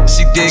on the bitch,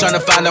 she dig. Tryna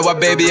find out why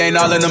baby ain't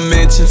all in the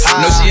mentions.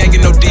 No, she ain't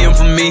get no DM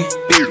from me.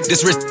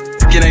 This wrist,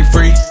 it ain't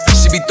free.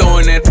 She be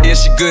throwing that, yeah,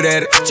 she good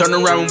at it. Turn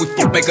around when we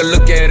make her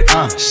look at it.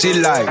 She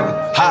like,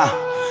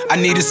 I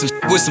needed some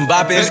with some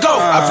bop in it. Let's go.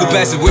 I flew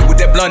past the whip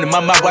with that blunt in my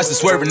mouth, watched it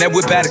swerving. That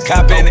whip had a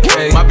cop in it.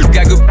 My bitch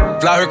got good,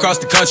 fly her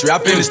across the country. I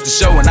finished the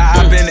show and I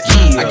hop in it.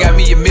 I got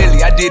me a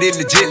milli, I did it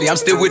legitly.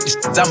 I'm still with the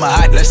I'm a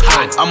hot. Let's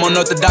hot. I'm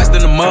unorthodox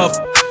than a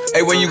motherfucker.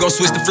 Hey, when you gon'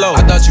 switch the flow?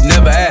 I thought you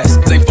never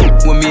asked. Ain't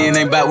f with me and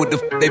ain't bout what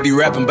the they be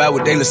rapping about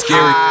what they look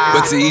scary.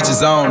 But to each his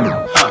own.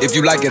 If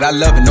you like it, I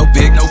love it. No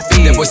big, no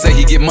fee. That boy say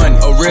he get money.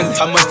 Oh really?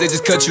 How much they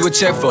just cut you a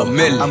check for? $1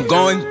 million. I'm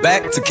going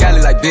back to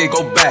Cali like big.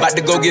 Go back. About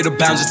to go get a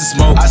pound just to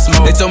smoke. I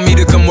smoke. They told me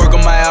to come work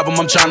on my album.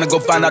 I'm trying to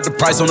go find out the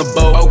price on the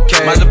boat.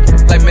 Okay. My little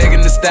like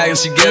Megan Thee Stallion.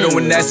 She ghetto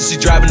and nasty.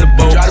 She driving the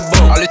boat. Drive the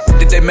boat. All this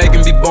that they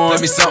making be born. Let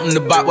me something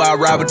to buy while I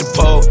ride with the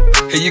pole.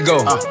 Here you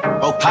go.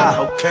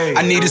 Okay.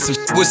 I needed some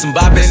with some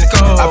bop in it.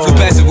 I flew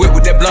past the whip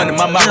with that blunt in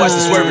my mouth, watched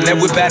it swerving. That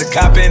whip had a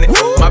cop in it.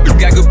 My bitch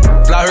got good,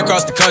 fly her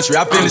across the country.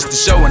 I finished the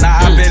show and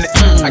I hop in it.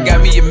 I got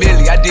me a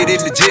milli, I did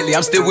it legitly.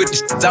 I'm still with the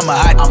I'm a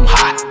hot. I'm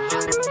hot.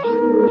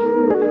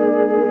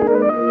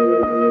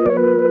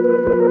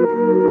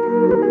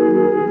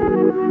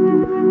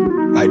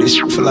 Like this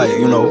shit for like,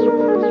 you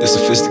know, the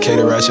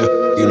sophisticated ratchet,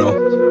 you know,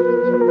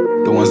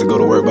 the ones that go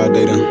to work by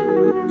day, then,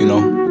 you know,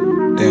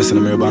 dance in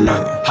the mirror by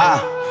night.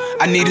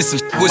 I needed some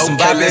with some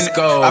bop in it.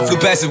 I flew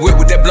past the whip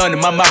with that blunt in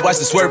my mouth,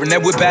 watched it swerving.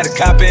 That whip had a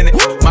cop in it.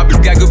 My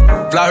bitch got good,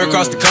 fly her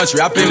across the country.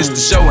 I finished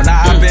the show and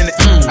I hop in it.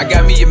 I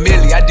got me a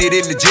milli, I did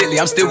it legitly.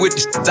 I'm still with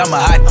the I'm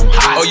a hot.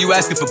 Oh, you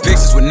asking for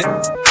pictures with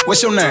nigga?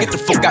 What's your name? Get the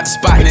fuck out the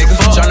spot, nigga.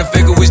 Tryna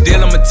figure which deal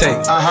I'ma take.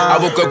 I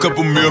woke up,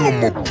 couple meal on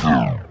my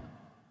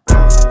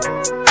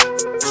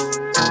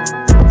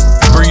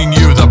Bringing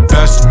you the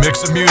best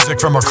mix of music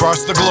from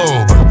across the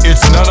globe.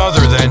 It's none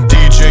other than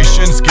DJ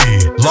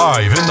Shinsky,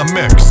 live in the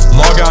mix.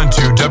 Log on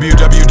to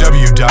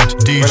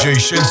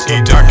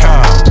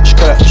www.djshinsky.com.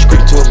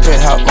 Street to a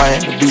penthouse,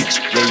 Miami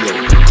Beach.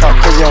 Talk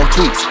crazy on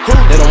tweets.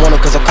 They don't want it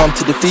cause I come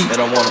to defeat. They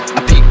don't want it.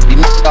 I peep, these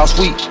niggas all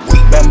sweet.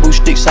 Bamboo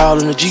sticks all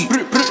in the Jeep.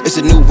 It's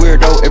a new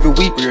weirdo every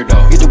week. Get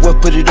the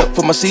work, put it up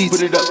for my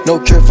seeds. No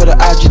cure for the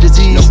IG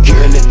disease. No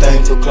cure,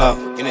 anything for clout.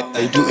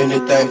 They do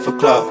anything for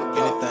clout.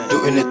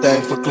 Do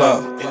anything for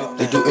clout.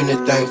 They do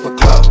anything for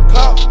clout.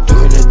 Do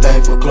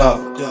anything for clout.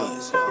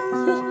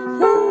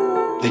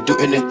 They do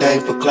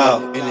anything for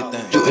clout.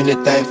 Do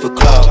anything for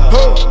clout.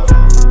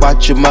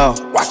 Watch your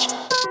mouth. Watch.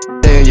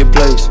 Stay in your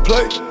place.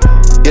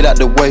 Get out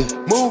the way.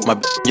 Move. My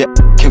yeah,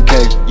 Kim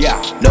K. Yeah.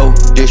 No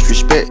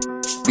disrespect.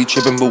 Be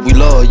trippin', but we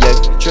love, yeah.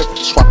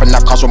 Swapping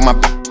out cars with my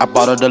I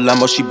bought her the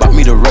Lambo, she bought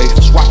me the Wraith.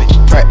 Swap it.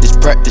 Practice,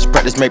 practice,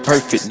 practice, make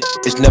perfect.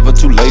 It's never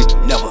too late.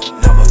 Never,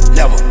 never,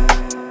 never.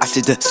 I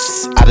see the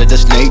out of the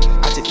snake.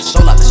 I take the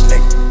soul out the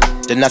snake.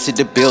 Then I see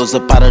the bills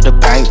up out of the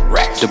bank.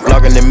 The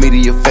blog and the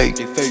media fake.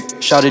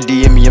 Shout it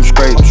DM me, I'm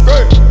straight.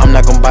 I'm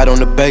not gon' bite on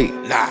the bait.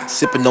 Nah.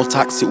 Sippin' no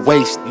toxic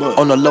waste.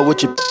 On the low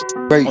with your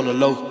great. On the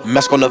low.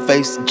 Mask on the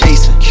face,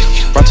 Jason.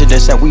 Brunch and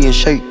said we in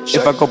shape.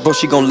 If I go broke,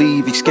 she gon'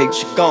 leave, escape.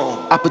 She gone.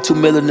 I put $2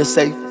 million in the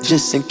safe,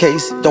 just in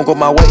case. Don't go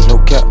my way. No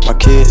cap, my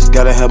kids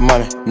gotta have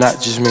money, not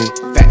just me.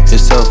 Facts.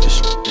 It's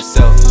selfish. It's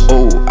selfish.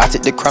 Oh, I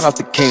took the crown off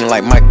the king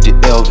like Mike did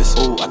Elvis.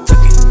 Oh, I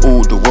took it.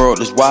 Ooh, the world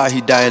is wild,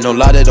 he dying, don't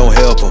lie, that don't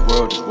help him.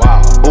 World is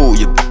wild. Ooh,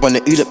 you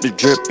wanna eat up the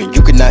drip and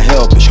you cannot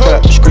help it.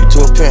 Strap straight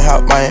to a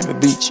penthouse, Miami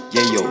Beach.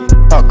 Yeah, yo.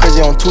 Talk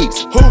crazy on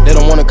tweets. They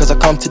don't want it cause I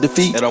come to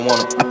defeat. They don't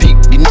want it. I peek,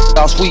 these niggas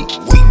all sweet.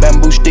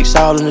 Bamboo sticks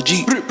all in the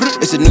Jeep.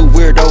 It's a new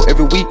weirdo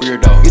every week.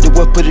 Get the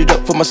what, put it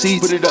up for my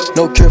seeds.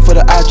 No cure for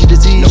the IG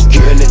disease. No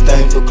cure.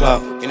 Anything for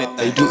clout.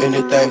 They do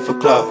anything for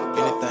clout.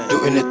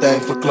 Do anything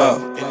for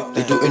clout.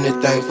 They do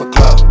anything for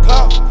clout.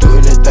 Do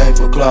anything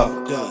for clout.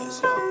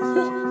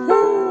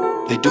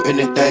 They do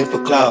anything for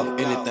clout.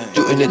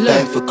 Do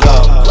anything for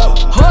clout.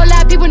 Whole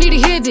lot of people need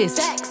to hear this.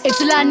 It's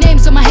a lot of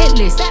names on my hit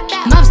list.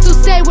 Mom still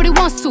say what he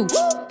wants to.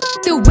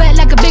 Still wet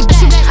like a big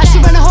bitch. I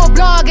should run a whole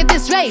blog at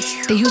this rate.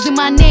 They using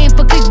my name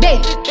for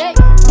clickbait.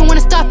 Don't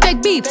wanna start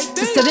fake beef.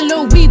 Just sell a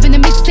little weave in the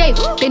mixtape.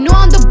 They know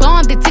I'm the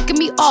bomb, they ticking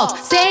me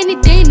off. Say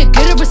anything to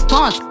get a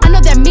response. I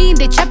know that mean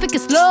they traffic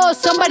is slow.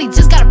 Somebody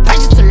just gotta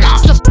purchase a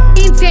launch. So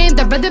insane,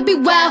 they'd rather be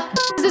wild.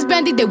 This is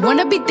brandy, they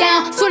wanna be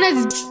down. Soon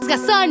as these got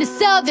something to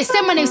sell, they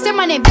say my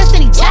name,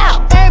 Destiny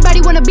Child.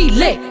 Everybody wanna be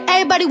lit,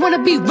 everybody wanna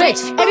be rich,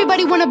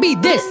 everybody wanna be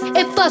this.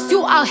 If us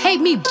you out, hate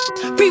me.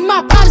 Free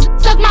my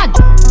problems, suck my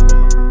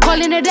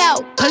calling it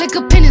out, public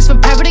opinions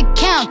from private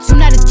accounts. You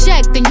not a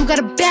check, then you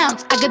gotta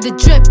bounce. I got the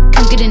drip,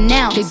 come get it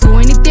now. They do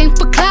anything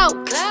for clout,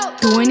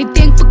 do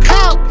anything for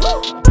clout.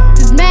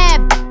 This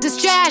mad, this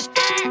trash,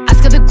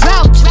 ask of the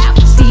grouch.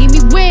 See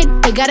me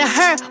win, they gotta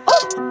hurt,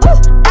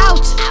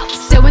 ouch.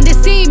 Say when they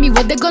see me,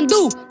 what they gon'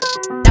 do?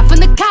 Not from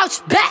the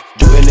couch, back.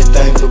 Do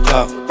anything for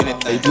clout.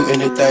 They do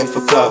anything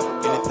for clout.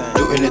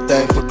 Do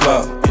anything for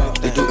clout.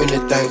 They do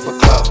anything for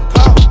clout.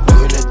 Do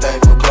anything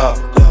for clout.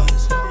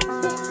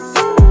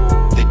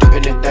 They do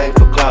anything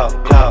for clout.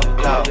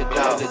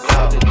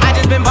 I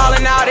just been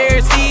ballin' out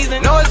every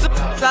season. Know it's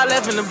I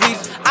left in the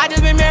bleachers. I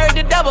just been married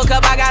to double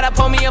cup. I gotta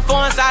pour me a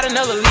 4 inside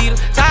another liter.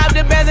 Tie up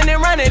the bands and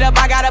then run it up.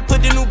 I gotta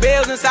put the new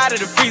bells inside of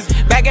the freezer.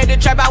 Back at the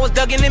trap, I was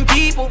ducking them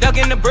people,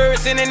 ducking the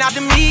birds, sending out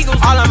the eagles.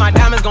 All of my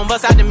diamonds gon'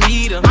 bust out the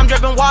meter. I'm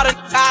dripping water,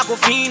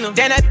 Aquafina.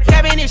 Then that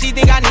cabin if she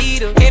think I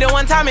need her. Hit her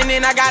one time and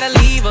then I gotta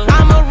leave her.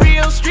 I'm a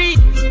real street.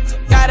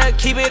 Gotta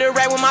keep it a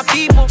right with my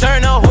people.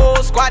 Turn the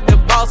whole squad to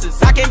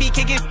bosses. I can't be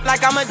kicking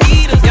like I'm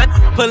Adidas.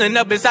 Pulling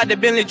up inside the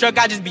Bentley truck,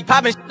 I just be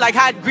popping like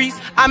hot grease.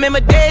 I'm in my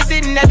day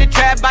sitting at the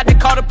trap, about to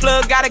call the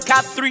plug, got a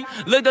cop 3.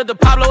 Looked up the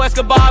Pablo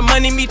Escobar,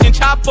 money meet and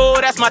Chapo,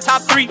 that's my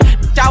top 3.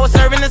 I was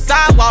serving the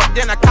sidewalk,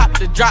 then I copped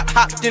the drop,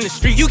 hopped in the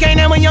street. You can't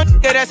name a young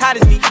nigga that's hot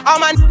as me. All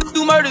my niggas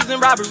do murders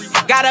and robbery.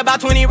 Got about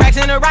 20 racks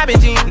in a robbing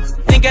jean.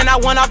 Thinking I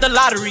won off the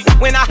lottery.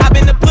 When I hop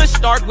in the push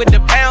start with the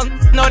pound,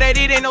 know that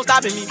it ain't no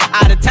stopping me.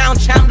 Out of town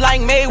champ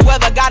like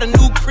Mayweather, got a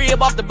new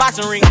crib off the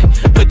boxing ring.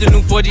 Put the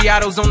new 4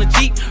 Giottos on the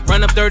Jeep,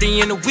 run up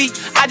 30 in a week.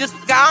 I just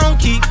I don't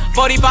keep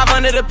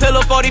 4,500 a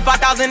pillow,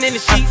 45,000 in the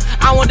sheets.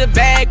 I want the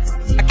bag.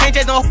 I can't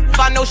chase no if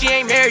I know she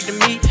ain't married to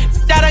me.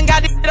 I done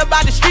got this shit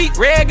about the street.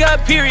 Red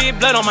gut, period,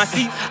 blood on my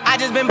seat. I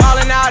just been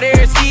ballin' out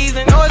every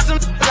season. Know it's some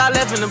I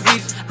left in the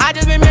bleach. I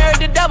just been married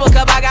to double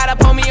cup. I gotta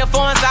pour me a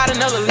 4 inside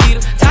another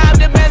liter. Tie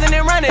up the bands and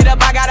then run it up.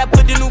 I gotta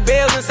put the new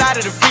bells inside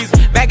of the freezer.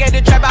 Back at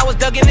the trap, I was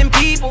ducking them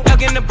people,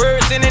 ducking the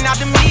birds, sending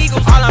out the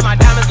eagles. All of my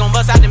diamonds gon'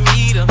 bust out the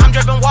meter. I'm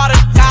dripping water,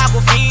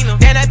 Aquafina.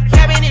 Then that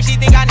cabin if she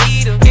think I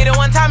need her. Hit her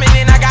one time and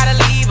then I gotta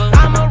leave her.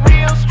 I'm a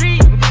real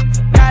street.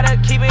 Gotta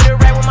keep it a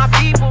right with my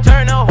people.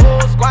 Turn the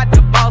whole squad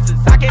to bosses.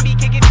 I can't be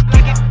kicking.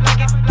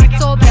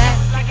 So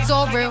bad,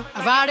 so real.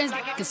 I ride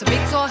in some big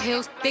tall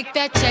hills, big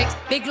fat checks,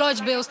 big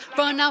large bills.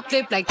 Run out,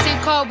 flip like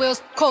 10 car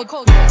wheels. Cold.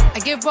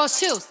 I give raw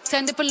chills,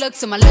 10 different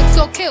looks, and my lips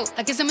so kill.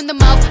 I kiss him in the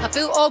mouth, I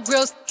feel all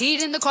grills.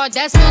 Heat in the car,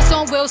 that's wheels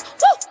on wheels.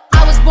 Woo!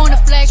 I was born to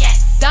flex.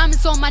 Yes.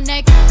 Diamonds on my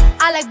neck.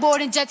 I like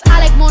boarding jets, I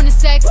like more than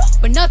sex.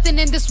 But nothing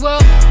in this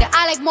world that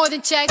I like more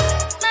than checks.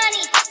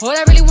 Money. All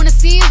I really wanna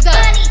see is the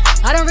money.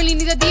 I don't really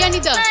need a D, I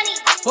need the money.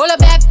 All I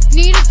back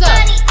need is the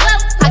money.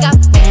 I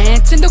got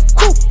bands in the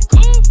coupe,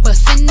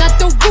 bustin' out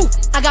the roof.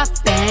 I got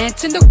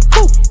bands in the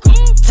coupe.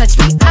 Touch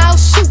me, I'll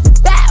shoot.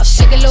 Bow,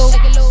 shake a little.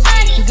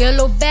 You get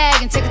a little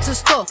bag and take it to the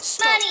store.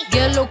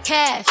 Get a little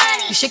cash.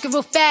 You shake it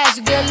real fast,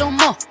 you get a little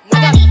more.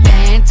 I got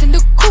bands in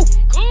the coupe,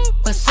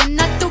 bustin'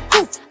 out the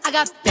roof. I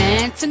got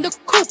bands in the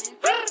coupe,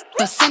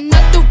 bustin'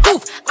 out the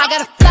roof. I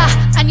gotta fly,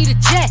 I need a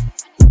jet.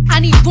 I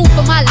need room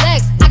for my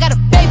legs. I got a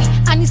baby,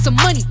 I need some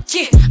money.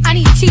 Yeah, I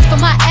need teeth for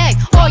my egg.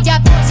 All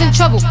y'all in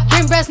trouble.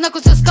 Bring brass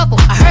knuckles to scuffle.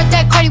 I heard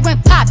that Cardi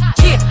went pop.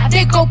 Yeah, I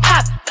did go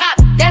pop.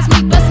 That's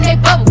me bustin'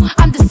 that bubble.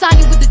 I'm the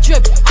Sonny with the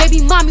drip.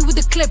 Baby mommy with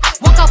the clip.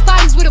 Walk out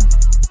bodies with a.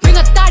 Bring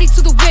a thotty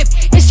to the whip.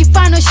 Is she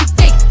fine or she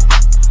fake?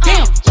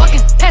 Damn,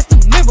 walking past the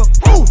mirror.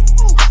 Ooh,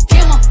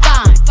 damn, I'm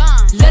fine.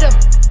 Let her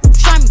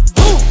try me.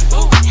 Boom,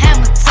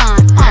 hammer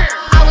time.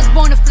 I was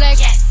born to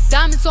flex.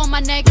 Diamonds on my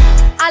neck.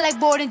 I like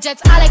boarding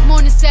jets, I like more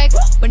than sex.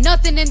 But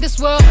nothing in this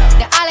world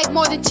that I like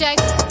more than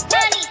checks.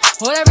 Money.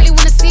 All I really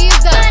wanna see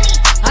is the money.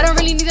 I don't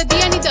really need a D,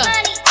 I need the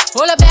money.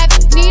 All I back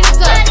need is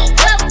the money.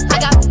 I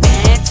got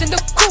bands in the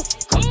coupe,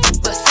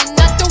 bustin'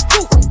 out the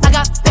roof. I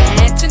got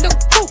bands in the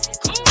coupe.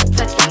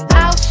 Touch me,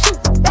 I'll shoot.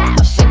 Bow,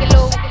 shake it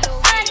low.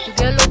 You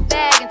get a little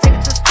bag and take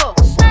it to the store.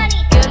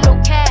 Get a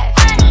little cash.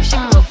 Shake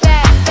it real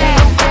fast.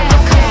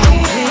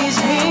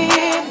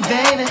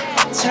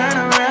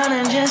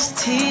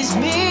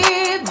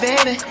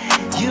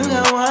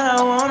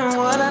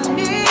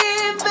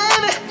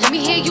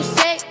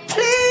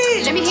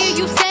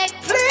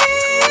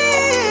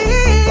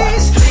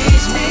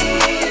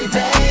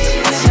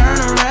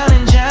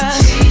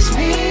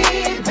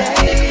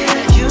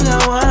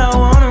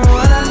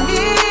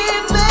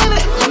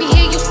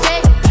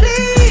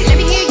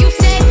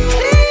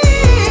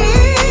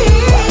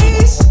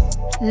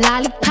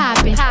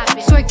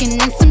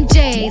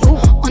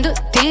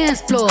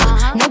 floor.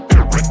 No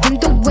in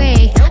the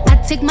way. I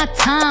take my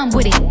time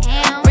with it.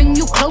 Bring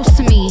you close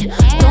to me.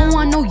 Don't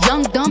want no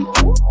young dumb.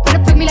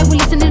 Better pick me like we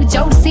listening to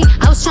Jodeci.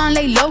 I was trying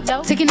to lay low,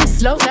 taking it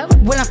slow.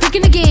 When I'm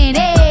freaking again,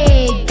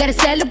 hey, gotta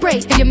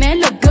celebrate. If your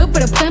man look good,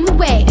 better put him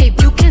away.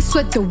 If you can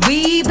sweat the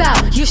weave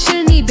out, you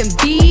shouldn't even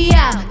be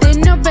out. There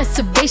no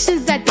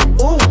reservations at the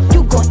ooh,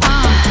 you go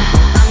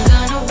I'm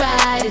gonna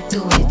ride it,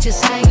 do it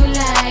just how you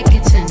like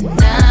it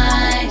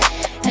tonight.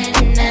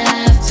 And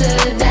after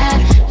that,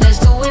 let's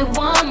do it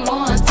one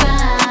more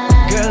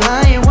time. Girl,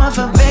 I ain't one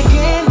for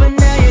begging, but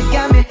now you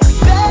got me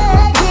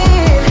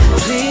begging.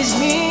 Please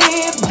me,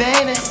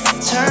 baby.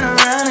 Turn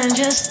around and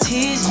just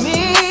tease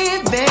me,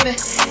 baby.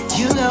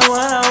 You got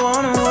what I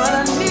want and what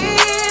I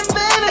need,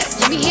 baby.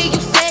 Let me hear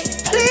you say,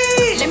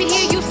 please. Let me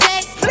hear you say,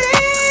 please.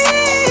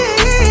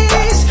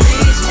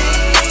 Please me,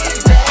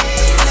 baby.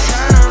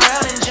 Turn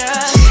around and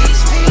just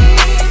tease me,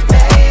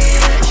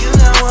 baby. You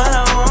got what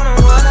I want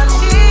and what I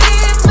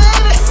need,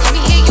 baby. Let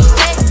me hear you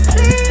say,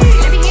 please.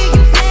 Let me hear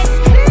you say,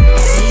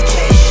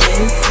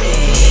 please.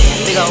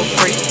 Big old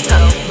freak,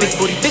 big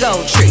booty, big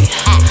old tree.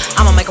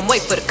 I'ma make him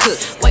wait for the cook.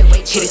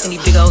 Hit it in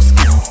these big old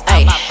skills.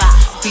 Ayy,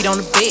 feet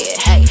on the bed.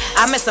 Hey,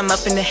 I mess him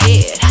up in the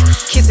head.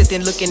 Kiss it,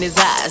 then look in his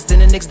eyes. Then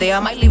the next day I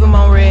might leave him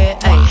on red.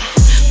 Ayy,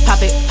 pop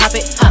it,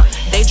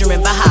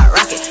 daydreaming by hot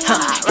rocket.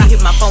 He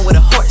hit my phone with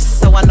a horse,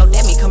 so I know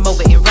that me come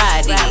over and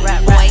ride it.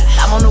 Right,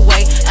 I'm on the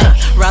way.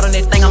 Ride on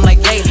that thing, I'm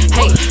like, hey.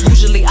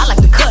 Usually I like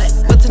to cut,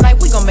 but tonight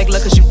we gon' make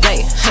love 'cause you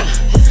play.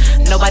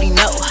 Nobody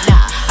know.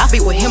 I be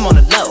with him on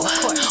the low.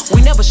 We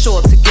never show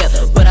up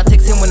together, but I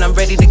text him when I'm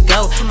ready to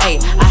go. Hey,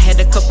 I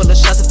had a couple of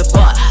shots at the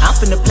bar. I'm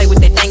finna play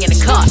with that thing in the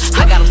car.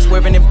 I got him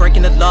swerving and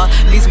breaking the law.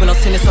 Leaves with no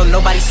tennis, so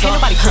nobody saw.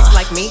 Ain't nobody freak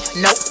like me.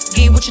 Nope.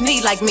 Get what you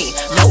need like me.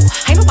 Nope.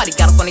 Ain't nobody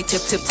got up on their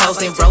tiptoes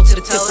and roll to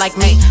the tip like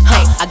me.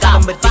 Hey, I got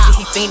him addicted,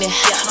 he fiending.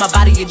 My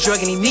body a drug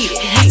and he need it.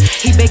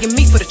 He begging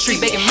me for the treat,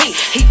 begging me.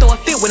 He throw a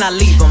fit when I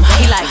leave him.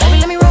 He like, baby,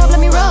 let me rub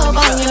on you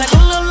like a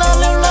little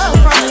love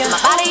from you.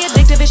 My body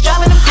addictive, it's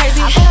driving him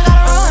crazy. I think I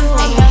gotta run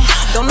from you.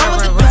 Don't know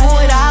what to do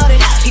without it.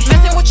 He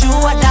messing with you,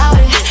 I doubt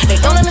it. They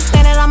don't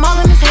understand that I'm all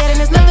in his head and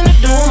there's nothing to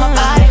do with my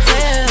body.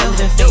 You've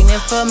been feeling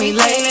for me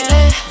lately,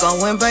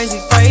 going crazy.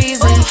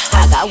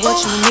 I got what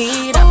you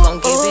need, I'm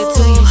gon' give it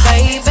to you,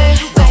 baby.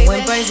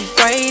 Going crazy,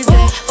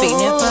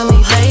 feeling for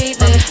me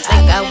lately.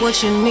 I got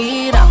what you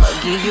need, I'ma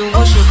give you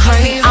what you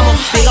crazy. I'm a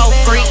big old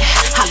freak,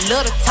 I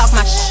love to talk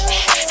my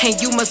shit. And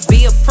you must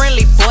be a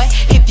friendly boy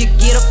if you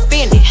get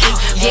offended.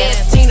 Yeah,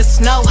 it's Tina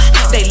Snow.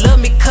 They love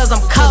me 'cause I'm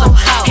cold.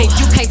 And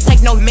you can't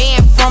take no man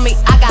from me.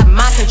 I got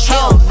my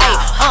control. Hey,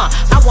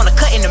 I wanna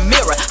cut in the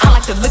mirror. I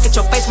like to look at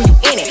your face when you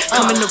in it.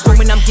 Come in the room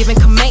and I'm giving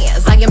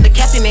commands. I am the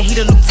captain and he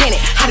the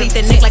lieutenant. I need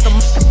that neck like a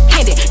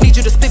pendant. Need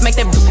you to spit, make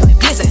that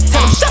listen.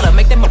 Tell him shut up,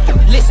 make that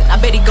listen. I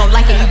bet he gon'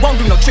 like it, he won't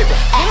do no tripping.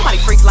 Ain't nobody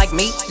freak like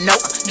me, nope.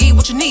 Get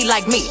what you need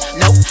like me,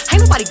 nope.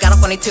 Ain't nobody got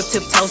up on their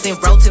tiptoes, then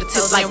roll to the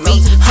tip like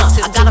me.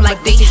 I got him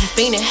like this, he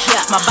fiending.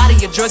 My body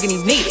a drug and he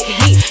need it.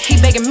 He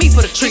begging me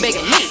for the treat,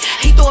 begging me.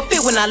 He throw a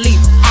fit when I leave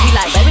him. He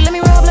like, baby, let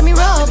me rub on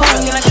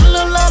you like a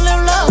little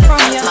love from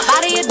you. My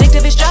body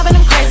addictive, it's driving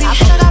him crazy. I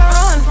think I gotta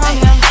run from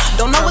him.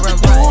 Don't know what to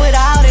do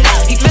without it.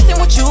 He messing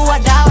with you, I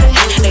doubt it.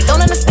 They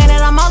don't understand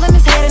that I'm all in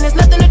his head and there's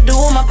nothing to do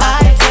with my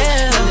body.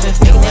 You've been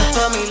feeling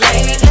for me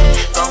lately,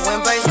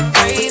 going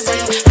crazy.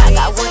 I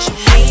got what you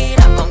need,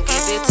 I'm gon'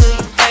 give it to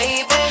you,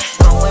 baby.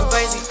 Going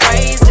crazy,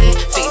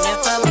 feeling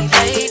for me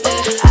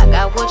lately. I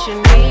got what you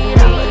need.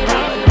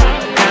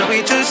 Can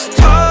we just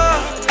talk?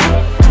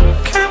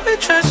 Can we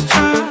just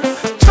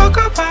talk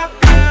about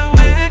where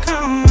we're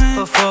going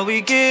before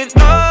we get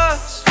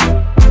lost?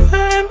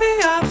 Maybe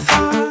our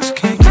thoughts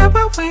can't get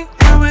what we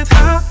want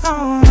without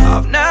knowing.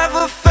 I've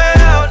never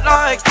felt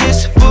like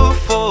this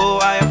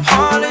before. I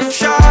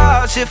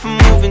apologize if I'm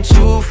moving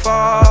too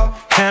far.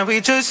 Can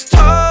we just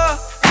talk?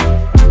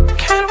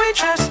 Can we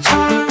just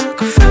talk?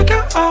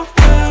 Figure out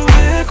where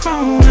we're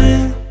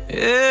growing.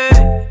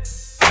 Yeah.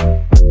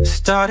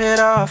 Started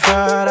off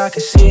right, I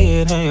can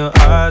see it in your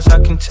eyes. I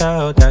can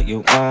tell that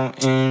you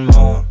wanting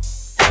more.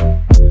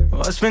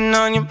 What's been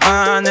on your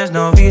mind? There's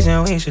no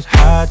reason we should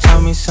hide.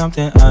 Tell me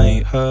something I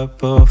ain't heard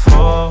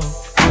before.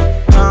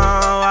 No,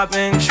 I've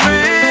been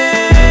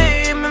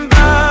dreaming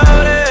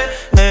about it,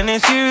 and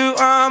it's you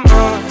I'm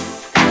on.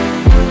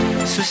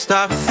 So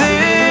stop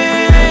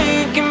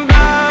thinking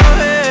about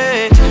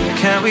it.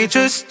 Can we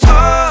just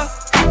talk?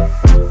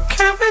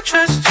 Can we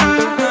just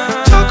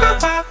talk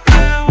about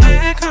where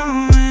we're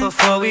going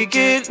before we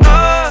get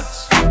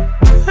lost?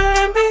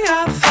 Maybe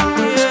our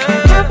thoughts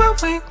can't get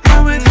what we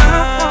want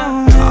without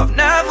knowing. I've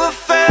never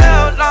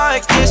felt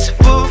like this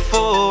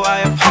before.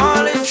 I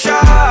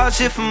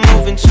apologize if I'm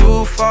moving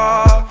too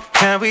far.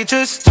 Can we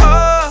just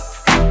talk?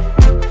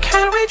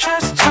 Can we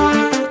just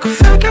talk?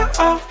 Figure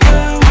out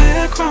where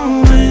we're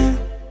growing.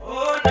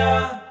 Oh,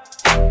 nah.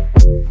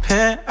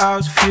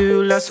 Penthouse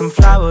view, left some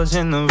flowers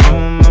in the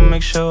room. I'll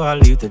make sure I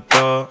leave the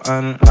door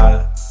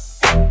unlocked.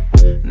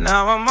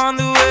 Now I'm on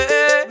the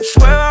way,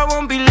 swear I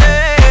won't be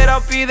late.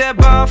 I'll be there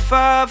by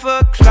 5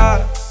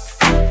 o'clock.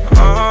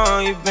 Oh,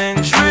 you've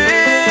been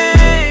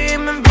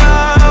dreaming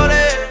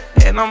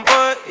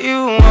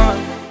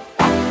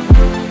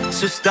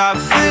stop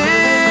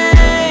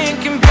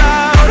thinking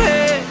about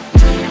it?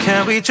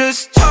 Can we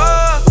just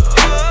talk?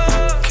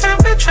 Can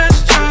we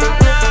just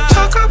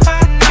talk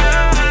about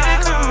now?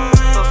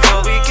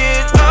 Before we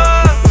get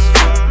lost,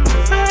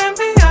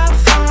 maybe our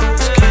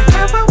thoughts can't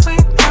get what we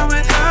know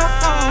without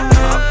one.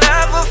 I've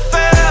never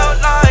felt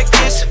like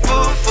this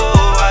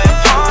before. I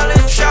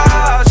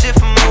apologize if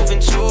I'm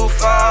moving too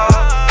far.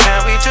 Can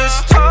we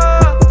just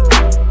talk?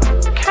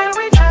 Can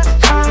we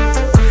just talk?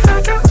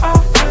 Figure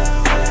out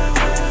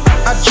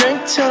I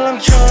drink till I'm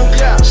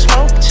drunk,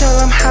 smoke till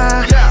I'm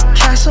high.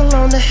 Castle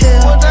on the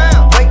hill,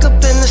 wake up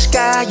in the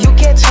sky. You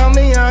can't tell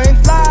me I ain't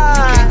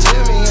fly.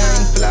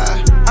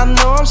 I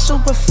know I'm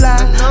super fly.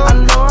 I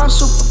know I'm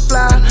super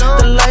fly.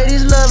 The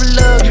ladies love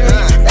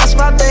luxury. That's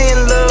why they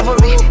in love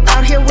with me.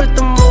 Out here with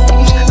the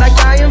moves, like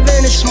I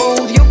invented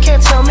smooth. You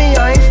can't tell me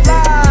I ain't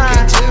fly.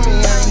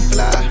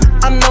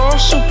 I know I'm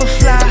super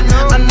fly.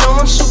 I know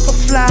I'm super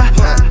fly.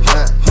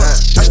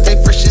 I stay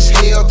fresh as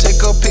hell,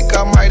 take a pic,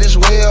 I might as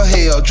well.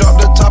 Hell, drop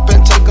the top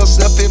and take a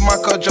selfie, my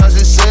car drives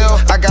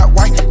itself. I got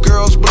white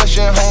girls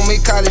blushing,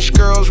 homie, college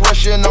girls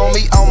rushing on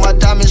me. All my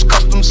diamonds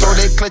custom, so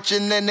they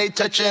clutching and they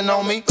touching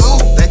on me. Ooh,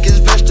 think it's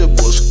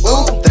vegetables,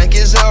 ooh, think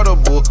it's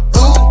edible,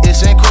 ooh,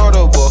 it's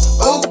incredible,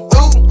 ooh,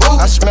 ooh, ooh.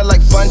 I smell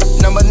like fun,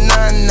 number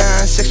 99,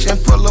 section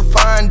full of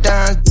fine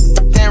dimes.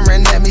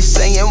 Staring at me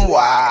saying,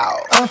 wow,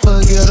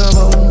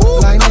 unforgettable,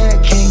 like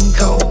Nat King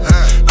Cole,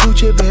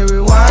 Gucci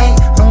berry wine.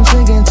 I'm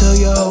singing to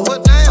your hoe,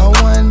 a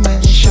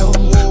one-man show,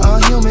 a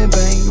human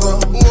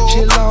bankroll.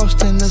 She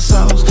lost in the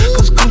sauce,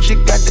 cause Gucci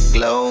got the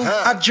glow.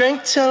 I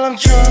drink till I'm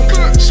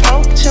drunk,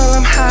 smoke till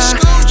I'm high.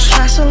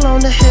 Castle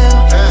on the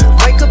hill,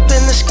 wake up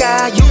in the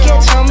sky. You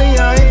can't tell me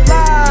I ain't fly.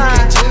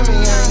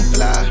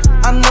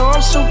 I know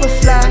I'm super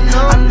fly.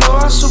 I know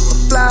I'm super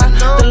fly.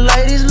 The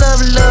ladies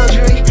love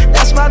luxury.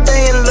 That's why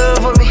they in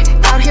love with me.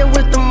 Out here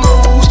with the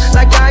moves,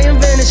 like I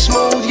invented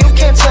smooth. You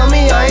can't tell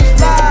me I ain't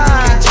fly.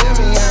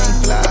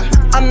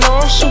 I know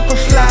I'm super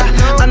fly.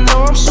 I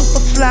know I'm super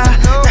fly.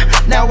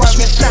 Now watch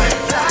me fly.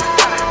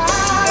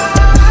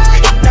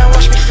 Now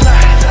watch me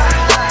fly.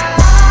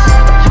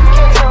 You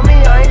can't tell me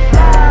I ain't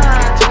fly.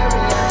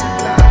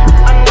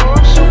 I know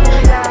I'm super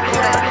fly.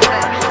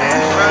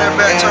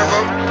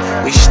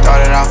 We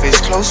started off as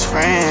close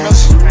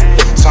friends.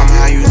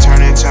 Somehow you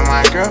turned into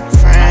my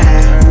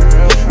girlfriend.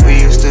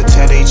 We used to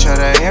tell each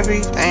other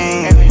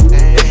everything.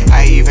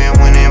 I even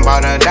went and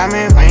bought her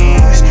diamond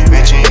rings,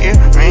 matching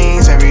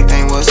earrings.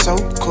 Everything was so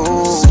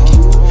cool.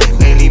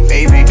 Lately,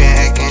 baby, been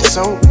acting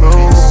so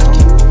rude.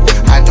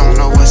 I don't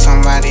know what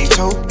somebody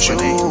told you,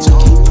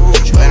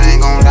 but I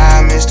ain't gon'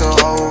 lie, Mr.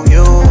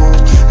 O.U.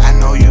 I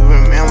know you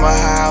remember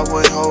how I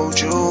would hold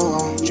you.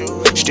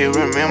 Still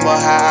remember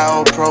how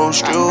I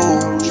approached you.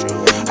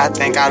 I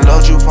think I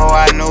loved you before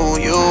I knew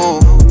you.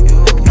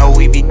 Know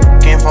we be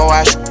f***ing before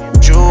I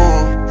shoot you.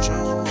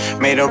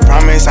 Made a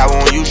promise I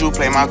won't use you.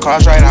 Play my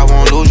cards right, I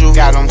won't lose you.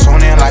 Got them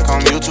tuning like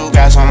on YouTube.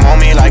 Got some on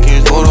me like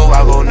it's voodoo.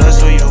 I go nuts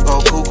till you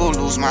go cuckoo.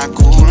 Lose my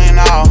cool and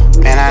all.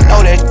 And I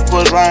know that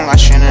was wrong. I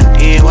shouldn't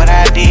did what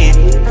I did.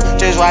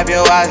 Just wipe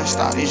your eyes and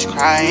started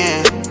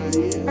crying.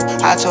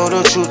 I told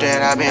the truth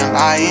that I've been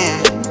lying.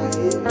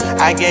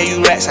 I gave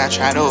you racks, I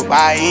tried to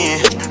buy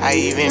in. I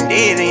even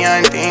did the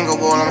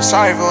unthinkable. I'm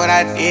sorry for what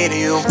I did to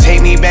you.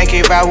 Take me back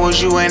if I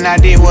was you and I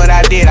did what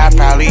I did. I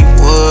probably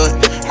would.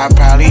 I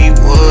probably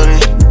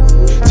wouldn't.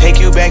 Take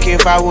you back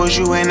if I was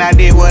you and I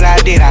did what I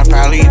did. I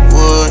probably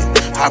would.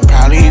 I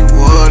probably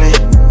wouldn't.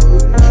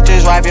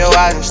 Just wipe your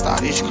eyes and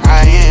started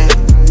crying.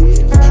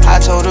 I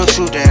told the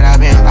truth that I've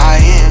been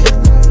lying.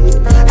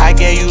 I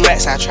gave you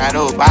racks, I tried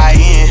to buy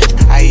in.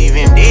 I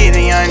even did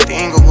the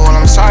unthinkable.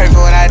 I'm sorry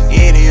for what I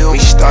did to you. We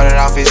started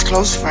off as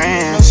close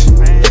friends.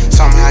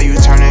 Somehow you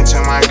turned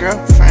into my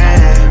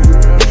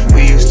girlfriend.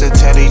 We used to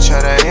tell each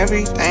other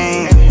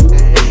everything.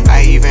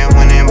 I even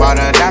went and bought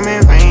her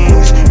diamond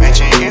rings,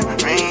 matching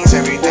earrings.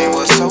 Everything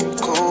was so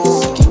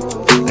cool.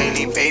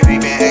 Lately, baby,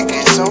 been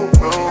acting so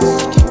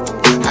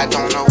rude. I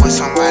don't know what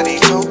somebody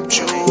told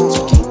you,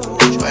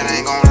 but I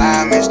ain't gon'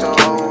 lie, Mr.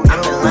 O.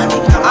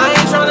 I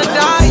ain't tryna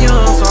die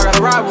young, so I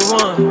gotta ride with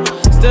one.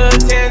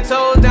 Stood 10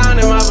 toes down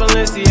in my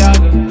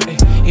Balenciaga.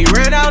 He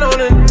ran out on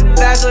it,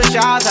 that's a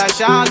shot.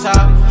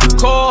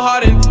 Cold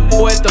hearted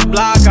with the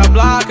block, I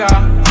block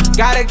out.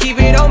 Gotta keep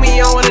it on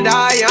me, I wanna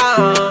die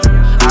young.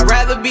 I'd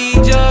rather be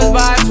judged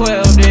by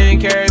 12 than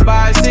carried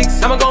by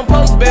 6. I'ma gon'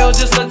 post bail,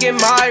 just look at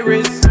my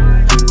wrist.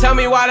 Tell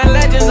me why the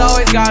legends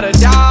always gotta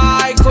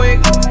die quick.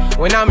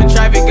 When I'm in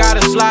traffic,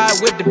 gotta slide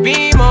with the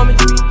beam on me.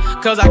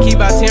 Cause I keep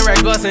out 10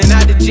 racks bustin'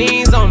 out the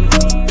jeans on me.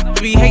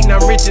 Be hating,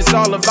 I'm rich, it's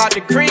all about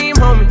the cream,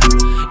 homie.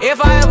 If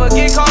I ever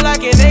get caught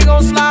like it, they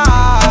gon'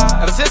 slide.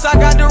 Ever since I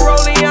got the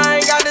rolling, I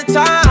ain't got the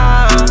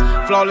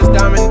time. Flawless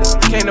diamond,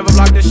 can't never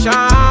block the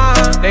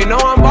shine. They know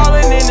I'm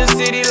ballin' in the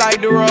city like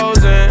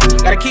DeRozan.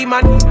 Gotta keep my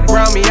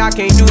around me, I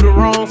can't do the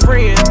wrong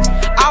friend.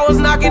 I was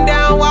knocking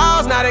down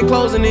walls, now they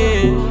closing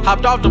in.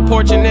 Hopped off the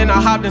porch and then I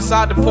hopped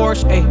inside the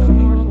Porsche, ayy.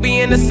 Be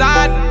in the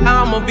side,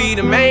 I'ma be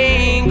the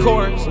main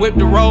course. Whip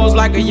the rolls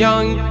like a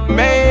young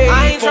maid.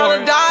 I ain't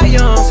tryna die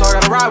young, so I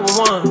gotta ride with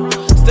one.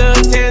 Still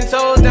 10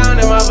 toes down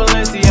in my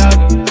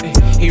Balenciaga.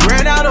 He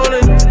ran out on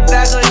it,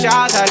 that's a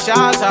shot.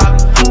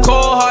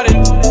 Cold hearted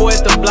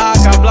with the block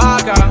out.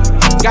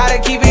 Gotta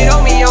keep it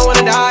on me, I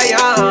wanna die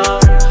young.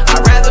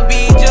 I'd rather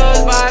be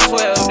judged by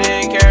 12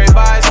 than carried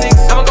by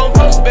 6. I'ma gon'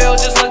 post bail,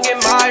 just look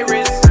at my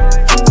wrist.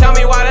 Tell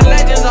me why the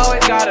legends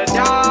always gotta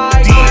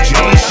die.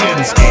 DJ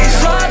Shinsky.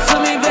 Talk to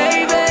me,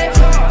 baby.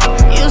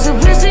 You's a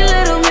busy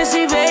little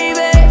missy,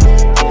 baby.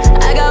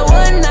 I got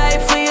one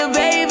night for you,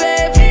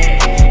 baby.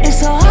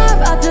 It's so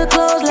hard out the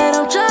clothes, let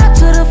them drop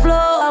to the floor.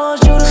 I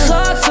want you to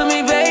talk to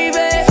me,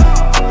 baby.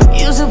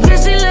 You's a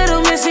busy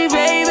little missy,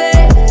 baby.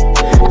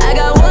 I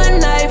got one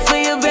night for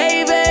you,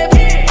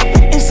 baby.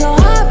 It's so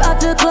hard out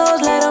the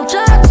clothes, let them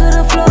drop to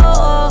the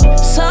floor.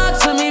 Talk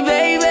to me,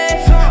 baby.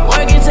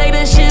 Work and take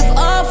the shift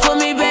off for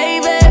me,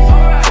 baby.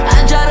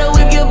 I try to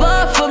whip your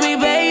butt for me,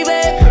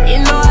 baby. You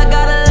know I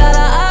got a lot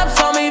of ops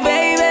on me,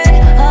 baby.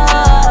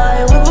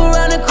 I whip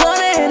around the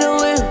corner in a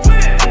whip.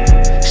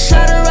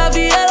 Shot a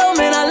Raffaello,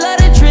 man, I love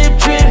the drip.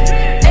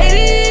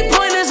 80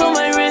 pointers on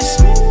my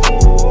wrist.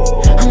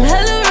 I'm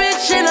hella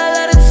rich and I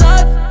love to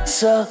talk.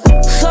 So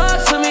talk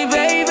to me,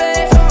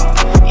 baby.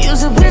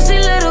 You's a busy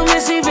little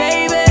missy,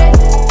 baby.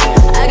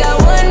 I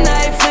got one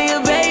night for you,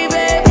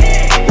 baby.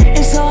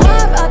 It's so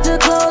hard out the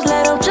clothes,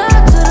 let them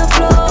drop to the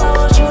floor. I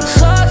want you to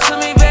talk to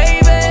me,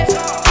 baby.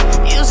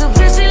 You's a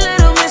busy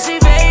little missy,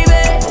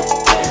 baby.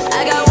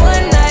 I got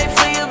one night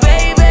for you,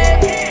 baby.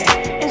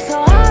 It's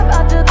so hard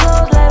out the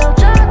clothes, let them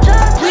drop.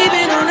 We've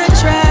been on a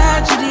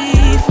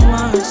tragedy for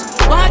once.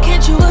 Why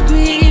can't you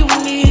agree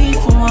with me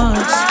for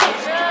once?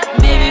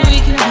 Maybe we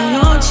can be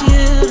on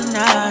chill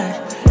tonight.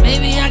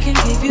 Maybe I can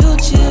give you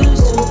chills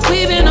too.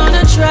 We've been on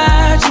a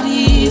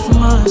tragedy for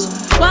months.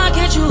 Why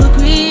can't you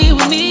agree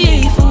with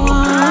me for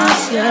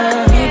once?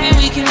 Yeah, maybe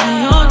we can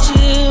be on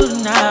chill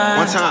tonight.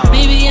 One time.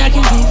 Maybe I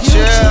can give you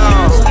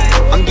chills.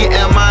 I'm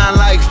getting mine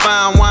like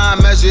fine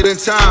wine measured in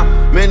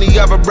time. Many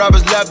other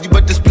brothers love you,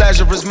 but this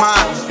pleasure is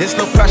mine. It's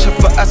no pressure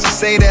for us to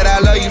say that I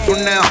love you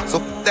from now. So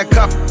that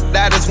cup,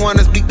 that is one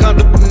that's be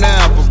comfortable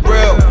now. For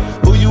real,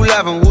 who you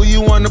loving, who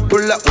you wanna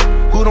pull up with?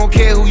 Who don't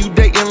care who you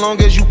dating, long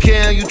as you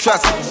care and you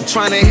trust. I'm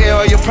trying to hear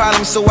all your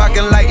problems so I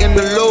can lighten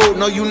the load.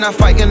 No, you not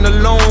fighting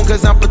alone,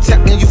 cause I'm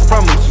protecting you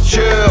from them. So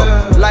chill,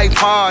 life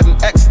hard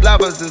and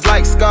ex-lovers is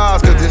like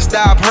scars. Cause they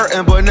stop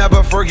hurting but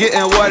never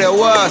forgetting what it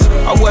was.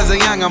 I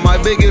wasn't young and my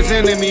biggest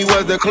enemy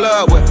was the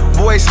club with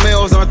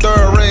voicemails on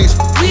third rings.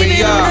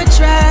 Me up,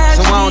 so I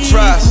don't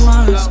trust.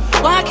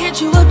 Why can't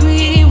you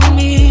agree with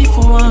me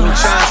for once? I'm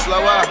trying to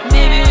slow up.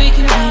 Maybe we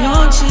can be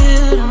on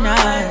chill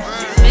tonight.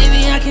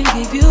 Maybe I can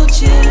give you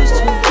chills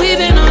too. We've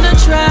been on a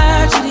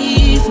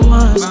tragedy for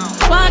once.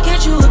 Why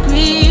can't you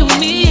agree with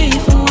me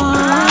for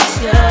once?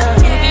 Yeah,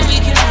 maybe we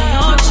can be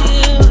on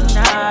chill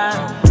tonight.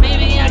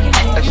 Maybe I can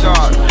give you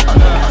chills.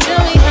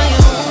 Tell me how you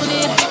want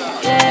it,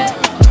 yeah.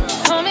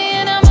 Call me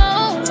and I'm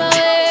on my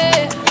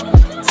way.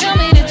 Tell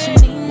me that you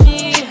need me,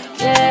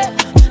 yeah.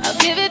 I'll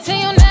give it to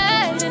you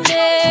night and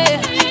day.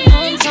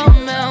 I'm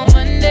talking about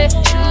Monday,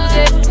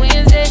 Tuesday,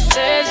 Wednesday,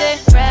 Thursday,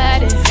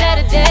 Friday,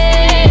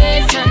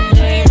 Saturday,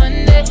 Sunday,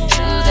 Monday,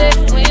 Tuesday,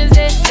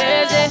 Wednesday,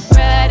 Thursday,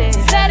 Friday,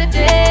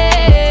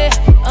 Saturday,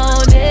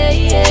 all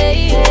day, yeah,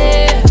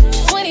 yeah.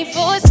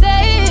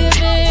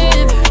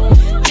 24/7,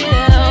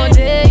 yeah, all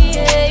day,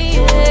 yeah,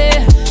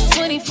 yeah.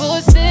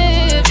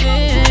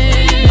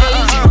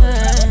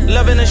 24/7.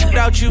 Loving the shit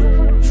without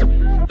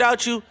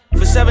you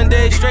for 7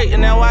 days straight,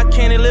 and now I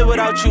can't live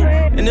without you.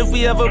 And if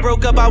we ever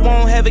broke up, I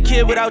won't have a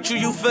kid without you.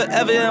 You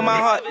forever in my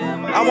heart.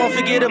 I won't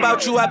forget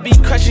about you. I be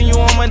crushing you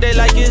on Monday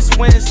like it's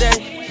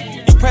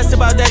Wednesday. You pressed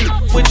about that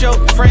what your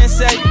friends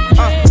say.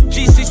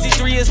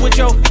 G63 is what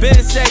your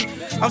business say.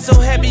 I'm so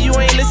happy you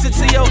ain't listen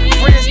to your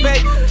friends,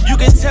 babe. You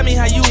can tell me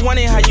how you want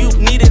it, how you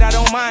need it, I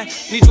don't mind.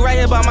 Need you right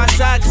here by my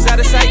side, cause out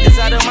of sight is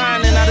out of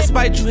mind. And out of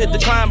spite, you hit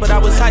decline, but I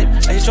was hype.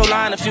 I hit your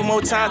line a few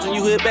more times, when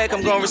you hit back,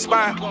 I'm gonna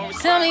respond.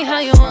 Tell me how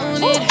you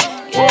want it,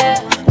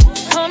 yeah.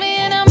 Call me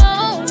and I'm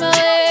on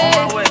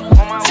my way.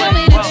 Tell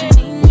me that you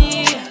need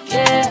me,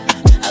 yeah.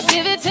 I'll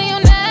give it to you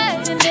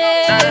night and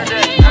day. I'm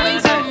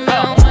talking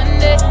about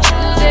Monday,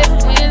 Tuesday,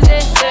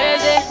 Wednesday,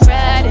 Thursday,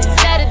 Friday,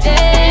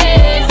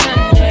 Saturday,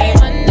 Sunday,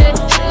 Monday,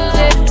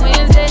 Tuesday,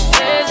 Wednesday,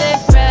 Thursday,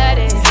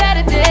 Friday,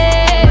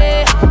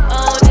 Saturday,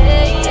 all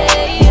day,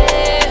 yeah,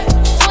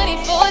 yeah.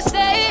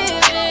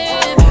 24/7,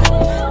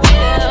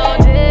 yeah, all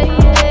day,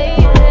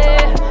 yeah,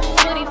 yeah.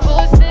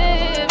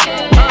 24/7.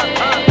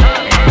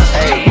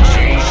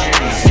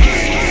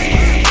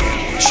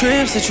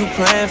 Trips that you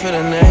plan for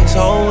the next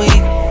whole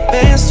week.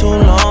 Bands too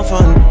long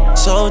for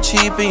so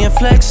cheap and your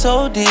flex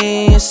so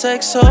D and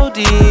sex so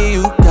D.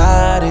 You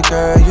got it,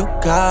 girl, you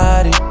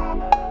got it.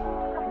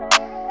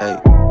 Hey,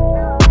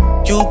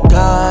 you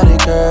got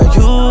it, girl,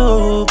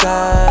 you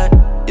got it.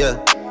 Yeah,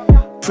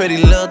 pretty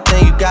little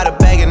thing, you got a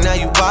bag and now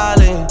you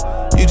wildin'.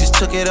 You just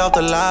took it off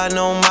the line,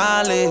 no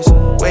mileage.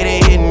 Way they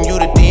hitting you,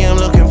 the DM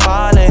looking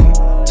violent.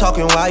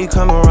 Talking while you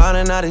come around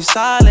and now they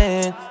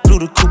silent. Blew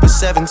the coupe at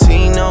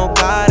 17, no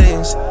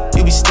guidance.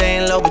 You be be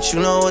staying low, but you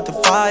know what the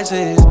price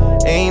is.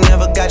 Ain't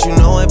never got you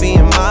know it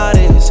being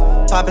modest.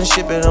 Poppin'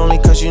 shit, but only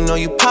cause you know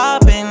you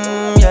poppin',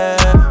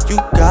 yeah. You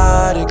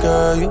got it,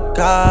 girl, you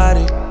got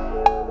it.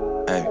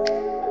 Hey.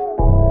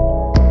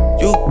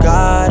 You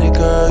got it,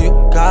 girl, you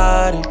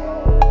got it.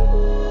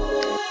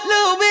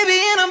 Little baby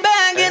in a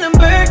bag in a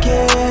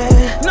Birkin.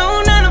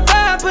 No 9 to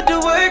 5, put the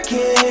work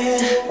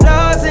in.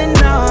 Laws and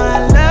all,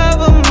 I love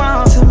them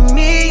all. To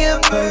me,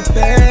 you're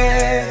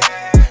perfect.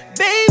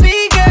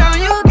 Baby girl,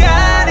 you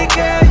got it,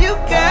 girl, you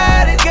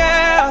got it,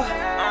 girl.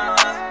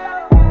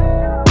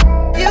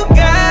 You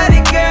got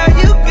it, girl,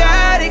 you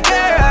got it,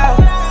 girl.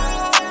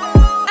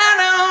 I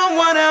don't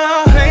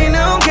wanna play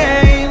no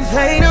games,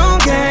 play no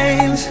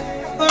games.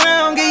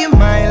 Around, give you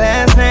my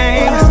last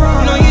name.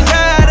 Know you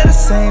tired of the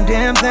same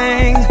damn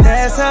thing.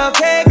 That's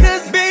okay,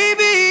 cause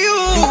baby, you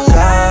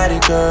got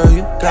it, girl,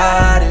 you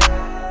got it.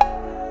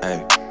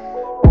 Hey.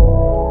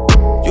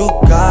 You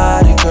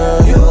got it,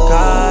 girl, you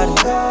got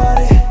it.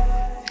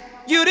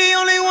 You the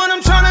only one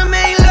I'm tryna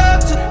make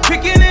love to,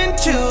 picking and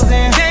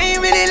choosing. They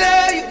ain't really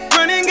love you,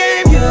 running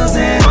game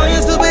using. All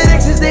your stupid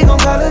exes, they gon'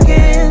 call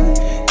again.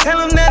 Tell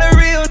them that a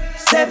real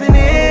stepping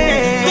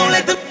in. Don't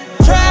let them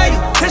try you,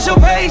 test your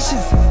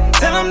patience.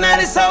 Tell them that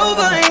it's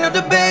over, ain't no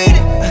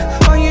debating.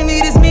 All you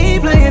need is me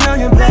playing on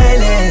your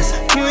playlist.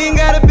 You ain't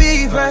gotta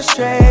be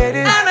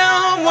frustrated. I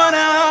don't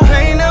wanna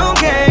play no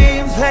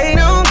games, play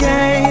no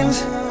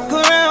games.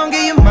 Go around,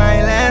 give you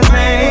my last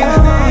name.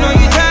 Know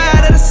you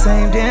tired of the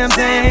same damn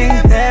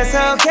thing. That's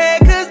okay,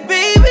 cause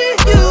baby,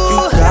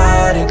 you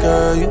got it,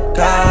 girl, you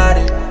got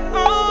it.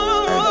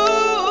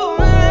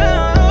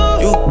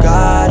 You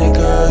got it,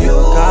 girl, you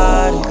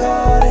got it.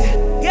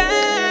 I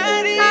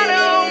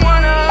don't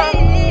wanna,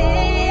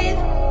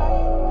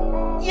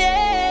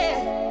 yeah.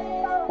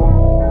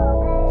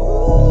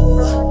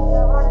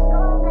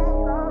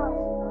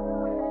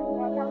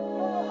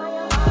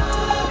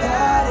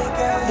 Got it,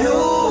 girl, you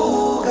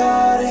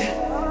got it.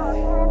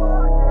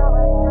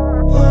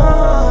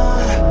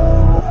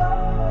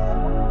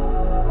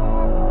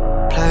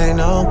 Play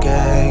no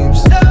games.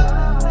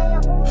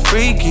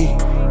 Freaky.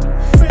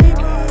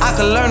 I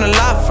could learn a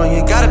lot from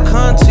you, gotta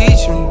come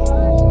teach me.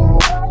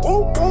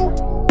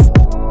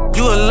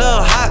 You a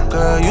little hot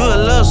girl, you a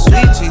little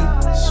sweetie.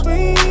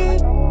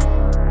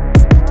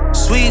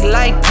 Sweet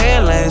like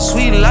Pearland,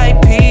 sweet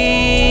like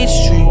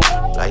Peachtree.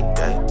 Like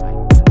that.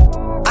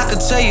 I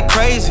could tell you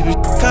crazy, but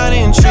you kinda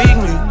intrigue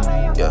me.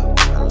 Yeah,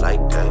 I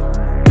like that.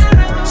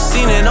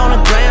 Seen it on the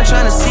gram,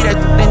 tryna see that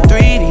in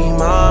 3D,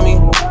 mommy.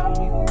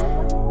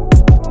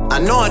 I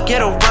know I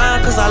get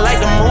around cause I like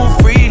to move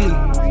freely.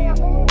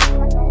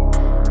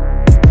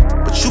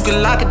 But you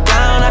can lock it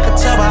down, I can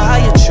tell by how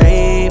you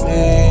treat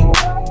me.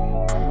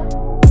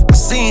 I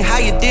seen how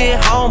you did,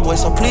 homeboy,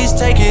 so please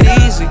take it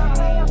easy.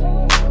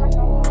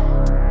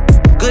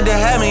 Good to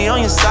have me on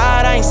your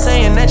side, I ain't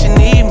saying that you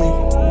need me.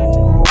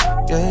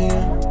 Yeah,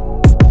 yeah.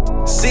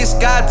 6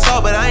 God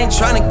talk, but I ain't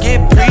tryna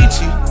get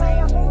preachy.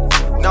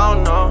 No,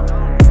 no.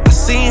 I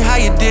seen how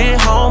you did,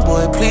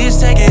 homeboy, please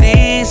take it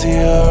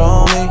easier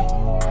on me.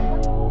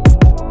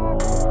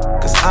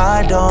 Cause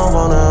I don't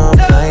wanna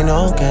play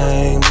no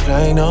games,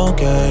 play no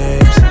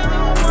games.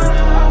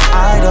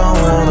 I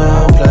don't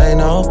wanna play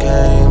no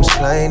games,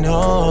 play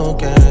no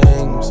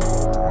games.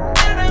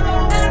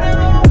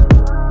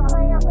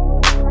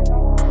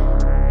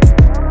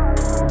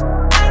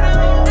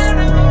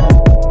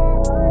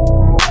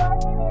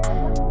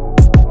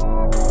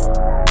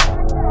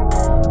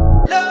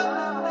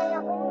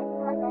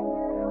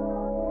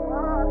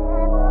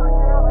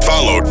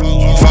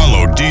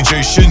 Follow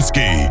DJ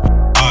Shinsky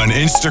on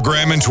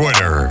Instagram and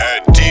Twitter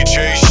at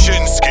DJ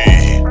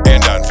Shinsky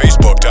and on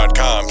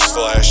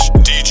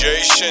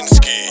Facebook.com/DJ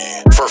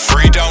Shinsky. For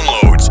free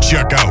downloads,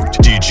 check out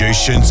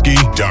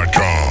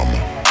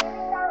DJShinsky.com.